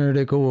on the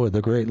Kahnawake,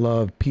 the Great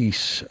Law of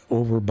Peace,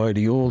 over by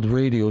the old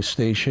radio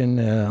station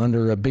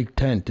under a big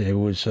tent. It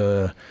was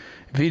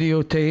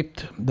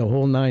videotaped, the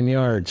whole 9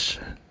 yards.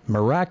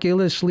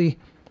 Miraculously,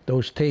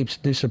 those tapes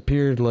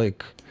disappeared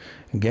like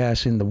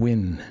gas in the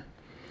wind.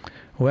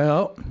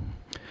 Well,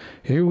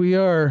 here we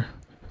are,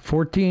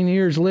 14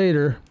 years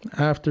later,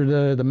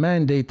 after the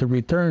mandate to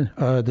return,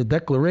 the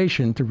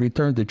declaration to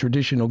return to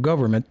traditional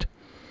government.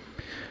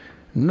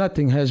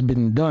 Nothing has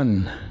been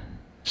done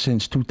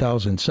since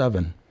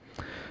 2007.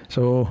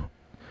 So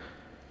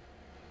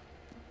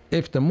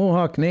if the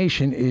Mohawk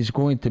Nation is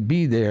going to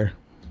be there,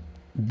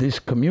 this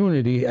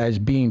community, as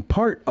being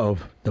part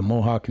of the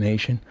Mohawk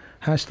Nation,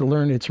 has to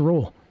learn its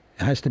role,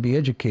 has to be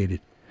educated,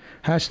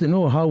 has to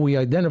know how we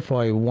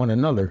identify one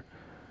another.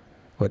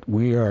 But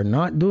we are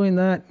not doing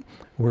that.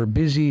 We're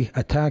busy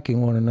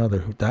attacking one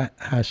another. That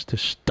has to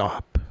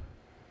stop.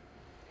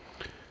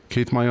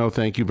 Keith Mayo,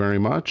 thank you very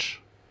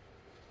much.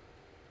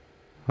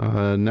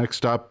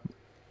 Next up,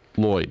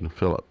 Lloyd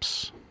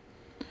Phillips.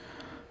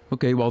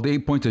 Okay, well, the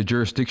 8 points of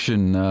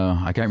jurisdiction,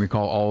 I can't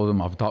recall all of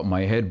them off the top of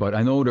my head, but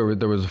I know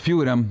there was a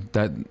few of them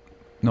that,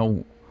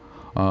 the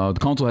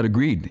council had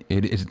agreed.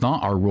 It's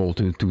not our role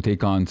to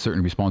take on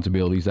certain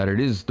responsibilities, that it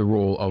is the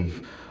role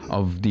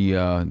of the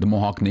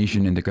Mohawk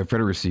Nation and the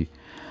Confederacy.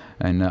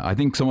 And I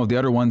think some of the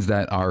other ones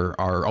that are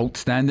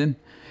outstanding,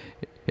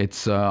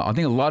 it's I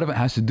think a lot of it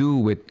has to do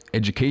with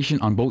education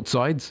on both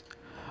sides.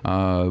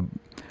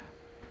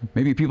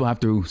 Maybe people have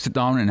to sit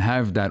down and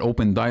have that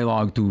open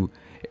dialogue to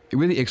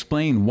really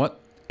explain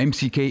what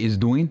MCK is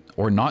doing,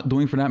 or not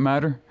doing for that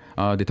matter.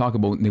 They talk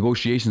about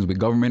negotiations with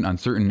government on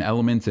certain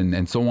elements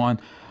and so on.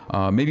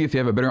 Maybe if you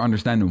have a better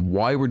understanding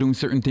why we're doing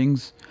certain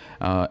things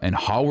and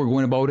how we're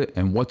going about it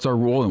and what's our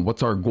role and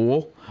what's our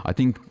goal, I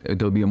think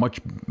there'll be a much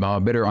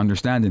better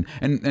understanding.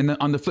 And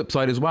on the flip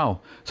side as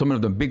well, some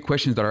of the big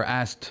questions that are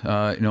asked,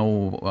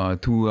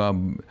 to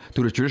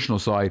the traditional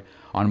side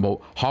on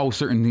about how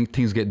certain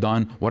things get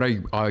done, what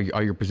are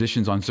your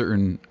positions on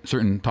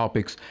certain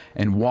topics,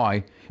 and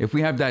why. If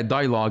we have that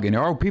dialogue, and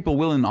there are people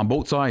willing on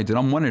both sides, and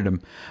I'm one of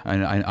them,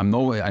 and I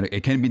know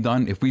it can be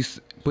done if we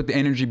put the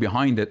energy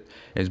behind it.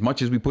 As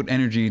much as we put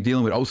energy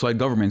dealing with outside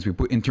governments, we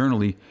put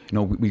internally,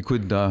 we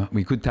could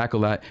tackle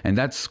that, and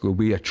that's will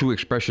be a true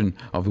expression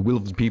of the will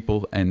of the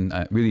people, and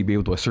really be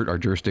able to assert our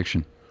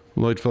jurisdiction.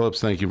 Lloyd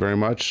Phillips, thank you very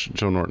much.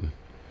 Joe Norton.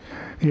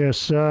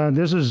 Yes,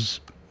 this is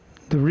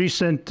the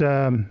recent,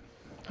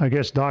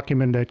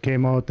 document that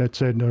came out that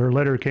said, or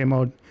letter came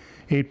out,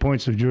 8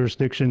 points of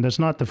jurisdiction. That's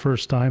not the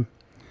first time.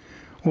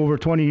 Over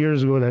 20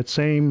 years ago, that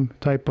same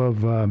type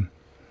of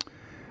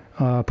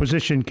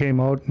position came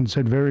out and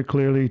said very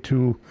clearly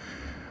to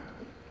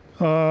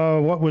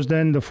what was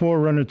then the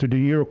forerunner to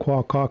the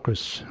Iroquois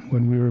Caucus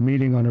when we were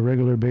meeting on a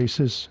regular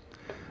basis.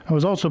 I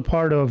was also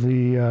part of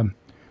the,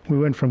 we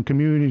went from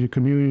community to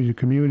community to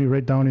community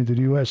right down into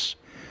the U.S.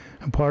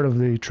 and part of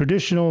the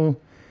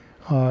traditional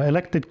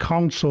elected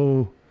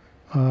council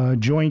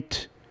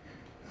joint,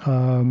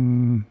 a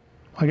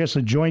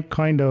joint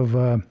kind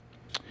of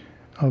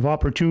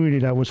opportunity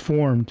that was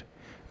formed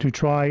to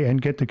try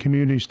and get the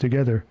communities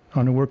together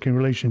on a working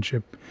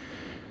relationship.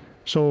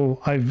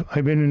 So I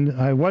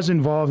was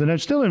involved, and I'm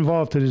still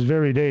involved to this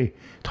very day,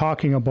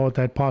 talking about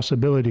that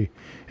possibility.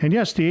 And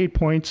yes, the 8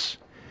 points,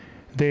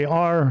 they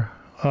are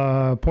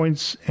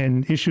points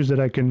and issues that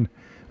I can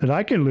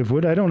live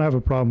with. I don't have a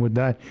problem with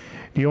that.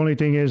 The only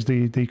thing is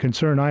the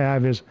concern I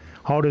have is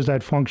how does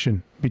that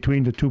function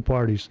between the two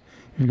parties?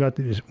 You got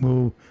this.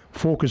 We'll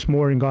focus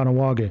more in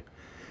Kahnawake,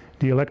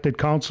 the elected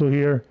council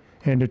here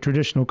and the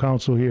traditional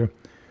council here.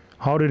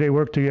 How do they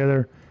work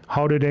together?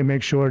 How do they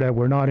make sure that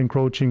we're not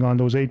encroaching on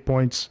those 8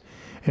 points?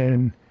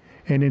 And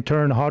in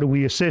turn, how do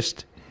we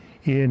assist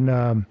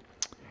in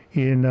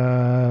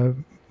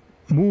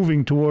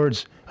moving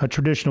towards a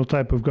traditional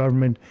type of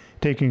government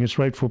taking its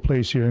rightful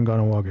place here in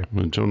Kahnawake?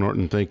 Well, Joe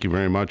Norton, thank you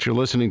very much. You're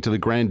listening to the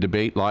Grand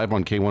Debate live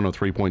on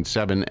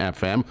K103.7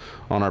 FM.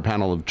 On our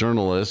panel of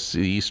journalists,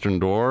 the Eastern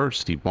Door,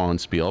 Steve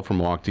Bonspiel from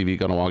Mohawk TV,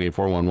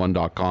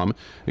 Kahnawake411.com,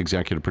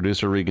 executive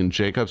producer Regan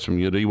Jacobs from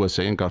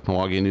USA and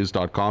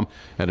KahnawakeNews.com,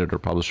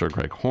 editor-publisher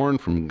Greg Horn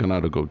from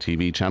Ganado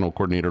TV, channel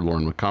coordinator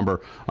Lauren McCumber.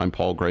 I'm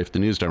Paul Grafe, the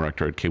news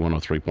director at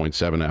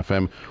K103.7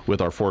 FM,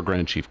 with our 4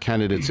 Grand Chief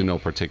candidates in no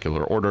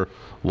particular order: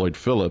 Lloyd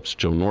Phillips,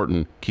 Joe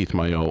Norton, Keith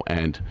Mayo,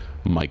 and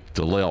Mike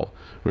DeLille.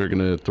 We're going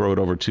to throw it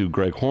over to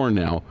Greg Horn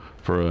now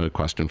for a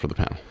question for the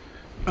panel.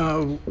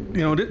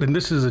 And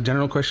this is a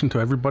general question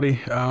to everybody.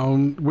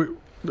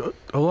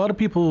 A lot of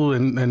people,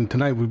 and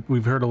tonight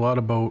we've heard a lot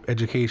about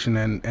education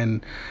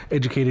and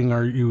educating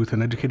our youth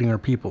and educating our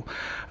people.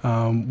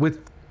 With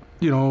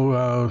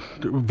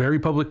very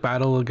public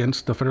battle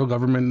against the federal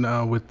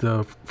government with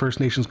the First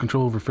Nations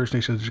Control over First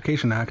Nations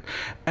Education Act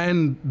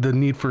and the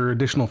need for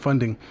additional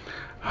funding.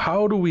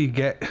 How do we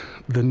get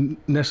the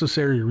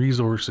necessary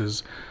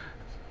resources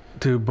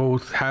to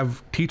both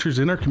have teachers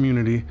in our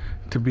community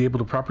to be able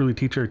to properly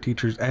teach our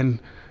teachers and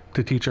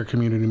to teach our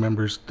community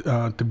members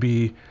to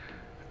be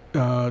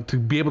able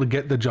to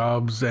get the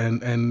jobs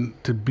and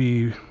to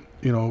be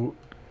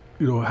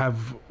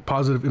have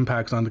positive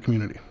impacts on the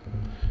community?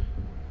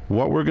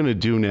 What we're going to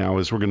do now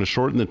is we're going to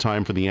shorten the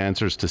time for the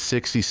answers to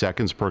 60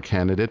 seconds per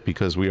candidate,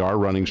 because we are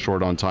running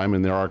short on time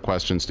and there are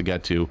questions to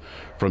get to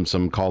from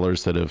some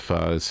callers that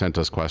have sent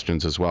us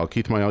questions as well.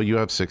 Keith Mayo, you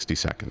have 60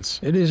 seconds.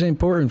 It is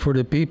important for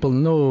the people to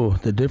know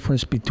the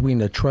difference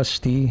between a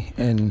trustee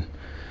and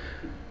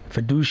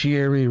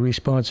fiduciary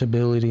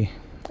responsibility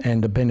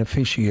and the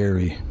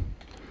beneficiary.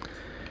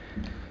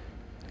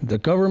 The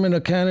government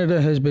of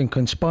Canada has been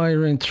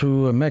conspiring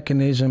through a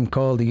mechanism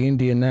called the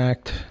Indian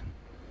Act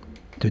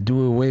to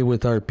do away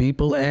with our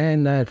people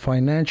and that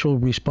financial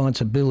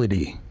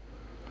responsibility.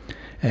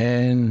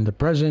 And the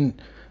present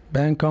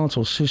band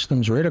council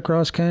systems right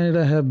across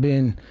Canada have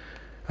been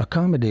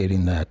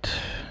accommodating that.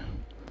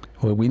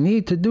 What we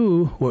need to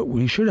do, what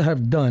we should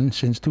have done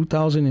since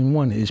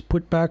 2001, is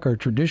put back our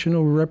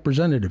traditional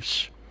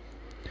representatives.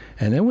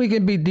 And then we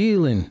can be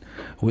dealing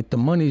with the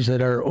monies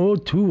that are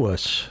owed to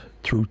us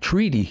through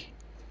treaty,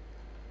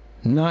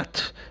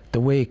 not the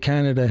way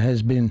Canada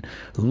has been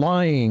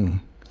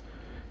lying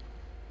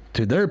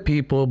to their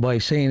people by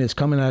saying it's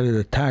coming out of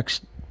the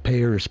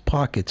taxpayers'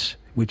 pockets,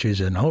 which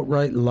is an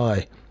outright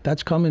lie.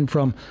 That's coming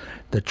from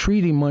the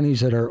treaty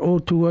monies that are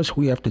owed to us.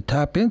 We have to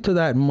tap into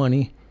that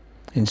money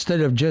instead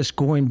of just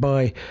going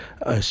by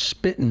a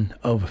spitting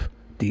of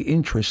the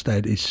interest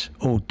that is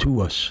owed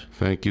to us.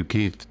 Thank you,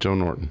 Keith. Joe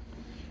Norton.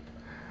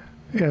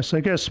 Yes,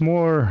 I guess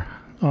more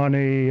on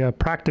a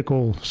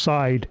practical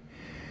side.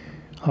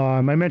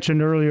 I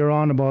mentioned earlier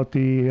on about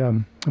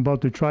the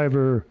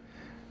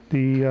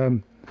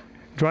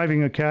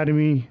driving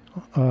academy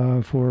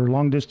for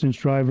long distance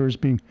drivers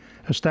being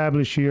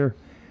established here,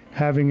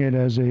 having it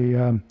as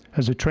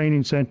a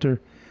training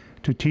center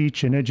to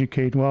teach and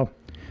educate. Well,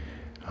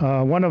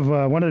 one of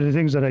the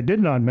things that I did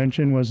not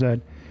mention was that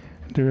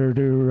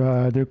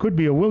there could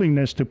be a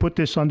willingness to put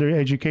this under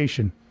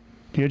education,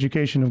 the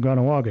education of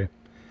Kahnawake,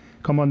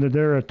 come under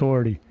their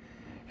authority,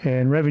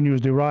 and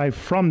revenues derived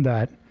from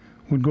that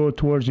would go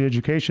towards the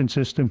education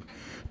system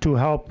to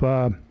help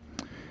where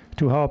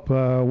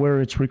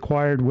it's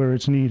required, where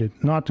it's needed,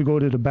 not to go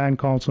to the band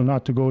council,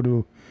 not to go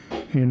to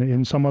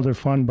in some other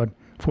fund, but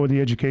for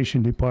the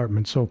education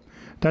department. So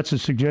that's a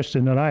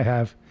suggestion that I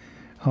have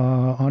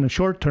on a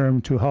short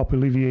term to help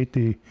alleviate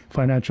the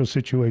financial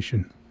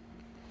situation.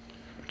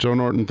 Joe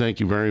Norton,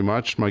 thank you very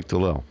much. Mike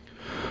DeLille.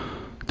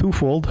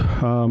 Twofold.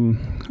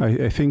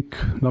 I think,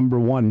 number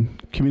one,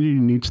 community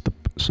needs to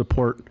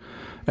support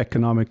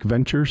economic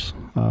ventures,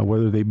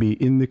 whether they be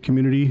in the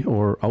community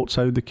or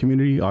outside of the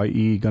community,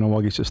 i.e.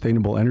 Kahnawake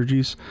Sustainable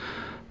Energies.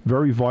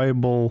 Very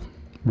viable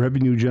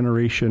revenue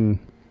generation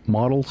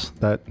models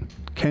that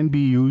can be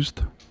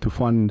used to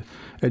fund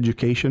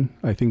education.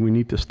 I think we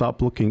need to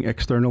stop looking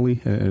externally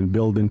and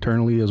build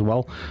internally as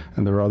well.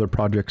 And there are other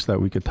projects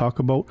that we could talk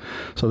about.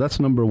 So that's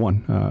number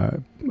one.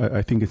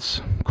 I think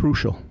it's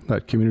crucial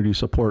that communities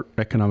support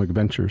economic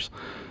ventures.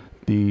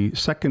 The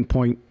second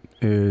point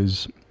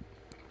is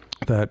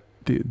that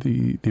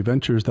the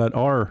ventures that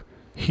are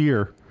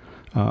here,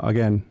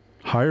 again,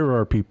 hire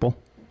our people.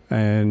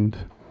 And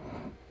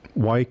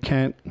why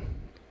can't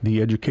the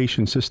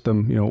education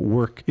system,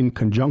 work in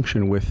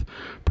conjunction with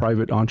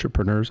private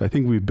entrepreneurs? I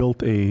think we've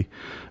built a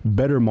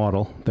better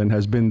model than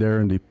has been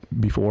there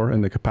before,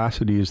 and the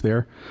capacity is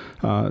there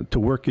to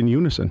work in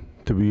unison,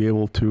 to be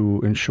able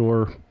to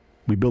ensure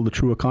we build a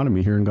true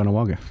economy here in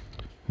Kahnawake.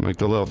 Mike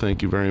DeLille,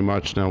 thank you very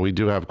much. Now, we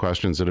do have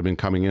questions that have been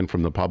coming in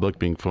from the public,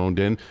 being phoned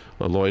in.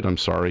 Lloyd, I'm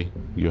sorry.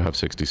 You have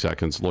 60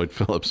 seconds. Lloyd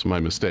Phillips, my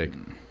mistake.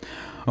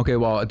 Okay,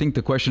 well, I think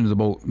the question is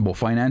about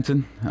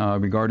financing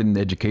regarding the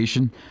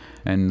education.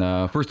 And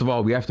first of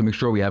all, we have to make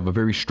sure we have a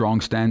very strong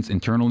stance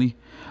internally,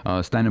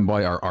 standing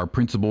by our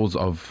principles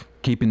of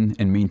keeping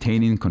and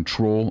maintaining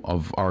control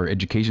of our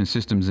education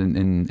systems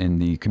in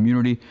the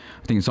community.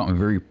 I think it's something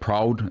very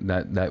proud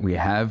that we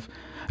have.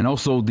 And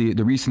also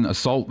the recent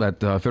assault that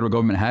the federal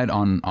government had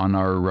on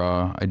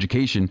our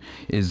education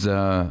is,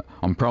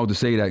 I'm proud to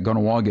say that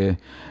Kahnawake,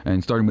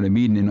 and starting with a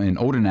meeting in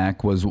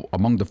Odanak, was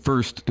among the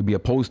first to be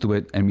opposed to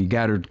it, and we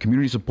gathered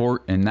community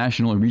support and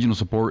national and regional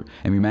support,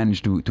 and we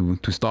managed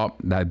to stop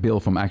that bill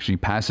from actually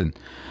passing.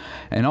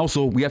 And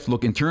also we have to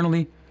look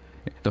internally,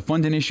 the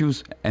funding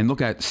issues, and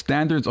look at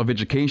standards of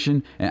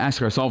education and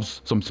ask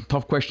ourselves some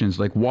tough questions,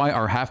 like why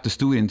are half the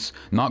students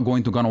not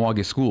going to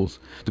Kahnawake schools?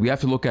 Do we have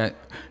to look at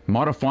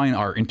modifying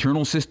our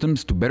internal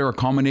systems to better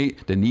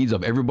accommodate the needs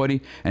of everybody?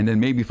 And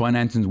then maybe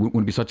financing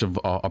wouldn't be such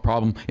a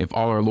problem if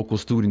all our local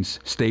students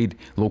stayed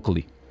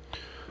locally.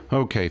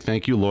 Okay,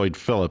 thank you, Lloyd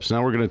Phillips.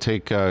 Now we're going to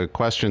take a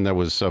question that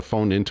was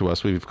phoned into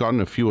us. We've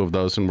gotten a few of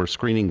those and we're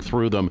screening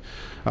through them.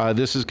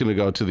 This is going to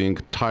go to the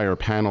entire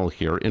panel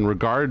here. In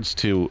regards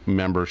to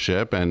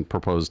membership and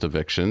proposed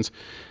evictions,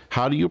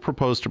 how do you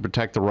propose to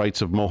protect the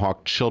rights of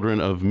Mohawk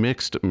children of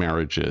mixed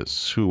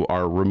marriages who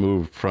are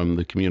removed from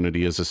the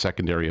community as a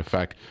secondary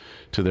effect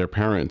to their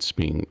parents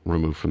being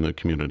removed from the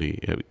community,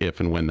 if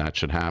and when that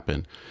should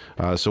happen?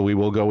 So we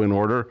will go in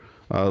order.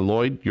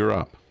 Lloyd, you're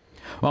up.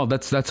 Well,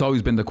 that's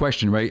always been the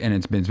question, right? And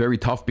it's been very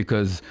tough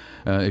because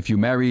if you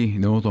marry,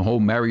 the whole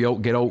marry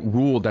out, get out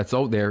rule that's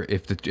out there.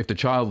 If the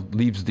child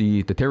leaves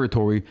the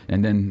territory,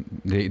 and then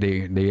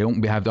they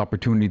don't have the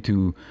opportunity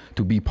to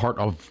be part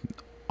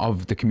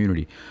of the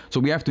community. So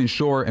we have to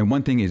ensure, and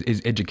one thing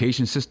is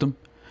education system.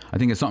 I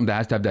think it's something that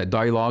has to have that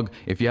dialogue.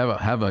 If you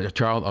have a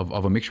child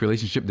of a mixed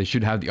relationship, they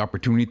should have the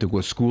opportunity to go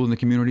to school in the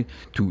community,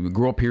 to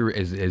grow up here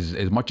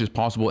as much as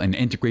possible and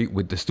integrate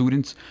with the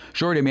students.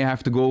 Sure, they may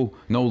have to go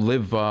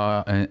live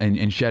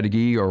in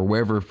Chateauguay or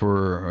wherever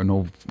for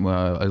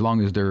as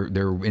long as they're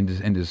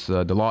in this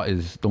the law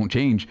don't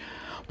change.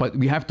 But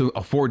we have to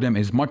afford them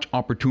as much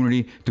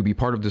opportunity to be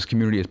part of this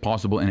community as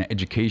possible in an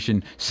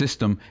education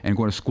system, and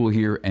going to school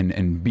here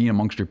and being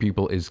amongst your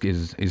people is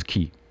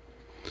key.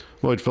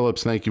 Lloyd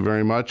Phillips, thank you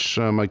very much.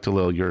 Mike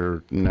DeLille,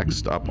 you're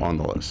next up on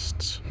the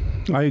list.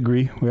 I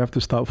agree. We have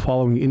to stop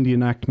following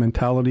Indian Act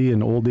mentality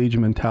and old age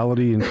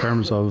mentality in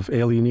terms of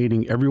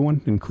alienating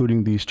everyone,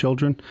 including these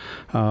children.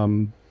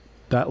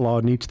 That law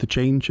needs to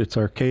change. It's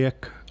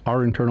archaic.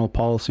 Our internal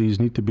policies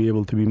need to be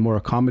able to be more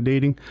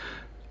accommodating.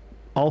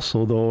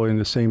 Also, though, in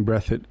the same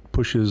breath, it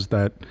pushes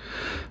that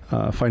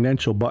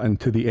financial button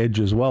to the edge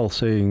as well,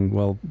 saying,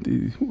 well,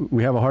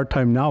 we have a hard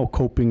time now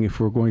coping. If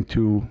we're going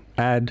to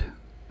add,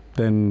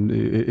 then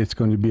it's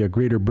going to be a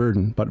greater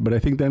burden. But I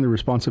think then the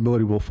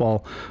responsibility will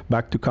fall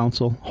back to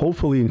council,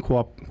 hopefully in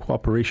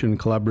cooperation and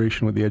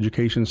collaboration with the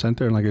education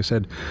center. And like I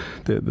said,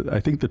 I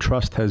think the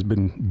trust has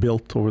been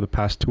built over the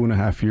past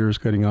 2.5 years,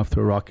 getting off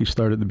to a rocky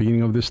start at the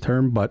beginning of this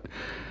term. But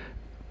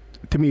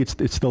to me, it's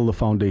still the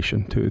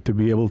foundation to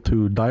be able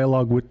to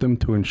dialogue with them,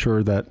 to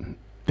ensure that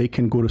they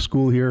can go to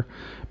school here,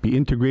 be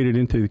integrated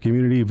into the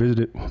community, visit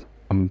it.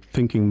 I'm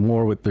thinking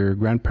more with their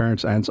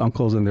grandparents, aunts,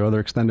 uncles, and their other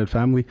extended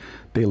family.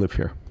 They live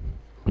here.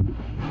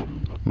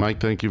 Mike,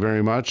 thank you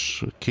very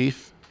much.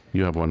 Keith,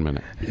 you have 1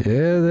 minute.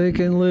 Yeah, they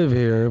can live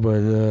here, but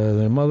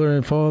their mother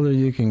and father,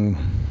 you can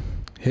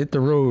hit the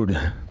road.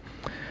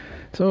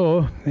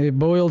 So it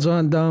boils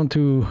on down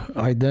to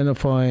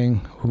identifying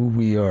who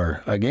we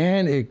are.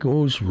 Again, it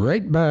goes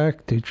right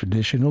back to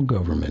traditional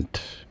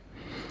government.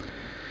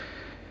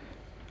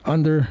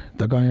 Under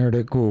the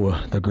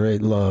Kahnawake, the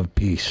great law of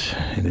peace.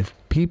 And if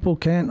people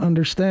can't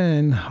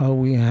understand how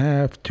we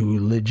have to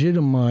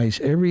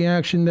legitimize every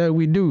action that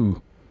we do,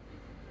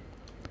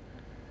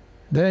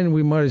 then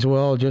we might as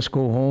well just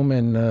go home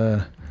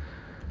and,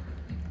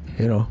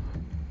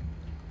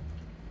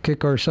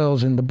 kick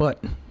ourselves in the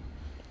butt.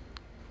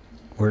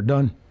 We're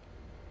done.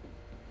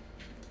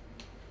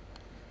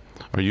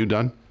 Are you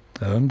done?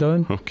 I'm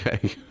done.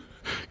 Okay.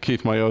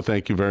 Keith Mayo,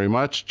 thank you very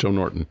much. Joe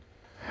Norton.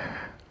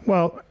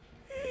 Well,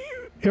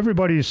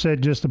 everybody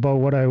said just about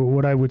what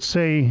I would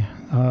say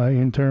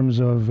in terms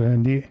of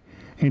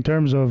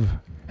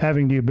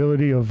having the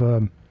ability of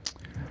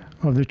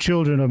the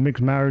children of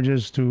mixed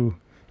marriages to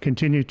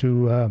continue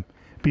to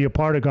be a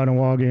part of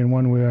Kahnawake in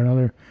one way or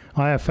another.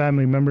 I have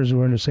family members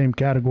who are in the same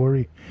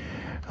category.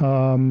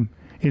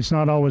 It's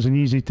not always an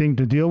easy thing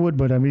to deal with,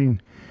 but I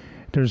mean,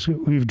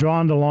 we've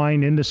drawn the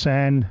line in the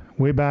sand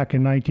way back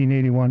in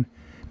 1981.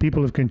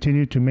 People have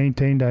continued to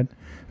maintain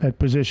that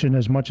position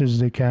as much as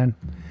they can.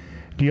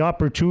 The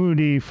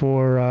opportunity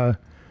for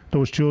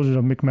those children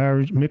of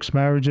mixed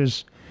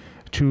marriages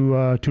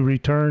to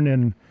return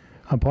and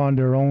upon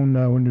their own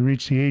when they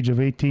reach the age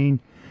of 18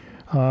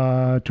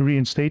 to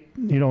reinstate,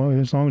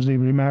 as long as they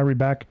remarry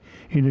back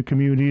in the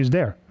community is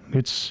there.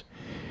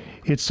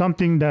 It's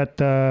something that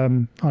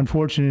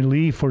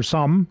unfortunately for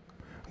some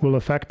will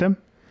affect them,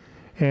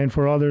 and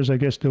for others, I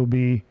guess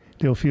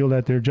they'll feel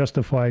that they're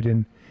justified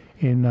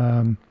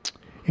in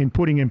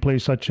putting in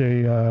place such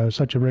a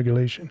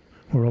regulation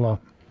or a law.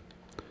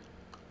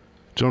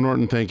 Joe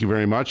Norton, thank you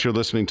very much. You're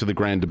listening to the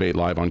Grand Debate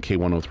live on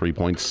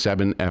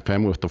K103.7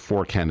 FM with the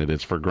four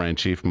candidates for Grand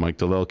Chief: Mike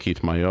DeLille,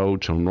 Keith Mayo,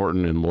 Joe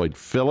Norton, and Lloyd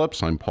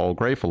Phillips. I'm Paul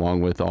Grafe,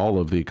 along with all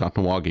of the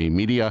Kahnawake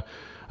media.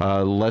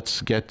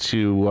 Let's get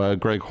to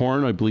Greg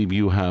Horn. I believe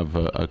you have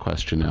a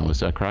question now. Is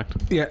that correct?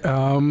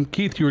 Yeah.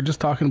 Keith, you were just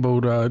talking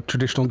about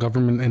traditional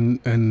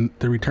government and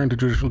the return to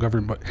traditional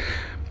government, but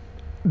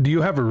do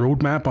you have a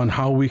roadmap on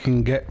how we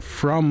can get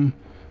from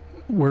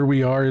where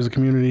we are as a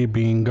community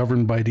being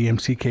governed by the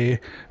MCK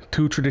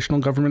to traditional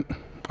government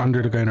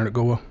under the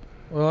Kahnawake?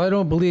 Well, I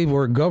don't believe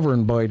we're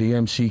governed by the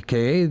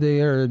MCK.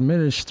 They are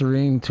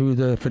administering to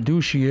the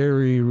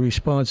fiduciary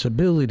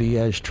responsibility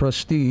as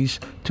trustees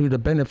to the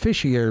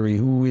beneficiary,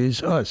 who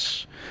is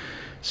us.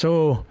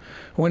 So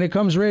when it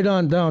comes right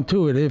on down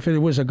to it, if it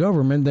was a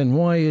government, then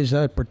why is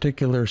that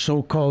particular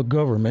so-called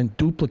government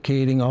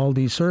duplicating all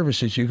these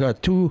services? You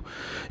got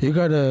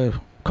a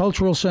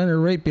cultural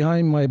center right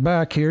behind my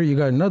back here. You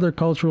got another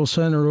cultural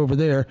center over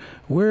there.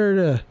 Where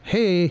the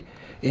hey,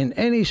 in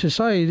any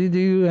society, do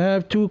you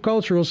have two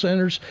cultural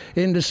centers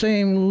in the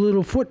same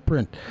little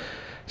footprint?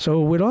 So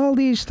with all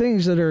these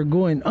things that are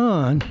going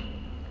on,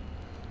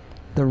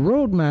 the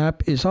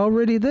roadmap is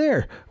already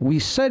there. We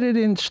set it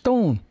in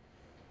stone.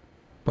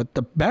 But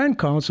the band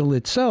council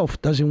itself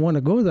doesn't want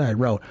to go that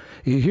route.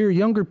 You hear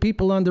younger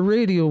people on the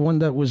radio, one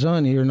that was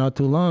on here not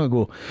too long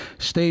ago,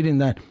 stating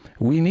that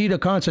we need a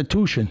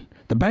constitution.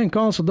 The band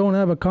council don't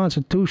have a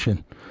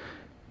constitution.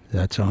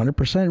 That's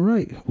 100%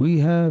 right. We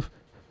have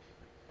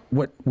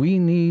what we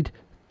need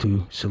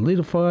to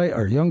solidify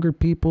our younger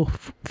people,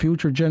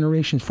 future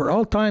generations, for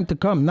all time to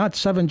come, not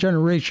 7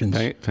 generations.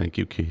 Thank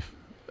you, Keith.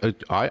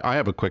 I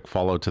have a quick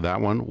follow to that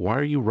one. Why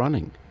are you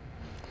running?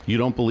 You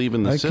don't believe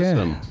in the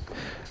system.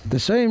 The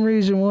same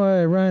reason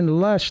why I ran the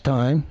last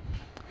time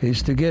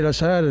is to get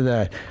us out of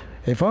that.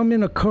 If I'm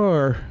in a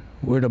car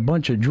with a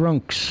bunch of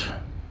drunks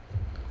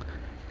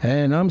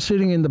and I'm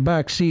sitting in the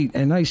back seat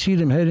and I see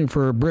them heading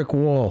for a brick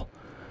wall,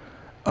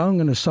 I'm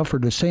going to suffer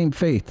the same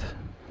fate.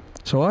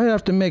 So I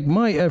have to make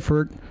my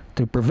effort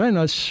to prevent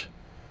us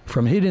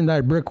from hitting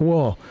that brick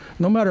wall,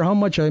 no matter how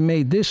much I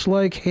may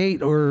dislike,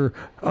 hate, or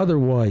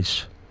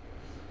otherwise.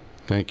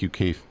 Thank you,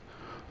 Keith.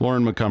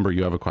 Lauren McCumber,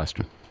 you have a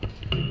question.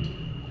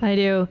 I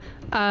do.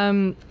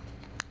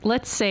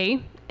 Let's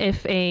say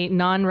if a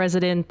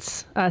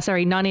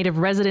non-native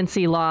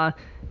residency law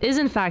is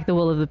in fact the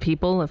will of the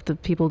people, if the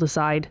people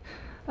decide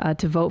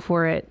to vote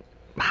for it,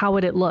 how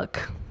would it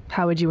look?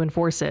 How would you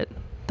enforce it?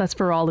 That's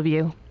for all of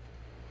you.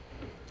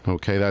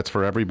 Okay, that's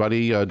for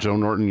everybody. Joe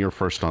Norton, you're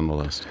first on the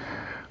list.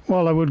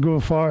 Well, I would go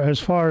as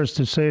far as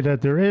to say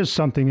that there is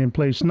something in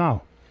place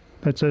now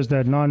that says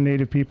that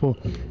non-native people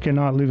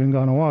cannot live in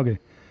Kahnawake.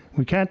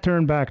 We can't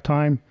turn back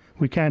time.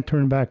 We can't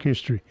turn back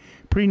history.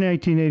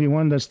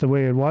 Pre-1981, that's the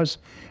way it was,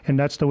 and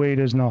that's the way it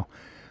is now.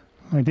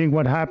 I think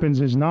what happens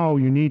is now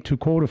you need to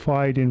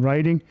codify it in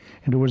writing,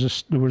 and there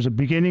was a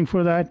beginning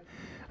for that,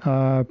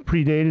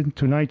 predated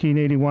to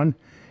 1981,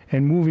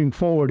 and moving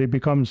forward, it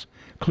becomes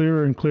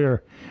clearer and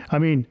clearer. I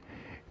mean,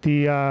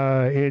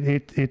 there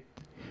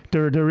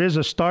is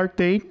a start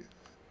date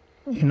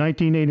in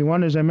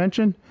 1981, as I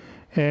mentioned,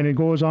 and it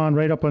goes on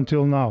right up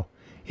until now.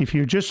 If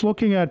you're just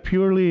looking at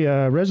purely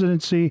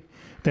residency,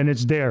 then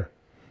it's there.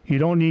 You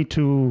don't need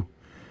to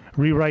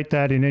rewrite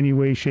that in any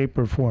way, shape,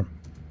 or form.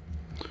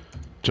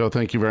 Joe,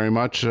 thank you very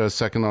much.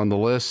 Second on the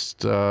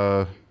list,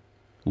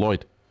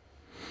 Lloyd.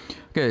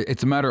 Okay,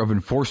 it's a matter of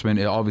enforcement.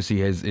 It obviously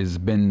has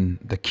been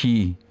the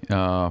key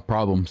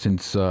problem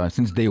since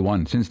day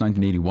one, since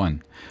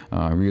 1981,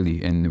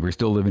 really, and we're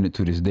still living it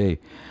to this day.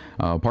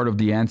 Part of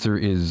the answer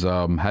is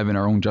having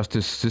our own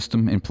justice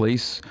system in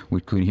place.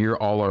 We could hear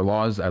all our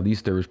laws. At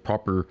least there is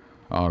proper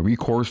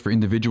recourse for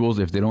individuals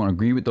if they don't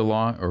agree with the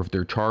law, or if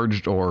they're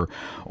charged or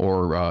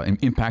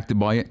impacted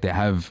by it. They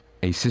have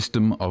a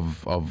system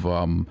of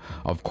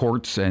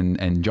courts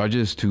and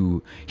judges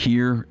to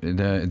hear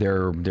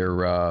their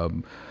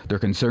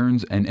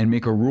concerns and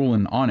make a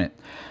ruling on it.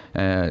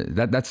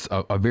 That's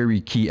a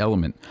very key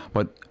element.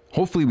 But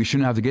hopefully we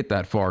shouldn't have to get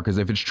that far, because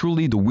if it's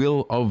truly the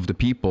will of the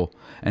people,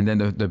 and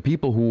then the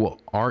people who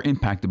are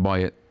impacted by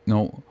it,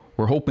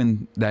 we're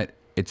hoping that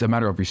it's a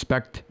matter of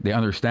respect. They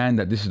understand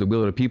that this is the will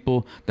of the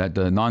people, that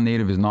the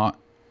non-native is not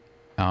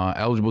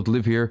eligible to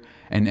live here,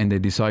 and they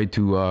decide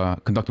to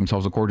conduct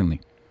themselves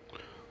accordingly.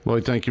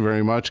 Lloyd, thank you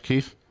very much.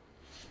 Keith?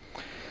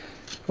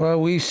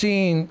 Well, we've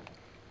seen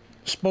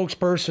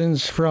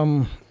spokespersons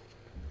from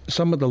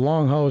some of the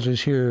longhouses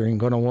here in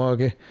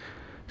Kahnawake,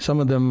 some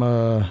of them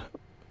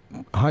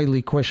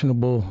highly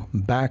questionable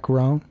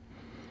background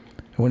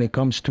when it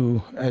comes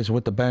to, as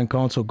what the band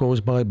council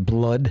goes by,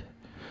 blood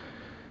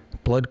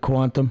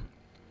quantum.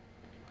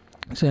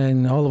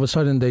 And all of a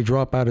sudden they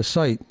drop out of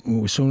sight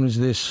as soon as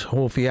this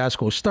whole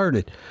fiasco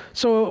started.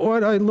 So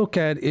what I look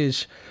at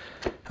is,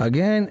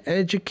 again,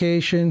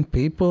 education.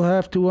 People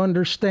have to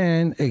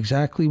understand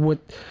exactly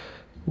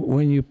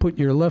when you put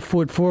your left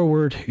foot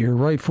forward, your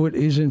right foot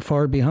isn't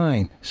far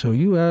behind. So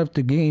you have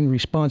to gain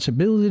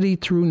responsibility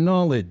through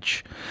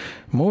knowledge.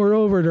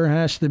 Moreover, there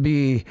has to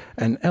be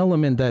an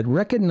element that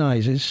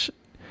recognizes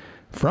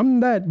from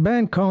that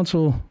band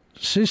council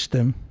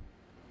system,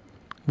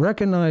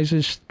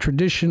 recognizes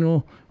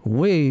traditional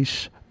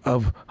ways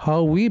of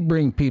how we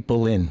bring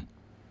people in.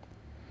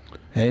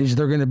 Is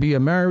there going to be a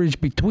marriage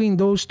between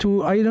those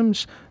two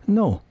items?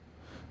 No.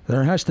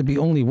 There has to be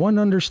only one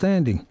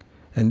understanding.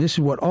 And this is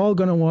what all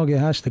Kahnawake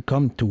has to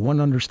come to, one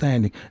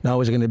understanding.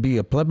 Now, is it going to be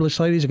a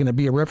plebiscite? Is it going to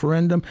be a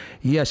referendum?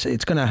 Yes,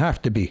 it's going to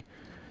have to be.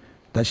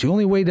 That's the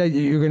only way that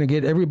you're going to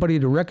get everybody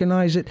to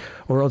recognize it,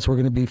 or else we're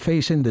going to be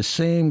facing the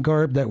same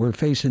garb that we're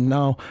facing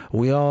now.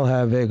 We all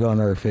have egg on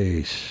our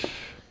face.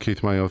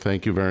 Keith Mayo,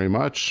 thank you very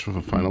much.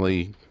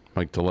 Finally,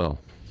 Mike DeLille.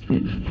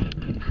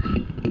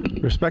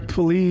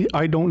 Respectfully,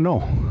 I don't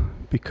know,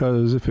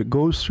 because if it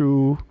goes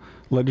through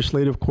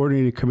Legislative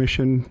Coordinating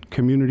Commission,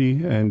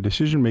 community and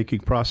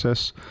decision-making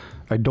process,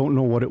 I don't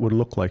know what it would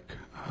look like.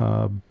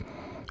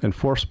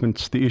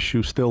 Enforcement's the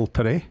issue still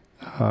today.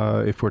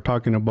 If we're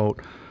talking about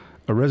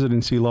a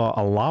residency law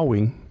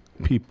allowing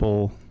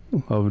people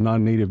of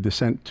non-native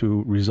descent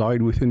to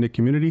reside within the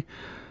community,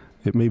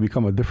 it may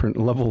become a different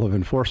level of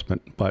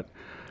enforcement. But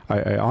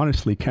I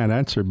honestly can't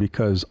answer,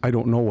 because I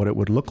don't know what it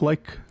would look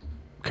like.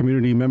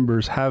 Community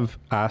members have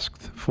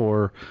asked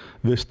for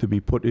this to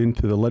be put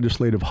into the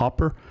legislative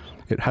hopper.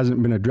 It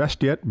hasn't been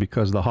addressed yet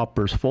because the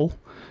hopper's full.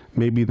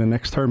 Maybe the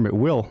next term it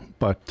will,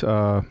 but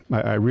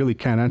I really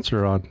can't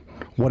answer on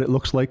what it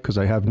looks like, because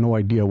I have no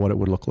idea what it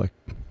would look like.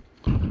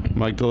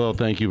 Mike DeLille,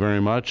 thank you very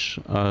much.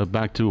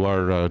 Back to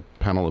our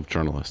panel of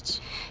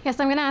journalists. Yes,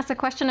 I'm going to ask a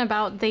question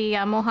about the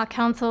Mohawk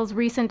Council's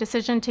recent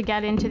decision to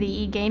get into the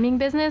e-gaming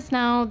business.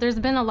 Now, there's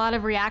been a lot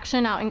of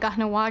reaction out in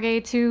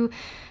Kahnawake to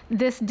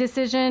this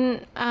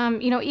decision.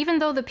 Even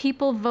though the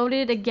people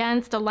voted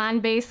against a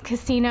land-based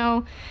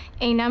casino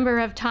a number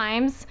of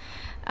times,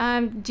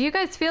 do you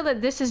guys feel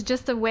that this is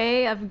just a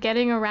way of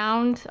getting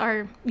around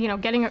or,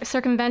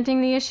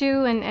 circumventing the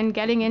issue and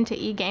getting into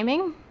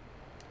e-gaming?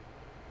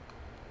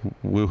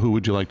 Who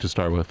would you like to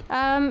start with?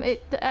 I'm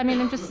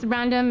just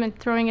random and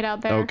throwing it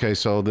out there. Okay,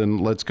 so then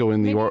let's go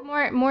in the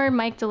Maybe more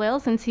Mike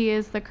DeLille, since he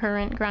is the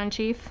current Grand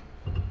Chief.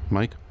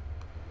 Mike?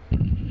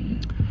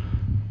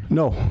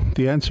 No,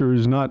 the answer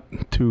is not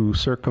to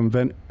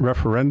circumvent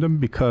referendum,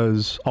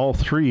 because all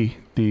three,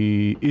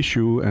 the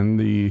issue and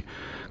the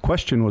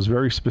question was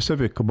very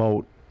specific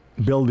about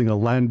building a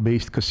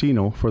land-based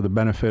casino for the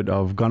benefit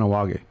of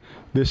Kahnawake.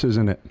 This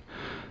isn't it.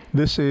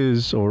 This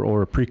is,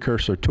 or a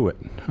precursor to it.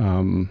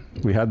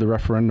 We had the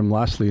referendum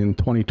lastly in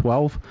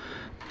 2012.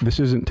 This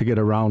isn't to get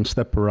around,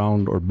 step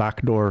around, or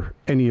backdoor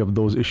any of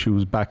those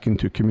issues back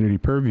into community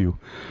purview.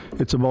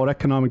 It's about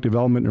economic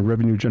development and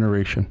revenue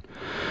generation.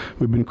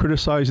 We've been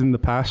criticized in the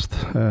past,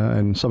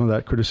 and some of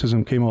that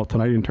criticism came out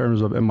tonight in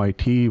terms of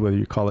MIT, whether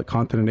you call it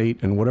Continent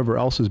 8, and whatever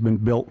else has been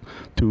built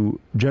to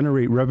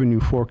generate revenue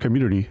for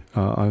community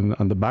on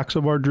the backs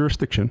of our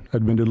jurisdiction,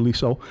 admittedly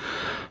so.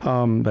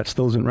 That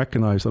still isn't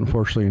recognized,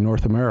 unfortunately, in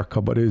North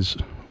America, but is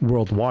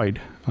worldwide,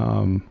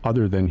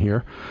 other than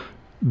here.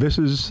 This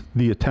is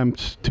the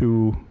attempt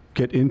to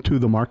get into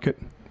the market,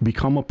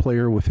 become a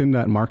player within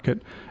that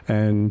market,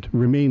 and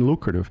remain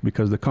lucrative,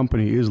 because the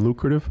company is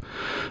lucrative.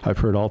 I've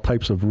heard all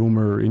types of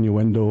rumor,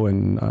 innuendo,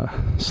 and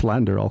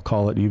slander, I'll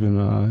call it, even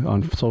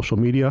on social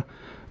media.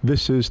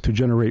 This is to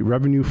generate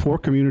revenue for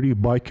community,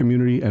 by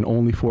community, and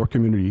only for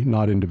community,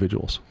 not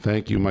individuals.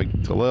 Thank you, Mike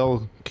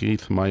DeLille.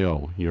 Keith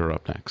Mayo, you're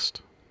up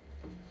next.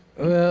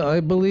 Well, I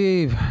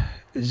believe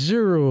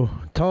zero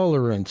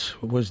tolerance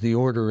was the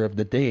order of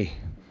the day.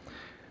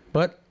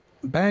 But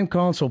Band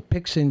Council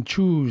picks and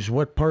choose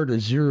what part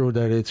of zero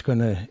that it's going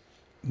to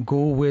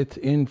go with,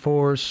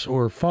 enforce,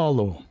 or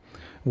follow.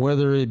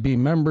 Whether it be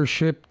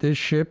membership, this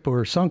ship,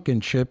 or sunken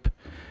ship,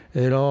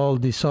 it all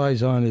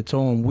decides on its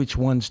own which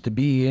ones to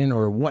be in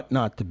or what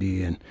not to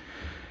be in.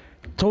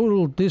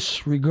 Total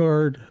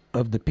disregard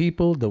of the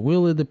people, the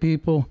will of the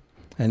people,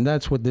 and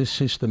that's what this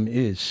system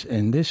is.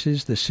 And this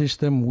is the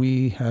system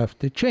we have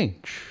to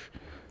change.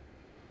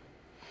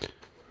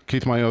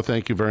 Keith Mayo,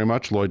 thank you very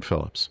much. Lloyd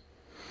Phillips.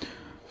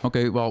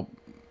 Okay, well,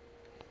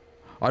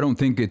 I don't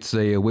think it's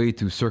a way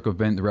to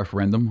circumvent the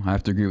referendum. I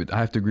have to agree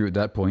with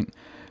that point.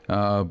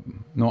 No,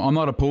 I'm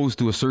not opposed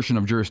to assertion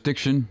of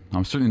jurisdiction.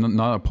 I'm certainly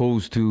not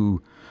opposed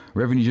to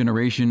revenue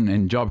generation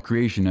and job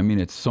creation. I mean,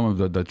 it's some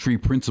of the three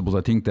principles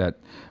I think that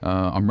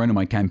I'm running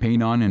my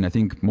campaign on, and I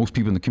think most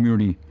people in the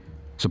community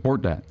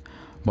support that.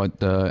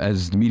 But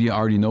as the media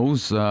already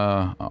knows,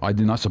 I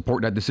did not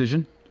support that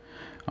decision.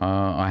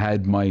 I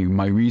had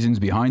my reasons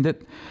behind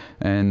it,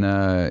 and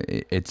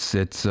it's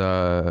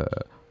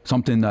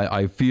something that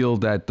I feel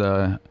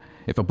that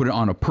if I put it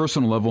on a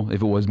personal level,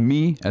 if it was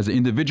me as an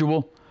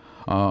individual,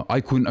 I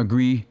couldn't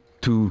agree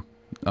to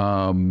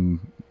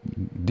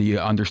the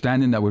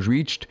understanding that was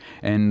reached,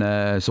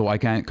 and so I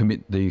can't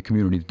commit the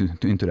community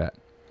into that.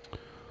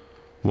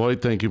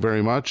 Lloyd, thank you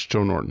very much.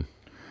 Joe Norton.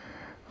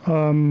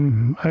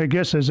 I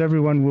guess, as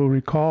everyone will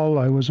recall,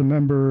 I was a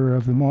member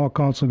of the Mohawk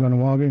Council of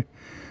Kahnawake,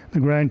 the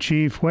Grand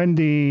Chief, when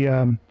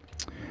the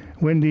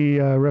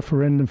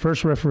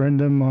first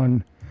referendum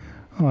on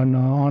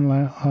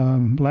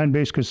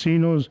land-based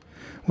casinos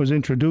was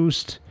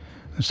introduced,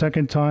 the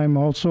second time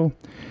also,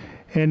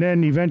 and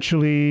then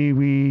eventually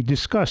we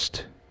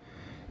discussed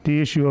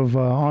the issue of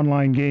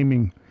online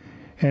gaming,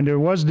 and there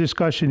was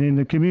discussion in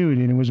the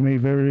community, and it was made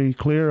very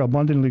clear,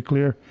 abundantly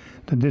clear,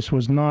 that this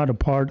was not a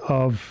part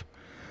of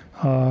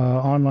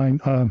online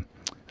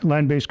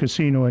land-based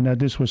casino, and that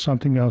this was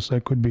something else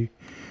that could be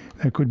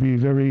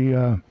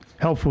very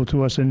helpful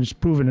to us, and it's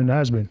proven it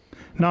has been.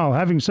 Now,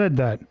 having said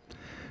that,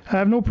 I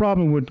have no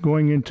problem with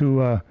going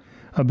into a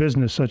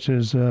business such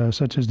as the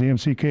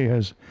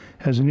MCK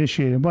has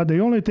initiated. But the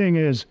only thing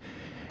is,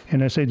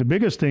 and I say the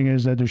biggest thing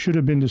is, that there should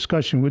have been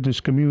discussion with this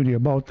community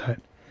about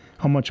that.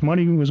 How much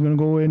money was going to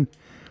go in,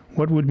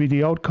 what would be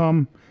the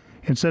outcome,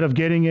 instead of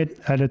getting it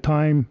at a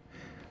time,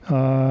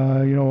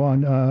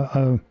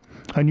 on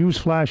a news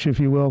flash, if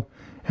you will,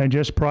 and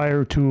just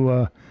prior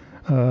to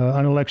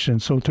an election.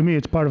 So to me,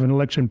 it's part of an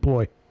election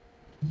ploy.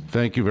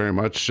 Thank you very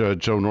much,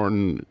 Joe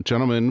Norton.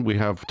 Gentlemen, we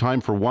have time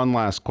for one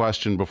last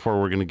question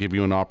before we're going to give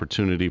you an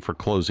opportunity for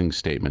closing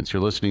statements.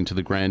 You're listening to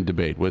the Grand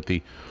Debate with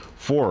the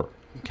four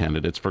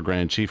candidates for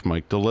Grand Chief: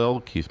 Mike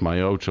DeLille, Keith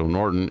Mayo, Joe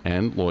Norton,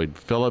 and Lloyd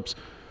Phillips.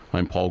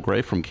 I'm Paul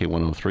Gray from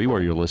K103,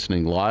 where you're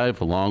listening live,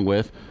 along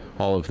with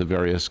all of the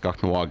various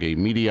Kahnawake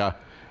media.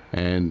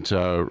 And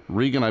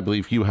Regan, I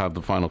believe you have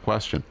the final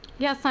question.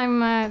 Yes,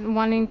 I'm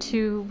wanting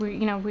to,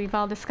 we've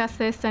all discussed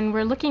this, and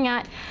we're looking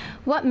at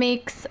what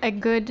makes a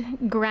good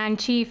Grand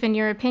Chief, in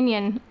your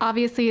opinion.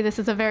 Obviously, this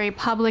is a very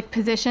public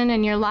position,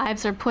 and your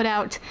lives are put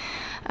out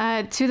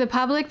to the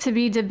public to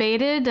be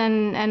debated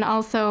and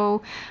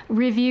also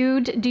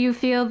reviewed. Do you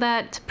feel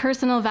that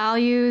personal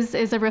values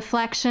is a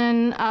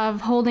reflection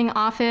of holding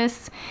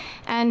office?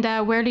 And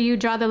where do you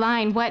draw the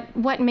line?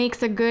 What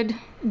makes a good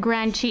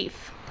Grand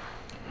Chief?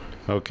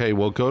 Okay,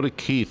 we'll go to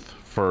Keith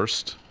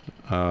first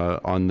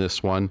on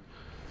this one.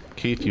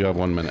 Keith, you have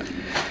 1 minute.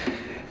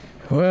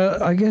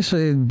 Well, I guess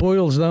it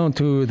boils down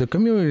to the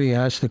community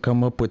has to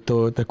come up with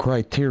the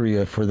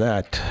criteria for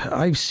that.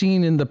 I've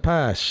seen in the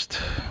past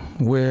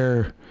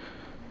where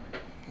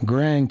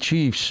Grand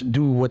Chiefs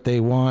do what they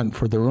want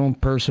for their own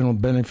personal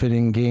benefit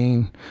and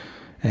gain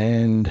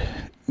and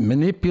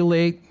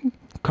manipulate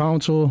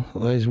council,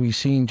 as we've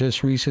seen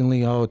just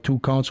recently how 2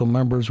 council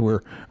members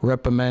were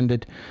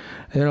reprimanded.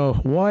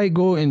 Why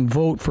go and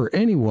vote for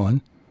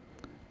anyone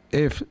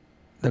if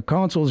the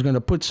council is going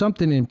to put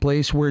something in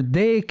place where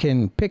they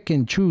can pick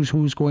and choose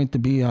who's going to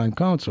be on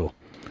council?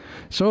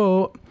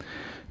 So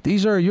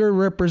these are your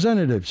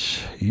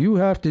representatives. You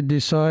have to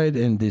decide,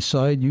 and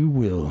decide you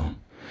will.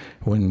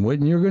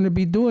 When you're going to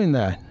be doing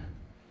that,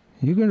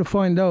 you're going to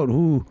find out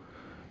who.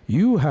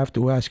 You have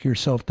to ask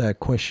yourself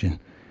that question.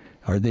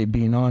 Are they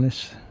being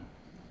honest?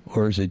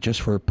 Or is it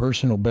just for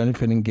personal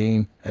benefit and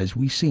gain, as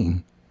we've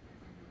seen?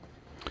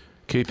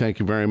 Okay, thank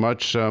you very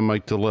much.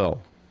 Mike DeLille.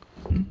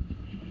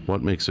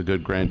 What makes a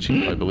good Grand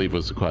Chief, I believe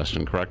was the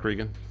question. Correct,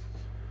 Regan?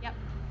 Yep.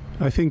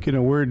 I think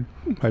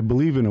I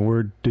believe in a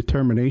word,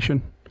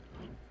 determination.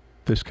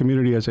 This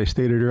community, as I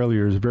stated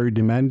earlier, is very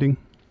demanding,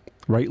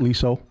 rightly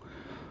so.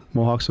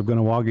 Mohawks of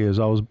Kahnawake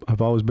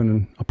have always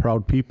been a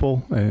proud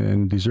people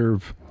and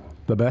deserve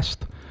the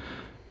best.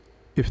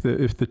 If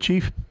the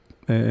chief,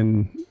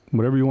 and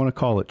whatever you want to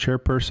call it,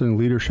 chairperson,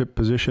 leadership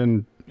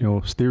position,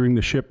 steering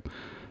the ship,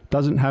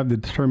 doesn't have the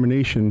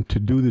determination to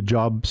do the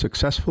job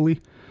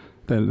successfully,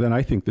 then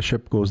I think the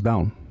ship goes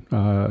down.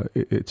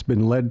 It's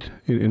been led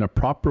in a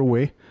proper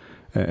way,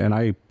 and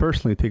I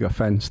personally take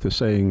offense to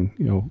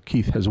saying,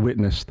 Keith has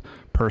witnessed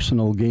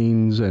personal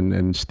gains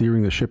and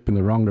steering the ship in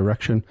the wrong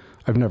direction.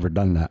 I've never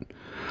done that.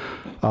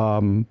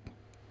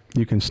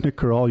 You can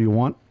snicker all you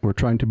want. We're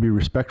trying to be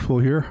respectful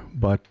here,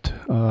 but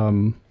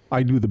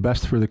I do the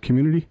best for the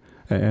community.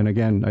 And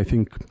again, I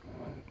think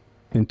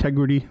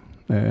integrity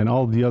and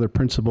all the other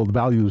principled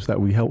values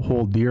that we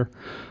hold dear.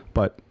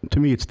 But to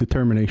me, it's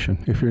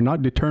determination. If you're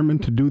not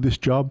determined to do this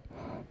job,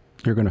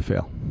 you're going to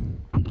fail.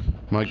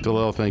 Mike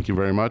DeLille, thank you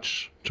very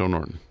much. Joe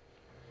Norton.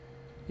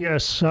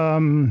 Yes,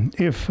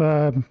 if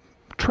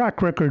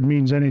track record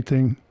means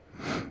anything,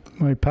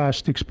 my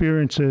past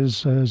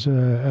experiences as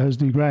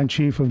the Grand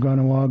Chief of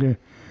Kahnawake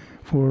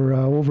for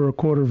over a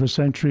quarter of a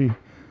century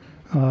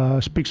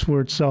speaks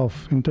for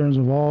itself in terms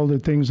of all the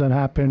things that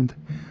happened,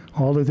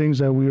 all the things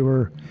that we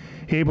were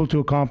able to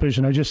accomplish.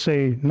 And I just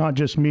say, not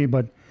just me,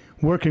 but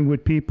working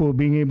with people,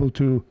 being able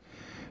to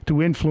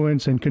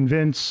influence and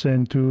convince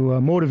and to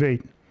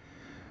motivate.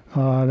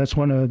 That's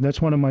one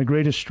of my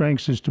greatest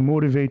strengths, is to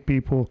motivate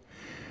people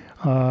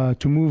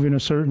to move in a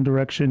certain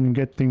direction and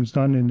get things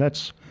done. And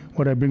that's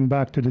what I bring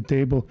back to the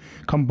table,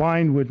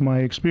 combined with my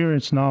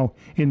experience now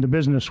in the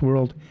business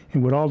world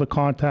and with all the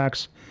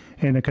contacts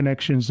and the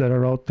connections that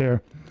are out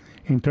there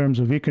in terms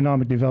of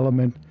economic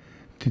development,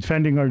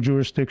 defending our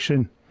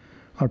jurisdiction,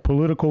 our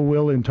political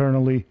will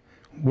internally,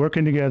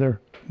 working together,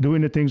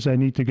 doing the things that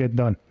need to get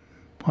done.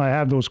 I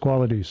have those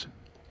qualities.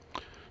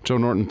 Joe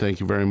Norton, thank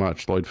you very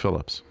much. Lloyd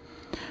Phillips.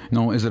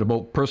 No, is it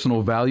about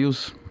personal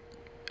values?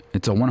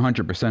 It's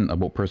 100%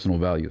 about personal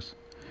values.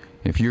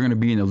 If you're going to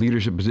be in a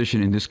leadership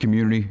position in this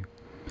community,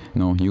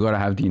 you got to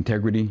have the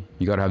integrity,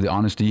 you got to have the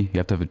honesty, you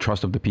have to have the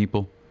trust of the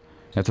people,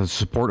 you have to have the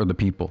support of the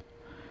people.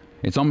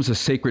 It's almost a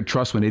sacred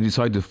trust when they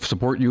decide to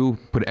support you,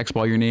 put an X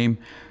by your name.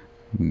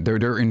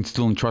 They're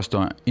instilling trust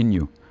in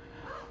you,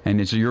 and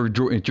it's your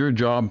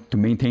job to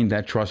maintain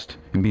that trust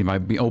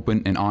and be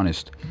open and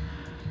honest.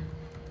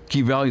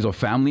 Key values of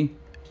family.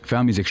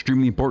 Family is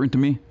extremely important to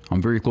me.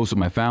 I'm very close with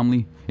my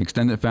family,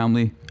 extended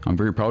family. I'm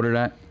very proud of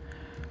that.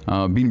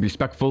 Being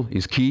respectful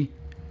is key.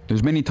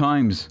 There's many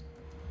times,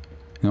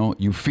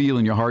 you feel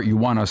in your heart you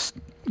want to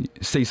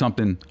say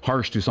something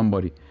harsh to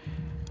somebody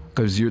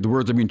because the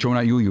words are being thrown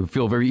at you. You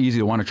feel very easy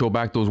to want to throw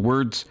back those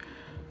words,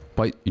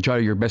 but you try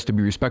your best to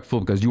be respectful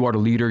because you are the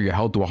leader. You're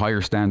held to a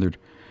higher standard.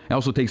 It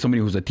also takes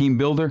somebody who's a team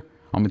builder.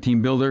 I'm a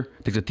team builder.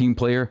 It takes a team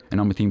player,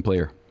 and I'm a team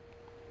player.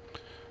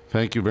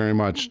 Thank you very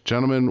much.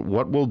 Gentlemen,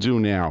 what we'll do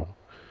now,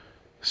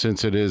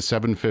 since it is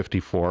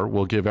 7:54,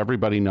 we'll give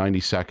everybody 90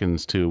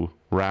 seconds to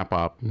wrap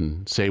up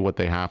and say what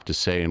they have to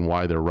say and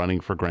why they're running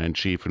for Grand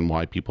Chief and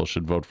why people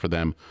should vote for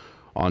them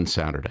on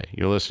Saturday.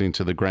 You're listening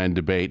to The Grand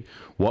Debate.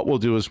 What we'll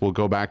do is we'll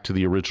go back to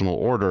the original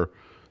order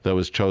that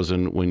was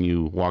chosen when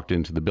you walked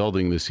into the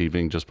building this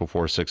evening just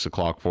before 6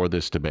 o'clock for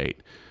this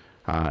debate,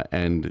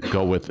 and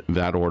go with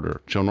that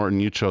order. Joe Norton,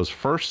 you chose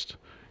first.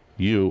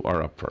 You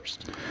are up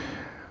first.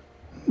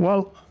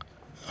 Well,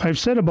 I've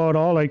said about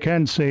all I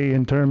can say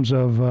in terms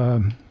of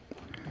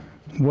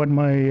what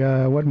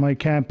my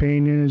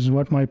campaign is,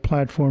 what my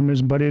platform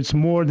is, but it's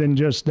more than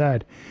just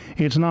that.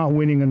 It's not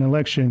winning an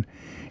election.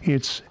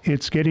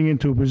 It's getting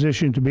into a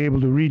position to be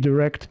able to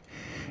redirect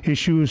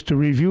issues, to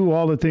review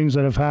all the things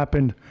that have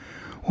happened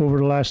over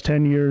the last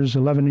 10 years,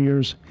 11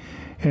 years,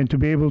 and to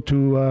be able to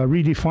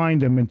redefine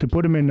them and to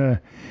put them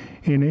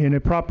in a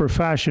proper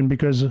fashion,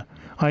 because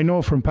I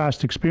know from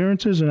past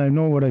experiences and I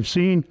know what I've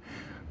seen.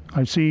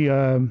 I see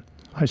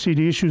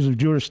the issues of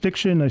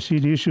jurisdiction. I see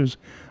the issues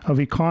of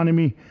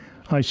economy.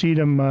 I see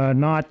them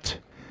not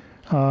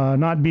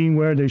being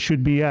where they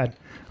should be at.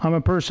 I'm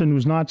a person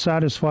who's not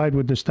satisfied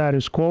with the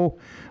status quo.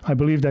 I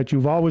believe that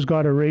you've always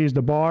got to raise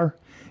the bar.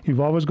 You've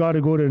always got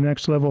to go to the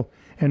next level,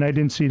 and I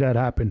didn't see that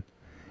happen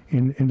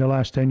in the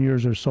last 10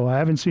 years or so. I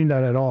haven't seen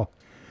that at all.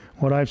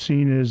 What I've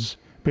seen is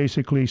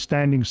basically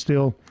standing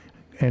still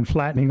and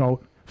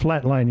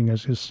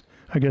flatlining,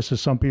 I guess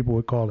as some people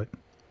would call it.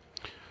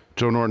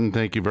 Joe Norton,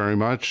 thank you very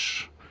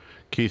much.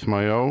 Keith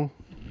Mayo,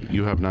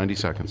 you have 90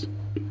 seconds.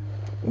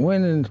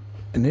 When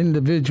an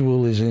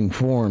individual is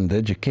informed,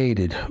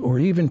 educated, or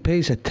even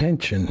pays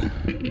attention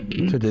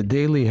to the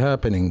daily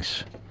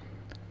happenings,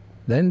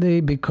 then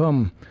they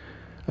become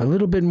a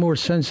little bit more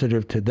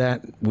sensitive to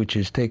that which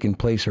is taking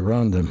place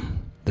around them.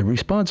 The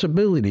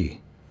responsibility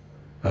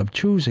of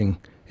choosing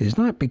is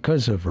not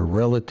because of a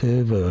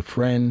relative, a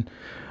friend,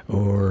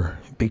 or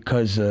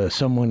because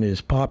someone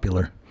is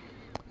popular.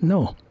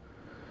 No.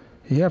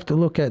 You have to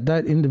look at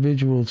that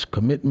individual's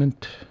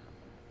commitment,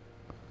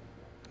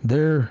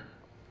 their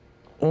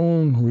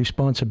own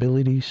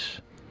responsibilities,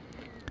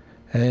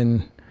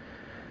 and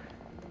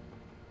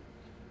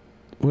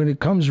when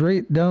it comes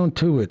right down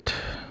to it,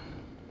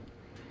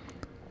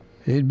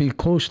 it'd be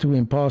close to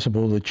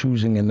impossible to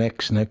choosing an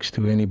X next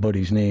to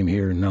anybody's name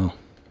here and now.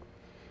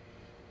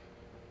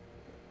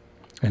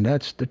 And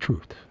that's the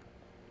truth.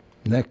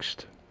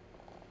 Next.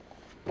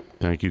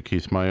 Thank you,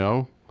 Keith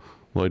Mayo.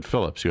 Lloyd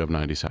Phillips, you have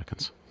 90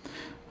 seconds.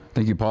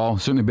 Thank you, Paul.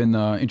 Certainly been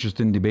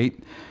interesting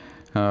debate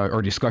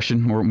or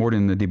discussion, more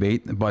than the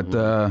debate. But,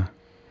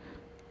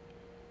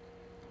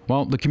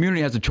 well, the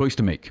community has a choice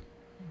to make.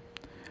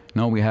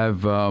 Now we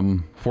have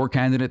 4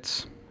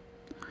 candidates.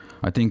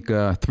 I think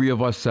 3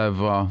 of us have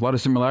a lot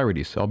of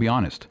similarities, I'll be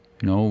honest.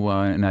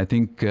 And I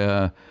think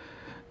the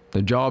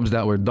jobs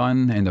that were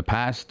done in the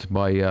past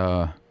by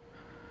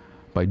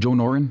Joe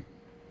Norton,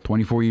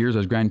 24 years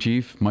as Grand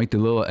Chief, Mike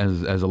DeLille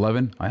as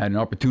 11. I had an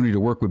opportunity to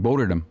work with both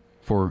of them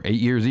for 8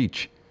 years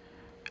each.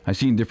 I've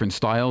seen different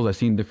styles. I've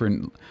seen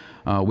different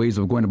ways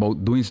of going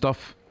about doing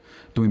stuff,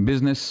 doing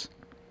business.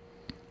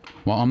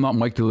 Well, I'm not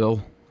Mike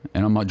DeLille,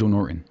 and I'm not Joe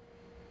Norton.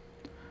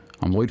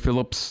 I'm Lloyd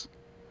Phillips.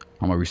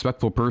 I'm a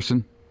respectful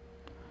person.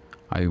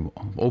 I'm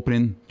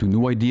open to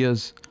new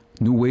ideas,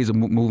 new ways of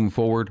moving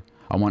forward.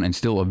 I want to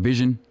instill a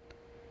vision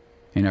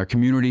in our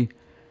community.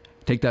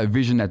 Take that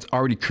vision that's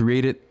already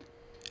created,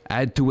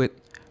 add to it,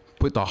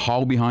 put the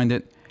how behind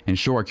it, and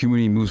show our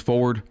community moves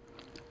forward.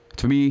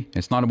 To me,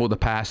 it's not about the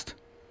past.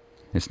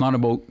 It's not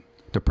about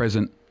the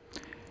present.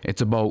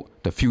 It's about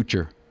the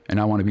future, and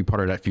I want to be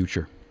part of that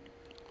future.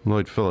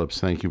 Lloyd Phillips,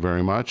 thank you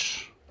very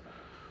much.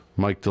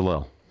 Mike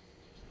DeLille.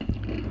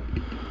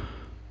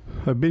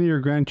 I've been your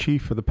Grand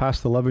Chief for the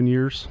past 11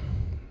 years.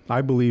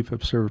 I believe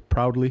have served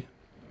proudly.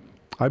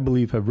 I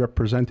believe have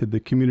represented the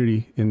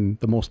community in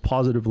the most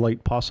positive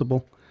light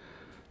possible.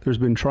 There's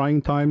been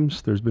trying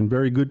times. There's been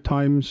very good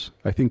times.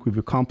 I think we've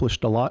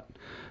accomplished a lot,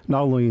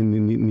 not only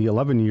in the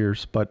 11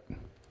 years, but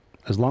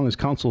as long as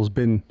council's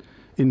been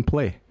in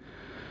play.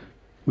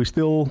 We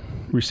still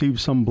receive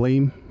some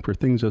blame for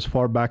things as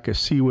far back as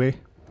Seaway,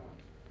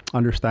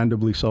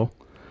 understandably so,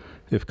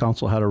 if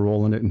council had a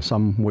role in it in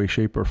some way,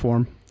 shape, or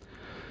form.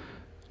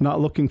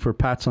 Not looking for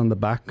pats on the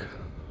back,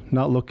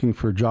 not looking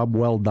for job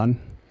well done.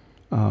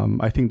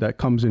 I think that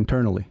comes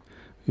internally.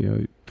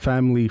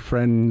 Family,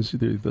 friends,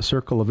 the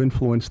circle of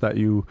influence that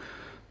you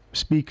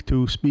speak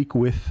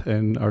with,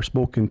 and are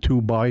spoken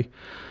to by,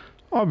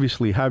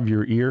 obviously have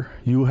your ear,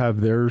 you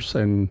have theirs,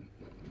 and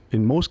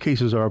in most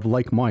cases are of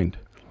like mind.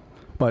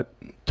 But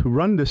to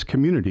run this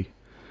community,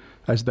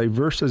 as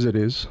diverse as it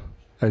is,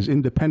 as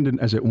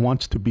independent as it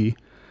wants to be,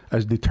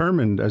 as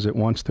determined as it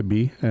wants to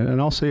be,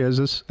 and I'll say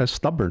as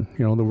stubborn.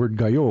 The word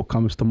gaillot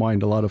comes to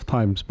mind a lot of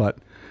times, but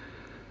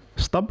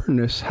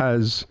stubbornness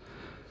has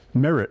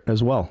merit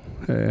as well.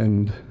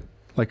 And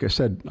like I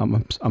said,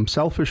 I'm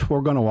selfish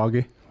for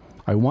Kahnawake.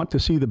 I want to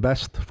see the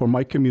best for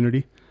my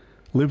community.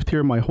 Lived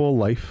here my whole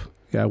life.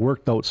 Yeah, I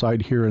worked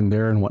outside here and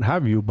there and what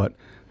have you, but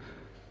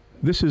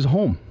this is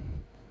home.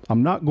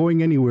 I'm not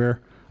going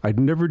anywhere. I'd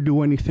never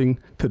do anything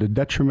to the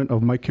detriment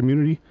of my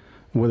community,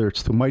 whether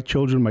it's to my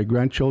children, my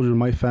grandchildren,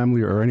 my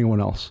family, or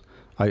anyone else.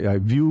 I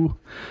view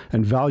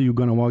and value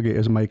Kahnawake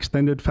as my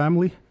extended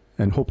family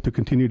and hope to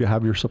continue to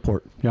have your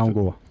support.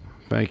 Yaongoa.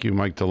 Thank you,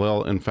 Mike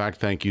DeLille. In fact,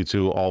 thank you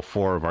to all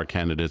four of our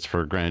candidates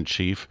for Grand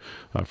Chief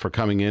for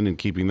coming in and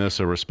keeping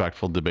this a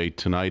respectful debate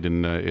tonight.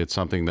 And it's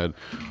something that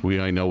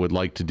I know, would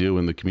like to do,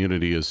 and the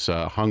community is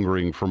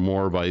hungering for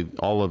more by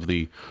all of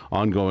the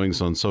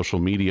ongoings on social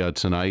media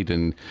tonight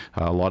and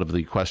a lot of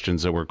the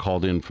questions that were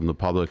called in from the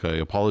public. I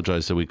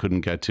apologize that we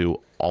couldn't get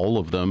to all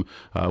of them.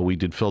 We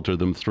did filter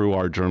them through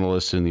our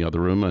journalists in the other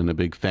room, and a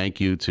big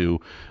thank you to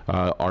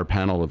our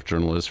panel of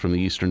journalists from the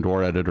Eastern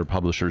Door,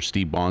 editor-publisher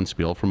Steve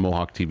Bonspiel, from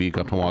Mohawk TV,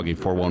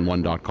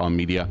 Kahnawake411.com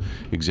Media,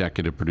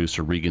 executive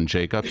producer Regan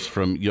Jacobs,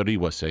 from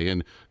Yoriwase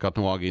and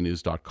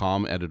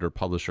Kahnawake.news.com,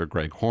 editor-publisher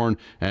Greg Horn,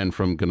 and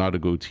from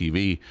Ganadagu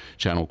TV,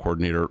 channel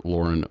coordinator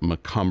Lauren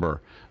McCumber.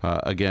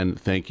 Again,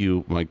 thank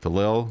you, Mike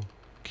DeLille,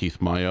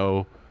 Keith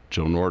Mayo,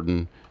 Joe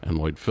Norton, and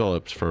Lloyd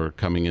Phillips for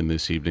coming in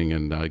this evening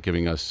and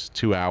giving us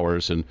 2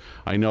 hours. And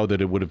I know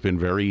that it would have been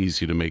very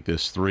easy to make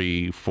this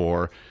 3,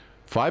 4,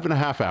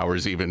 5.5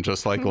 hours even,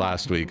 just like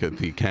last week at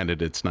the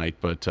candidates night,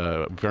 but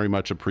very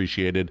much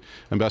appreciated,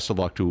 and best of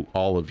luck to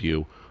all of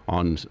you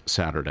on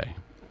Saturday.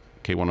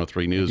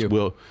 K103 News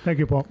will... Thank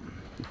you, Paul.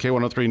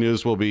 K103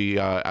 News will be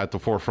at the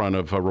forefront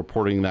of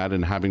reporting that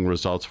and having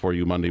results for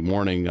you Monday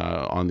morning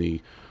on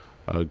the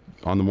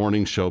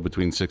morning show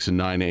between 6 and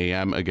 9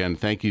 a.m. Again,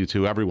 thank you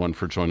to everyone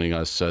for joining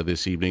us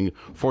this evening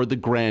for the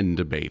Grand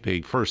Debate,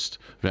 a first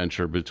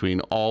venture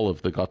between all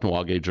of the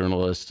Kahnawake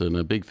journalists, and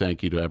a big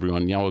thank you to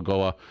everyone.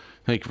 Nyawagoa,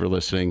 thank you for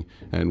listening,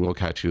 and we'll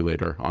catch you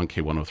later on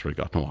K103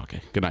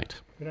 Kahnawake. Good night.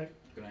 Good night.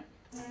 Good night.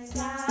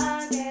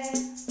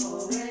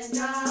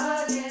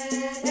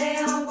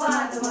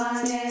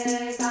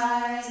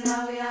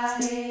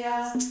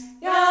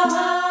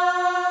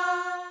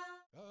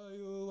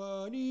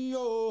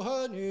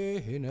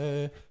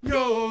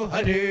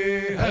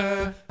 Yohane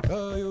ha,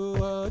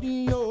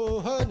 Kayuani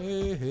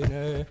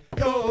Yohane,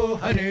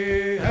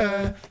 Yohane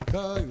ha,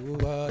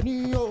 Kayuani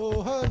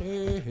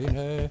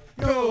Yohane,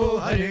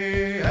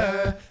 Yohane ha,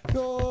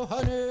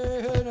 Yohane,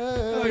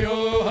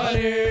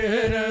 Yohane,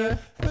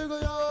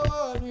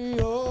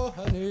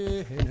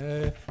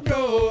 Yohane,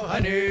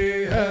 Yohane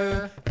ha,